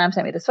 Mr. Lamb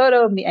sent me this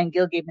photo, and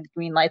Gil gave me the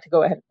green light to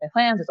go ahead with my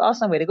plans. It's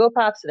awesome. Way to go,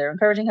 Pop. So they're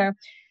encouraging her.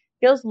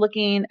 Gil's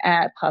looking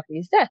at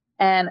Poppy's desk.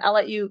 And I'll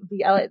let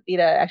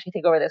Vita actually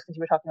take over this because you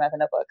were talking about the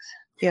notebooks.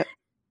 Yep.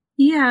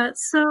 Yeah.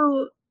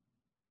 So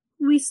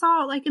we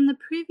saw like in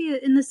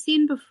the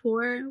scene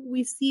before,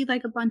 we see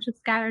like a bunch of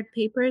scattered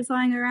papers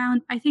lying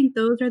around. I think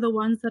those are the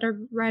ones that are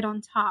right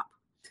on top.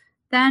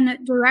 Then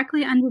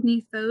directly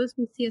underneath those,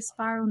 we see a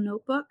spiral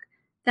notebook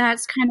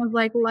that's kind of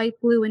like light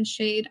blue in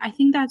shade. I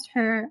think that's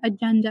her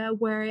agenda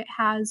where it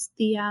has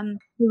the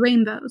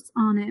rainbows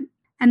on it.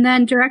 And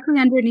then directly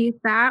underneath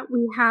that,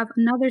 we have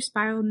another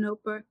spiral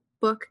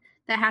notebook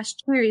that has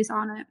cherries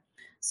on it.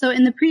 So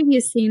in the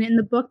previous scene, in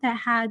the book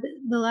that had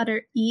the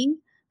letter E,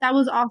 that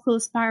was also a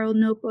spiral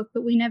notebook,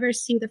 but we never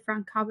see the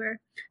front cover.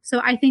 So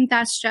I think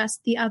that's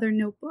just the other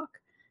notebook.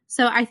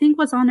 So I think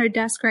what's on her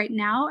desk right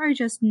now are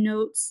just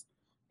notes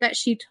that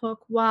she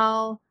took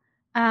while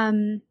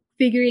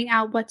figuring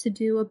out what to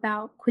do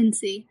about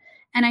Quincy.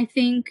 And I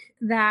think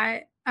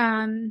that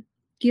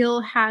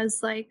Gil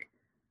has like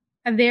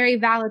a very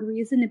valid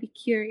reason to be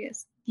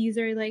curious. These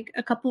are like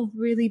a couple of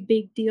really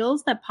big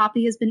deals that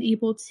Poppy has been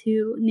able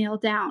to nail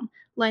down.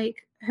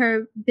 Like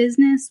her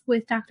business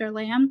with Dr.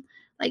 Lamb,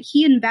 like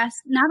he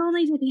invests, not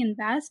only did he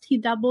invest, he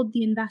doubled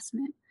the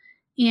investment.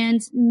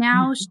 And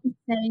now she's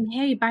saying,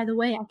 hey, by the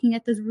way, I can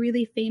get this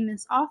really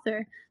famous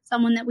author,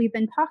 someone that we've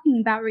been talking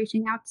about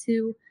reaching out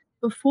to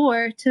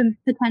before to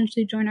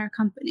potentially join our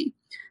company.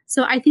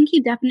 So I think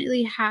he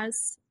definitely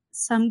has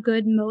some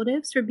good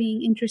motives for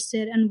being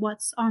interested in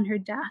what's on her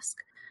desk.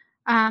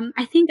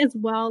 I think as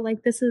well,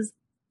 like this is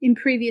in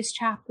previous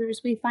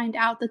chapters, we find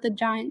out that the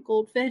giant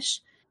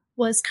goldfish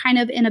was kind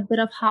of in a bit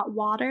of hot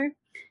water.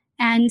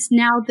 And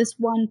now this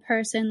one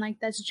person, like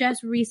that's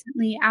just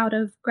recently out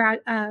of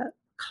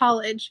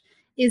college,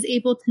 is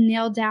able to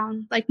nail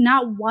down like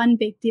not one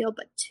big deal,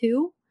 but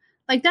two.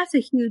 Like that's a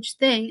huge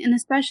thing. And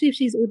especially if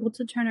she's able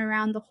to turn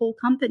around the whole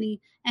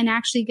company and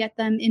actually get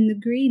them in the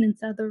green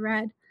instead of the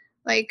red.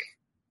 Like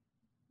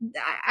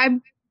I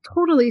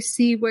totally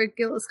see where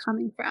Gil is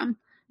coming from.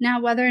 Now,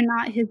 whether or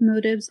not his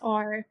motives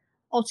are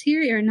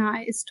ulterior or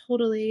not is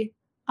totally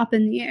up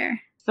in the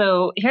air.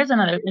 So here's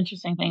another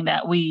interesting thing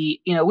that we've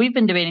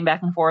been debating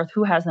back and forth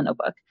who has the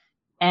notebook.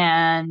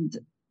 And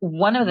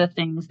one of the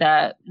things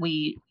that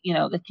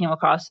that came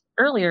across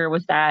earlier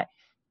was that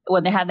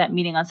when they had that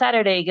meeting on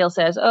Saturday, Gil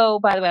says, oh,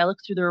 by the way, I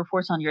looked through the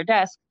reports on your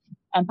desk.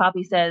 And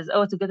Poppy says,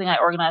 oh, it's a good thing I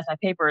organized my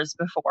papers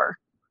before.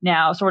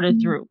 Now sorted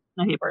through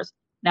my papers.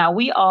 Now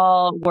we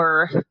all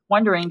were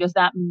wondering, does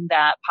that mean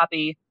that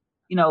Poppy,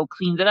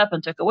 cleaned it up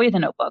and took away the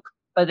notebook?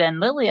 But then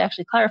Lily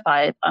actually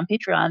clarified on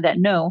Patreon that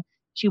no,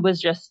 she was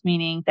just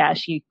meaning that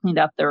she cleaned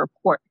up the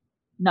report,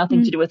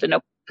 nothing to do with the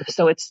notebook.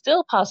 So it's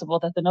still possible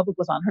that the notebook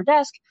was on her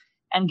desk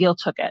and Gil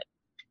took it.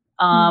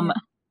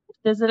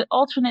 There's an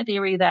alternate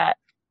theory that,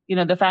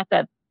 the fact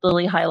that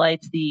Lily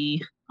highlights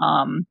the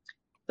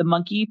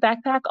monkey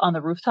backpack on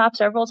the rooftop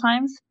several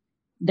times,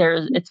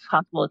 it's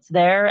possible it's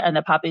there, and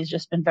that Poppy's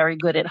just been very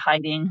good at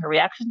hiding her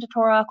reaction to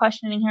Tora,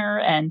 questioning her,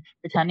 and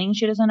pretending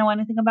she doesn't know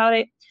anything about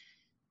it.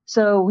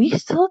 So we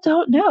still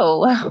don't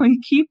know.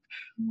 We keep,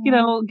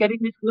 getting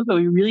this clue, but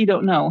we really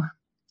don't know.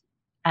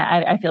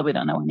 I feel we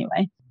don't know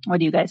anyway. What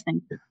do you guys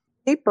think?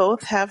 They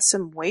both have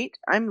some weight.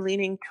 I'm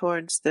leaning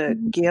towards the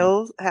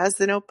Gil has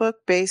the notebook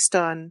based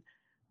on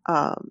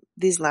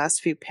these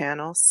last few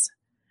panels.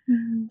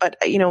 But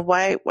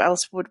why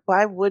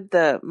would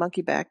the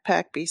monkey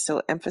backpack be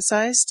so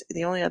emphasized?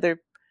 The only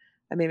other,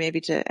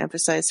 maybe to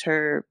emphasize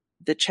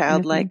the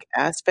childlike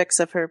aspects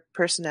of her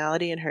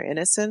personality and her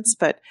innocence,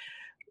 but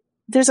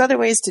there's other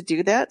ways to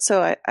do that.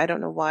 So I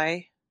don't know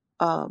why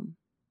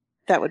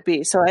that would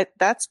be. So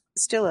that's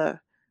still a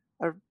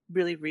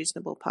really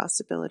reasonable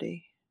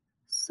possibility.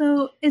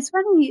 So it's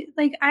funny,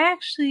 like I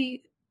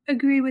actually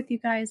agree with you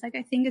guys. Like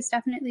I think it's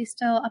definitely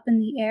still up in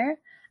the air.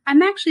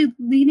 I'm actually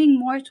leaning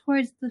more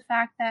towards the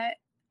fact that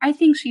I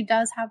think she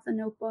does have the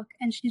notebook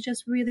and she's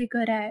just really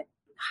good at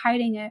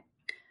hiding it.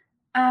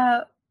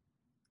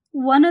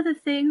 One of the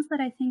things that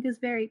I think is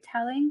very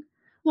telling,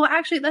 well,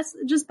 actually, let's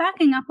just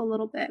backing up a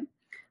little bit.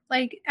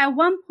 Like at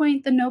one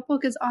point, the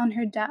notebook is on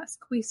her desk.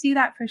 We see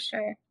that for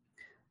sure.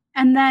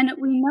 And then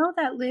we know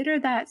that later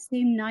that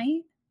same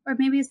night, or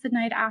maybe it's the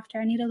night after,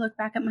 I need to look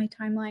back at my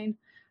timeline,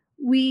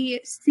 we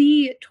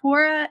see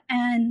Tora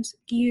and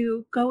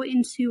Gyu go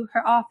into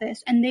her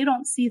office and they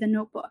don't see the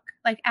notebook,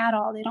 like at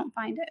all. They don't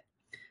find it.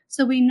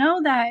 So we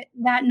know that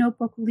that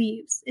notebook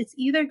leaves. It's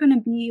either going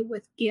to be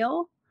with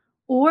Gil,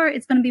 or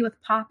it's going to be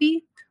with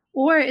Poppy,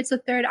 or it's a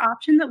third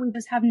option that we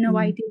just have no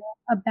idea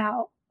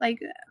about. Like,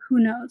 who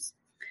knows?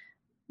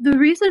 The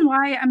reason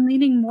why I'm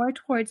leaning more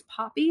towards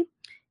Poppy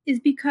is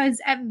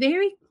because at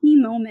very key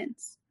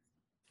moments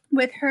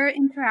with her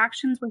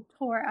interactions with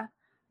Tora,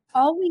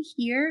 all we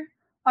hear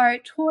are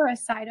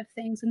Tora's side of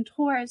things and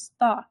Tora's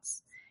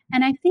thoughts.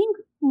 And I think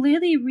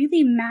Lily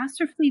really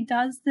masterfully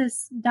does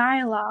this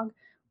dialogue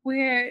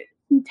where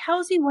he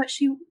tells you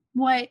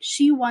what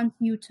she wants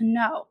you to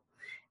know.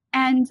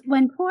 And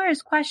when Tora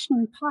is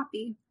questioning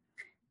Poppy,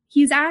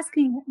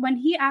 when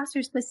he asked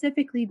her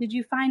specifically, did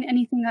you find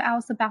anything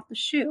else about the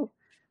shoe?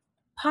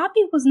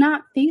 Poppy was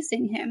not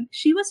facing him.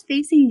 She was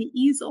facing the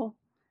easel.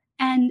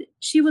 And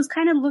she was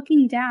kind of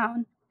looking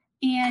down.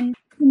 And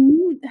to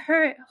me,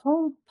 her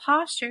whole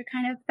posture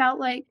kind of felt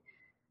like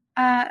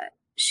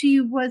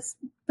she was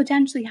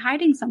potentially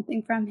hiding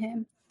something from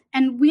him.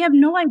 And we have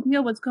no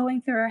idea what's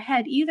going through her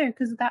head either,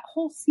 because that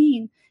whole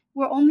scene,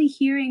 we're only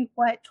hearing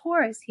what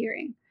Tora is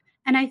hearing.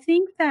 And I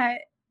think that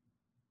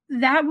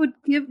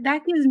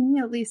gives me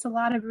at least a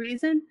lot of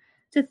reason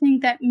to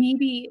think that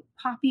maybe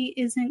Poppy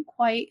isn't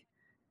quite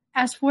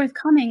as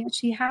forthcoming as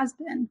she has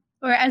been,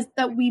 or as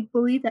that we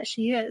believe that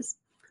she is.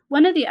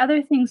 One of the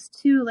other things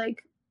too,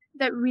 like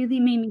that really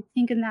made me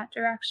think in that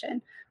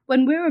direction,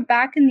 when we were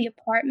back in the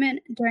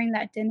apartment during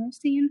that dinner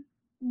scene,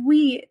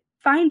 we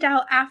find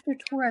out after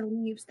Tora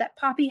leaves that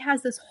Poppy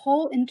has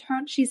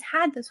she's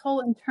had this whole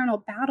internal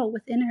battle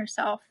within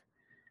herself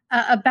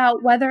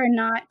about whether or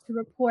not to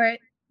report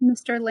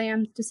Mr.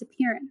 Lamb's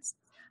disappearance.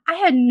 I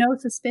had no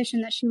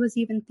suspicion that she was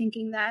even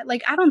thinking that.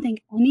 Like, I don't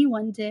think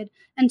anyone did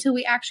until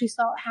we actually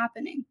saw it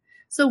happening.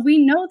 So we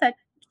know that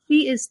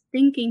she is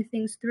thinking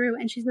things through,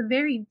 and she's a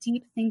very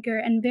deep thinker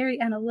and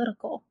very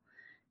analytical.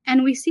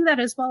 And we see that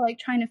as well, like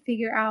trying to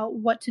figure out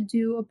what to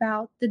do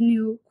about the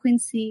new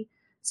Quincy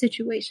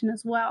situation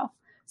as well.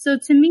 So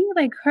to me,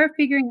 like her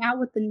figuring out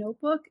with the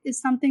notebook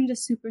is something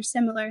just super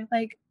similar.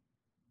 Like,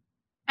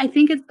 I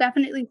think it's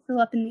definitely still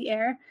up in the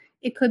air.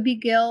 It could be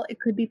Gil, it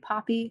could be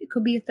Poppy, it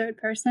could be a third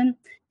person.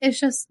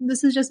 This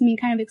is just me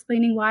kind of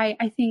explaining why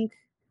I think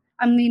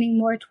I'm leaning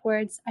more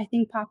towards, I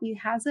think Poppy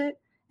has it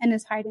and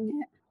is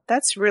hiding it.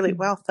 That's really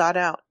well thought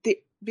out.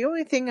 The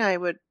only thing I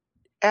would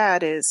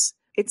add is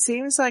it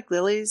seems like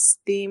Lily's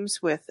themes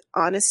with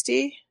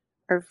honesty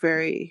are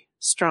very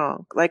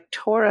strong. Like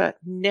Tora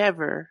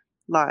never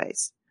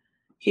lies.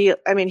 He'll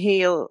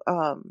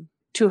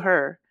to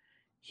her,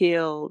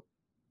 he'll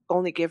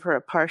only give her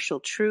a partial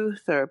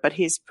truth, but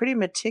he's pretty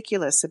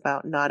meticulous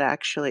about not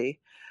actually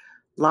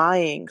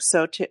lying.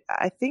 So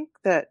I think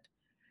that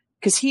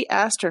because he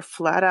asked her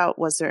flat out,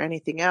 was there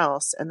anything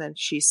else? And then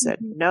she said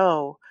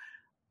no.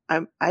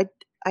 I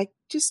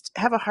just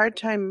have a hard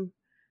time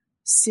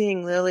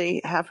seeing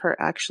Lily have her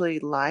actually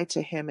lie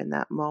to him in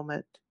that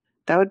moment.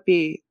 That would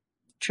be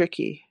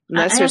tricky.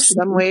 Unless there's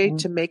some way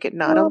to make it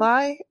not a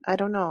lie. I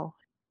don't know.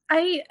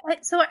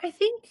 So I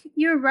think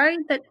you're right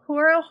that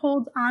Tora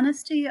holds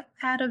honesty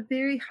at a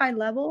very high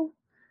level.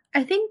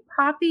 I think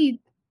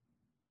Poppy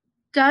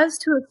does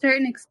to a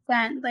certain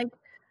extent. Like,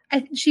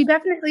 she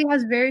definitely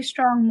has very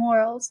strong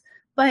morals,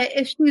 but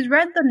if she's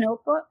read the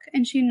notebook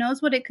and she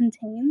knows what it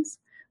contains,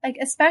 like,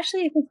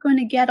 especially if it's going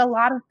to get a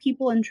lot of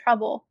people in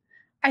trouble,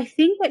 I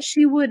think that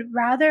she would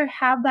rather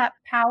have that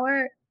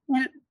power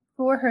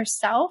for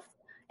herself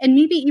and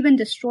maybe even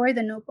destroy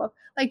the notebook.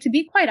 Like, to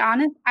be quite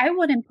honest, I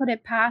wouldn't put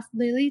it past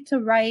Lily to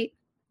write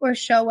or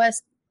show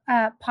us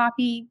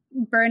Poppy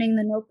burning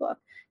the notebook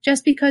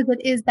just because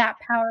it is that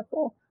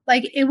powerful.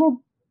 Like, it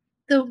will,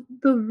 the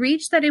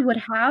reach that it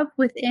would have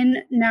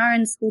within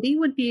Naren City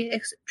would be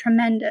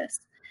tremendous.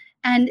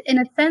 And in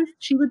a sense,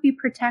 she would be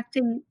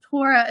protecting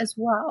Tora as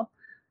well,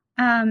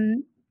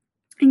 and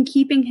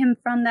keeping him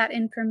from that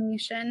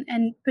information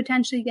and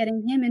potentially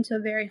getting him into a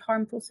very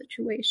harmful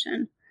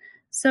situation.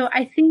 So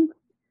I think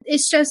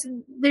it's just,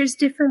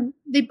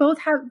 they both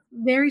have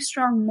very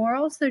strong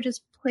morals. They're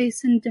just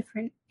placed in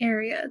different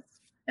areas,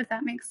 if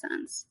that makes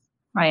sense.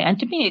 Right. And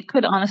to me, it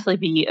could honestly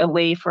be a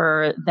way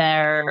for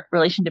their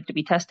relationship to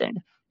be tested,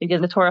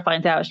 because if Tora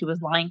finds out she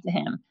was lying to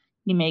him,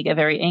 he may get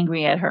very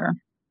angry at her.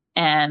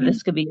 And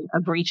this could be a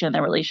breach in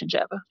their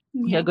relationship.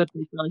 Yeah. A good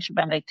relationship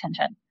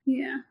tension.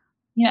 Yeah.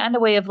 And a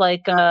way of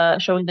like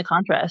showing the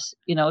contrast.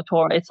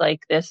 Tora, it's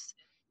like this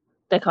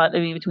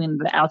dichotomy between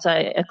the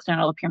outside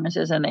external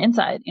appearances and the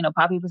inside.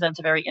 Poppy presents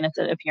a very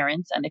innocent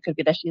appearance, and it could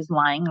be that she's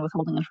lying and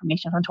withholding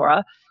information from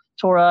Tora.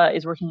 Tora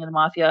is working in the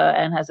mafia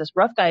and has this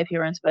rough guy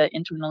appearance, but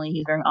internally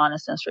he's very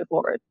honest and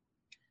straightforward.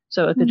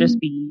 So it could just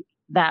be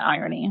that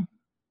irony.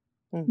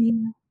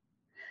 Yeah.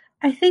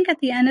 I think at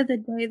the end of the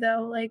day,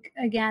 though, like,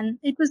 again,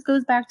 it just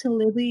goes back to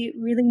Lily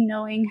really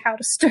knowing how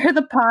to stir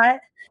the pot.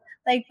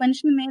 Like, when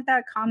she made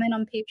that comment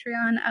on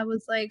Patreon, I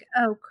was like,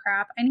 oh,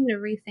 crap, I need to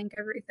rethink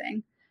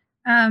everything.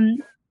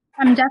 I'm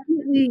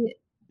definitely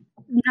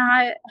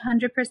not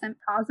 100%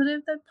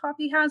 positive that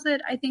Poppy has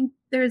it. I think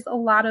there's a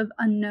lot of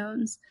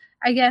unknowns.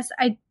 I guess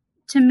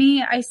to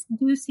me, I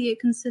do see it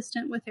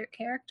consistent with her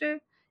character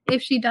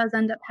if she does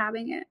end up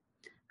having it.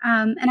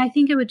 And I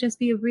think it would just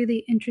be a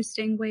really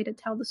interesting way to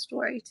tell the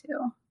story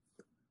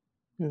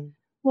too.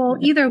 Well,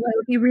 either way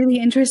would be really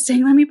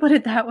interesting. Let me put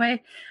it that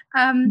way.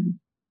 I'm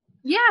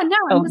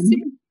just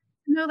super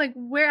to know like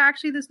where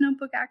actually this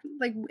notebook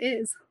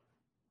is.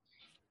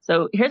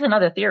 So here's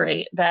another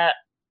theory that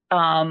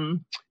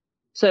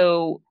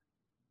so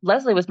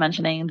Leslie was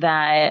mentioning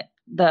that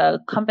the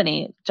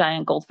company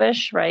Giant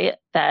Goldfish, right?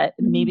 That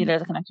maybe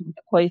there's a connection with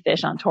the koi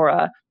fish on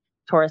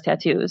Tora's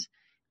tattoos.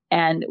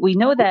 And we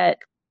know that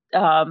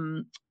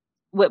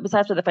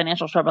besides for the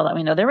financial trouble that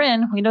we know they're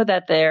in, we know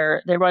that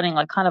they're running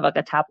like kind of like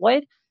a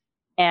tabloid.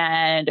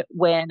 And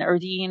when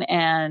Erdine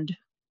and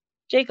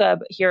Jacob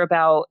hear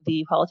about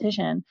the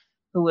politician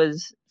who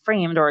was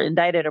framed or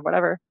indicted or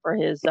whatever for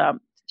his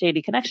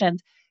shady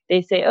connections,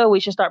 they say, oh, we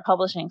should start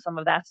publishing some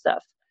of that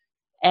stuff.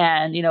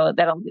 And,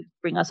 that'll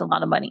bring us a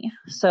lot of money.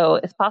 So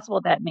it's possible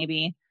that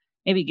maybe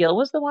Gil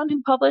was the one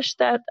who published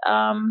that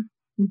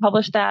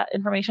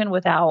information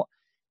without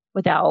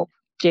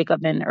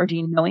Jacob and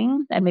Erdine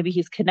knowing, and maybe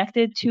he's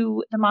connected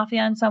to the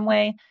mafia in some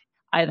way,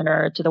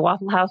 either to the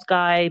Waffle House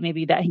guy,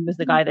 maybe that he was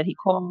the guy that he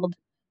called.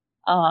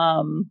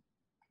 Who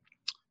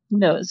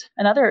knows?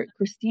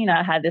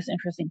 Christina had this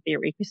interesting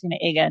theory, Christina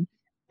Egan,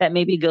 that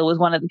maybe Gil was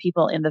one of the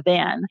people in the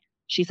van.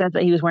 She says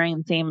that he was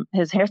wearing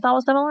his hairstyle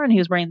was similar, and he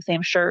was wearing the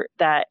same shirt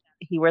that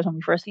he wears when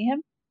we first see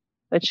him,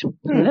 which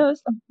who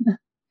knows?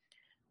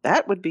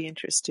 That would be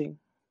interesting.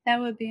 That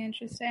would be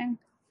interesting.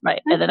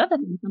 Right. And another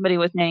thing, somebody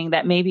was saying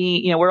that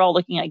maybe, we're all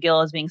looking at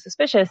Gil as being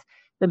suspicious,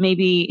 but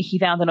maybe he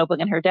found the notebook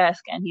in her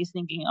desk and he's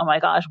thinking, oh my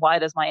gosh, why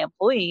does my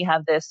employee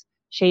have this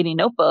shady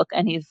notebook,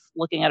 and he's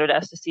looking at her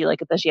desk to see like,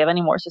 does she have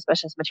any more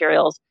suspicious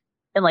materials,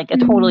 in like a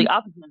totally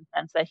opposite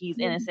sense, that he's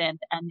innocent,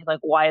 and he's like,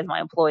 why is my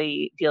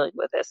employee dealing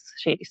with this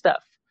shady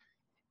stuff?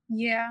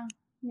 Yeah.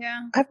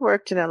 I've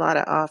worked in a lot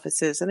of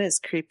offices, and it's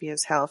creepy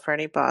as hell for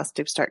any boss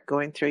to start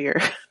going through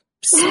your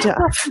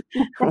stuff,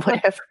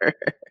 whatever.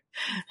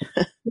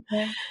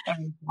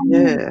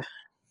 Yeah.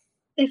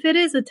 If it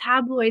is a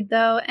tabloid,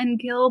 though, and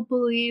Gil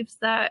believes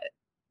that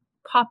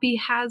Poppy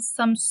has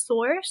some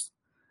source,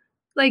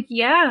 like,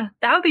 yeah,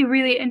 that would be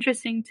really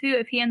interesting, too,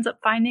 if he ends up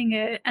finding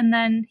it, and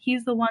then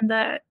he's the one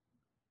that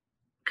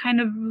kind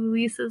of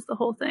releases the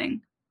whole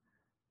thing.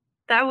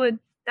 That would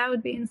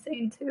be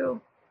insane,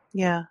 too.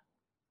 Yeah.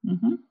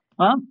 Mm-hmm.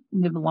 Well,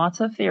 we have lots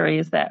of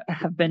theories that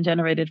have been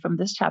generated from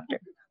this chapter.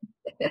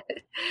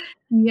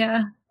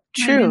 Yeah.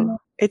 True.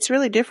 It's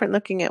really different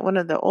looking at one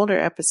of the older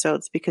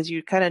episodes because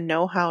you kind of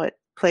know how it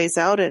plays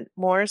out and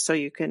more, so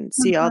you can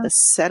see all the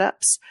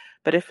setups.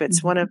 But if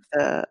it's one of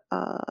the,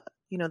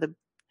 the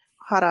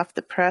hot off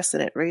the press,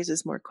 and it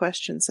raises more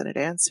questions than it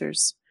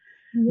answers.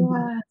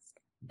 Yeah.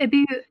 It'd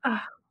be,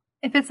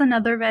 if it's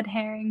another red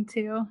herring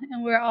too,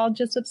 and we're all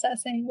just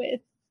obsessing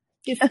with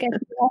his sketchy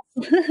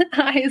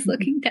eyes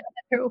looking down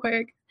at her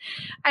work.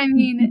 I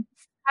mean,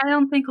 I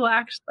don't think we'll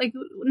actually, like,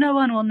 no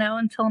one will know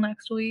until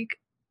next week.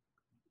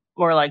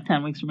 Or like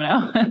 10 weeks from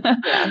now. No,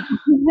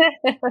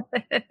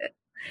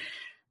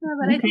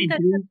 but I think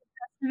that's a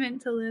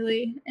testament to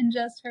Lily and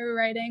just her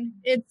writing.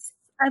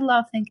 I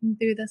love thinking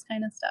through this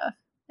kind of stuff.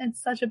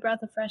 It's such a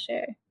breath of fresh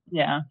air.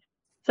 Yeah.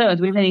 So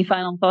do we have any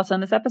final thoughts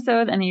on this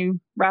episode? Any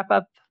wrap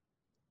up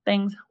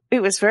things?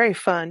 It was very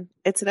fun.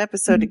 It's an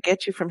episode to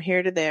get you from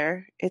here to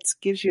there. It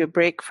gives you a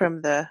break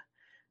from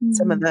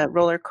some of the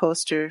roller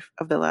coaster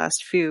of the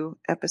last few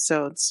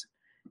episodes.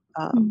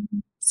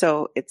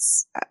 So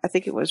I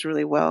think it was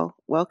really well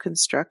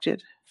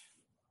constructed.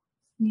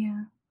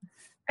 Yeah.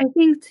 I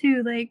think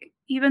too, like,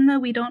 even though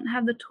we don't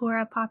have the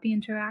Tora Poppy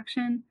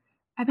interaction,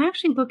 I'm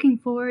actually looking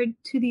forward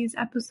to these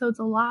episodes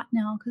a lot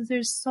now, because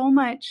there's so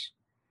much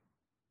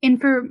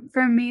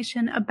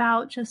information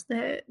about just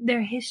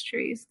their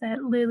histories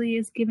that Lily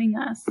is giving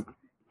us.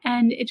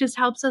 And it just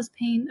helps us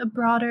paint a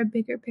broader,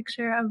 bigger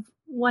picture of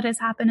what has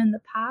happened in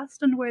the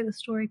past and where the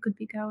story could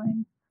be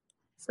going.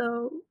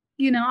 So,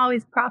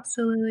 always props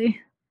to Lily.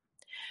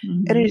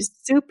 And it is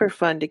super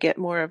fun to get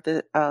more of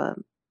the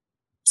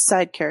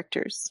side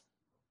characters.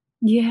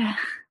 Yeah.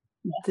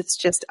 That's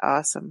just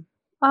awesome.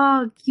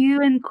 Oh,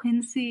 you and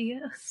Quincy,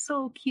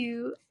 so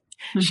cute.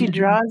 She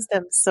draws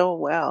them so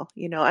well,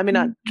 I mean,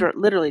 not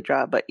literally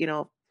draw, but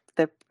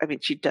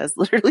she does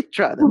literally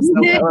draw them so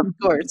well, of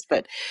course,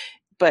 but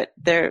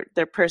their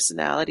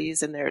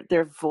personalities and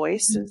their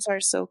voices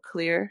are so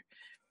clear.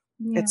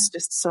 Yeah. It's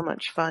just so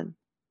much fun.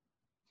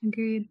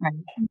 Agreed. Right.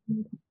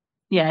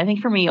 Yeah, I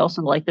think for me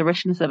also, like, the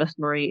richness of a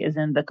story is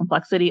in the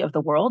complexity of the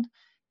world.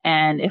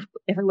 And if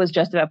it was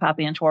just about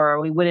Poppy and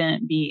Tora, we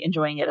wouldn't be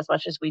enjoying it as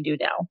much as we do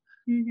now.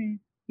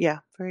 Yeah,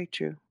 very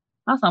true.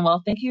 Awesome.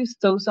 Well, thank you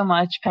so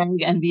much,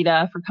 Peg and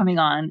Vita, for coming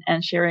on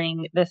and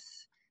sharing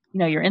this,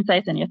 your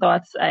insights and your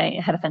thoughts. I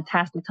had a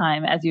fantastic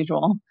time, as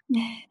usual.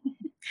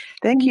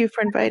 Thank you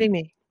for inviting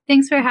me.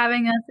 Thanks for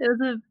having us. It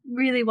was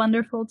really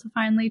wonderful to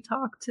finally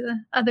talk to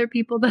other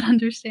people that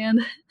understand.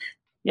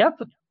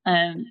 Yep.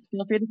 And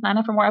feel free to sign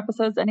up for more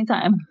episodes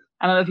anytime.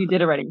 I don't know if you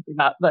did already, or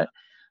not, but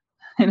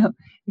if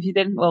you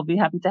didn't, we'll be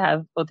happy to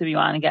have both of you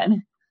on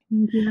again.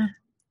 Thank you.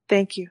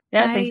 Thank you.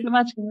 Yeah, Bye. Thanks so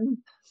much.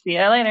 See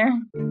you later.